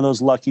I'm one of those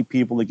lucky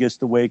people that gets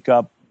to wake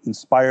up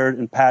inspired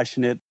and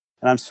passionate.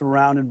 And I'm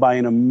surrounded by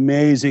an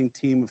amazing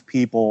team of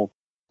people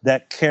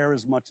that care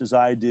as much as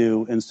I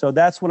do. And so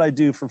that's what I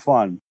do for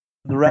fun.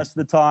 The rest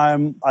of the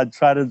time, I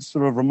try to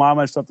sort of remind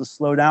myself to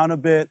slow down a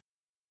bit.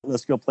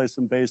 Let's go play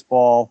some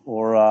baseball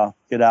or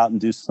get out and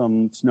do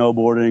some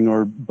snowboarding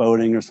or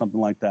boating or something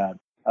like that.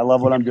 I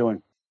love what I'm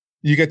doing.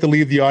 You get to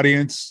leave the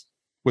audience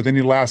with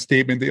any last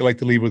statement that you'd like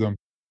to leave with them.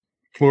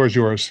 Floor is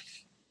yours.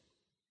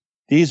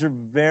 These are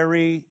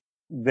very,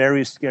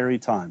 very scary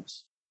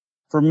times.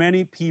 For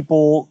many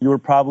people, you were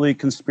probably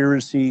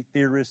conspiracy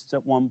theorists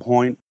at one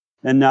point,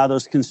 and now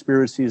those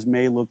conspiracies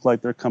may look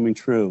like they're coming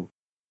true.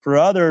 For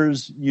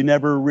others, you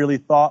never really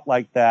thought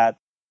like that,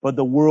 but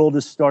the world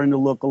is starting to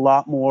look a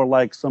lot more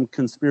like some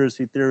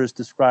conspiracy theorists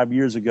described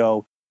years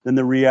ago than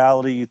the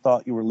reality you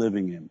thought you were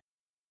living in.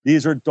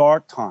 These are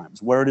dark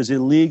times where it is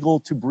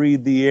illegal to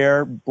breathe the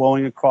air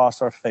blowing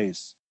across our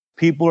face.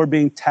 People are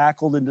being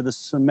tackled into the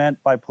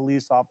cement by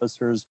police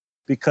officers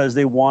because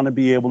they want to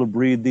be able to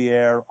breathe the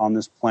air on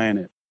this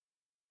planet.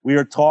 We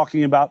are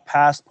talking about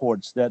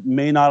passports that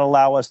may not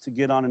allow us to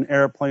get on an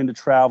airplane to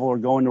travel or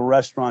go into a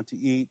restaurant to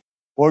eat.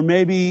 Or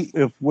maybe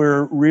if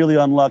we're really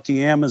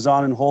unlucky,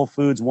 Amazon and Whole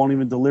Foods won't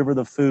even deliver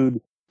the food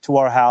to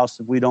our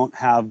house if we don't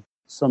have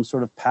some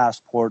sort of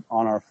passport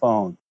on our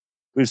phone.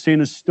 We've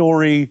seen a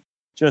story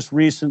just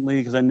recently,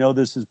 because I know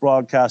this is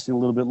broadcasting a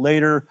little bit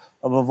later,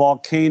 of a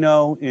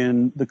volcano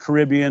in the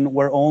Caribbean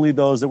where only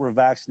those that were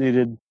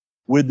vaccinated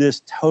with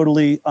this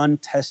totally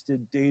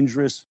untested,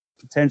 dangerous,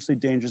 potentially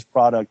dangerous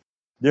product,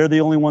 they're the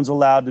only ones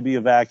allowed to be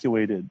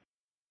evacuated.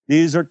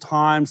 These are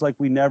times like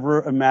we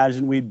never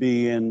imagined we'd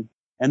be in,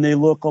 and they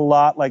look a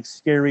lot like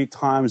scary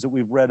times that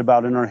we've read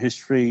about in our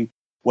history,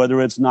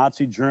 whether it's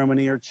Nazi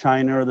Germany or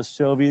China or the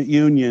Soviet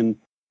Union,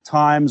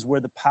 times where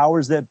the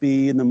powers that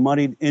be and the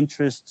moneyed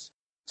interests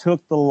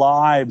took the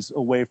lives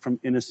away from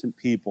innocent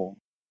people.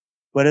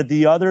 But at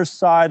the other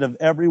side of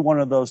every one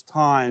of those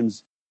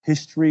times,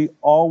 history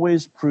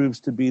always proves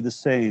to be the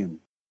same.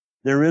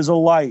 There is a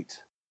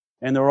light,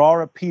 and there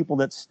are a people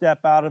that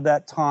step out of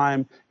that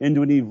time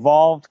into an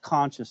evolved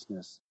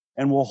consciousness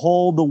and will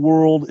hold the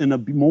world in a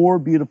more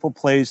beautiful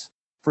place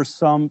for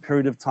some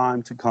period of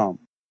time to come.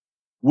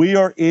 We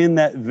are in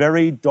that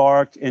very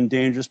dark and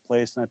dangerous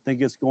place, and I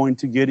think it's going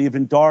to get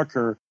even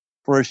darker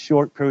for a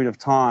short period of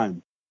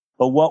time.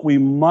 But what we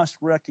must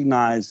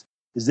recognize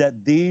is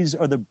that these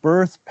are the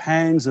birth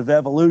pangs of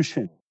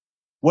evolution.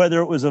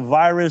 Whether it was a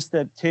virus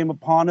that came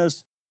upon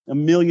us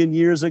 1 million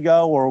years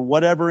ago or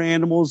whatever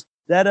animals,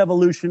 that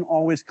evolution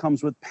always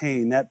comes with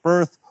pain. That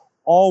birth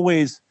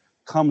always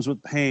comes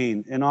with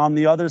pain. And on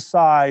the other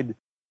side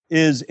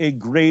is a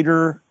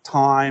greater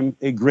time,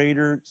 a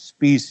greater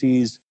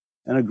species,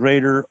 and a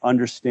greater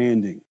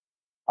understanding.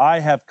 I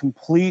have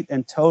complete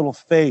and total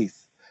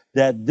faith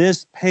that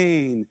this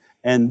pain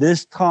and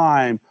this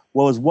time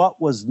was what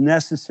was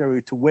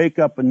necessary to wake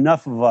up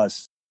enough of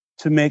us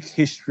to make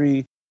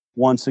history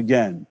once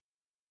again.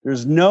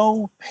 There's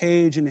no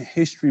page in a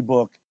history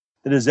book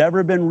that has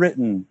ever been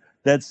written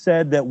that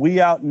said that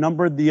we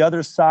outnumbered the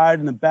other side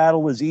and the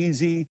battle was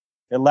easy.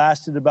 It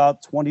lasted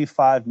about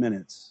 25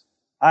 minutes.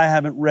 I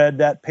haven't read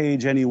that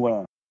page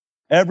anywhere.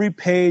 Every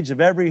page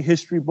of every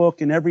history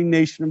book in every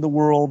nation of the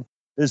world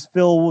is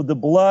filled with the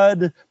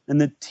blood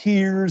and the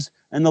tears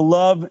and the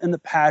love and the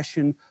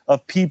passion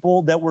of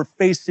people that were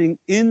facing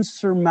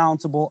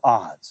insurmountable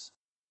odds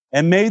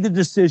and made the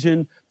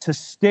decision to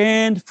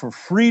stand for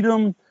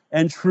freedom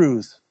and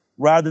truth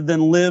rather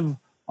than live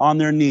on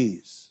their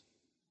knees.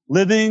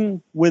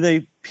 living with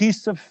a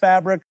piece of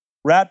fabric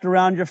wrapped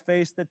around your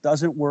face that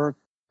doesn't work,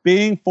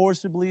 being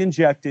forcibly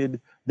injected.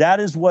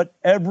 That is what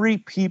every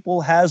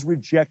people has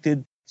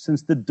rejected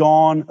since the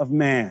dawn of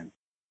man.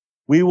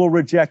 We will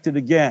reject it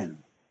again.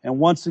 And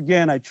once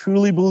again, I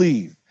truly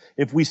believe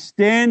if we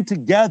stand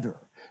together,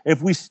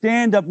 if we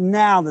stand up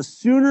now, the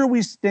sooner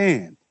we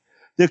stand,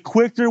 the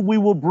quicker we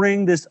will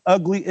bring this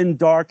ugly and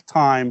dark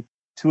time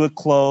to a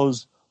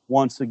close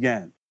once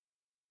again.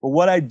 But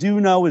what I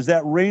do know is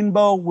that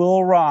rainbow will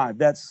arrive,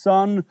 that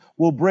sun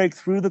will break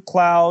through the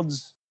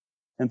clouds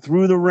and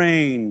through the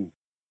rain,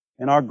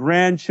 and our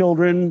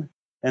grandchildren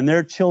and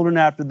their children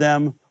after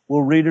them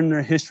will read in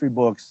their history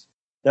books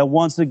that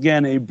once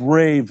again a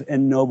brave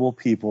and noble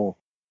people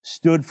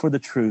stood for the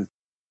truth,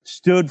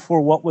 stood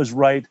for what was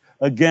right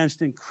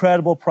against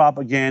incredible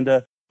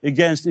propaganda,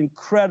 against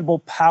incredible,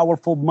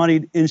 powerful,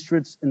 moneyed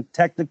interests and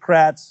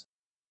technocrats,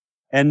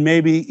 and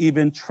maybe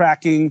even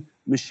tracking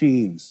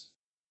machines,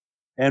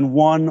 and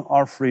won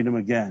our freedom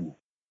again.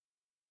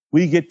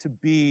 We get to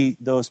be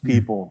those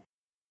people.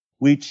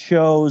 We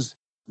chose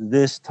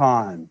this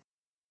time.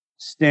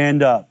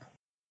 Stand up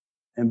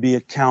and be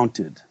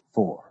accounted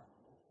for.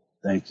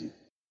 Thank you.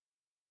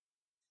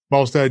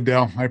 Well said,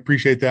 Dale. I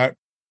appreciate that.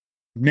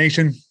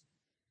 Nation,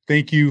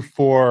 thank you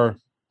for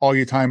all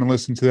your time and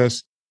listening to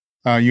this.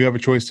 You have a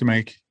choice to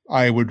make.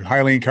 I would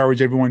highly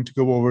encourage everyone to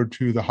go over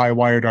to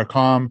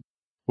thehighwire.com.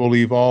 We'll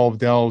leave all of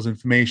Dell's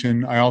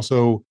information. I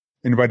also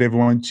invite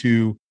everyone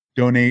to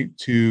donate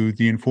to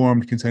the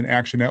Informed Consent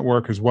Action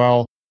Network as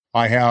well.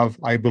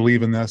 I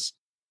believe in this.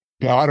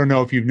 Now, I don't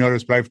know if you've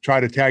noticed, but I've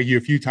tried to tag you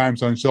a few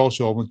times on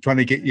social. I'm trying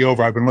to get you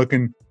over. I've been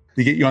looking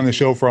to get you on the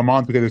show for a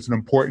month because it's an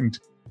important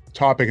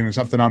topic and it's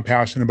something I'm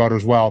passionate about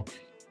as well.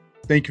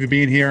 Thank you for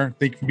being here.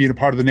 Thank you for being a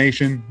part of the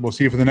nation. We'll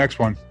see you for the next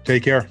one.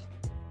 Take care.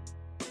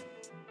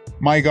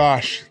 My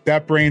gosh,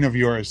 that brain of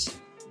yours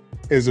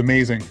is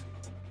amazing.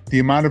 The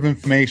amount of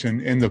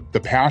information and the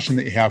passion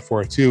that you have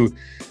for it too.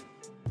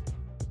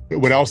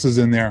 What else is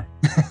in there?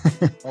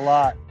 A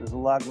lot. There's a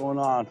lot going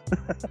on.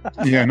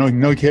 Yeah,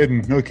 no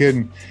kidding.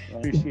 I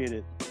appreciate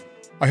it.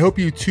 I hope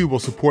you too will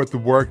support the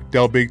work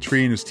Del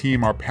Bigtree and his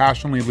team are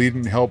passionately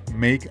leading to help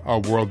make our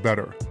world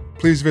better.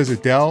 Please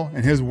visit Del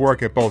and his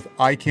work at both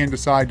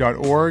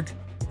ICanDecide.org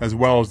as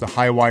well as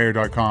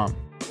thehighwire.com.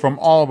 From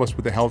all of us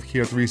with the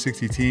Healthcare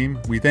 360 team,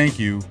 we thank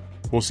you.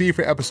 We'll see you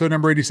for episode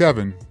number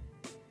 87.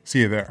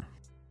 See you there.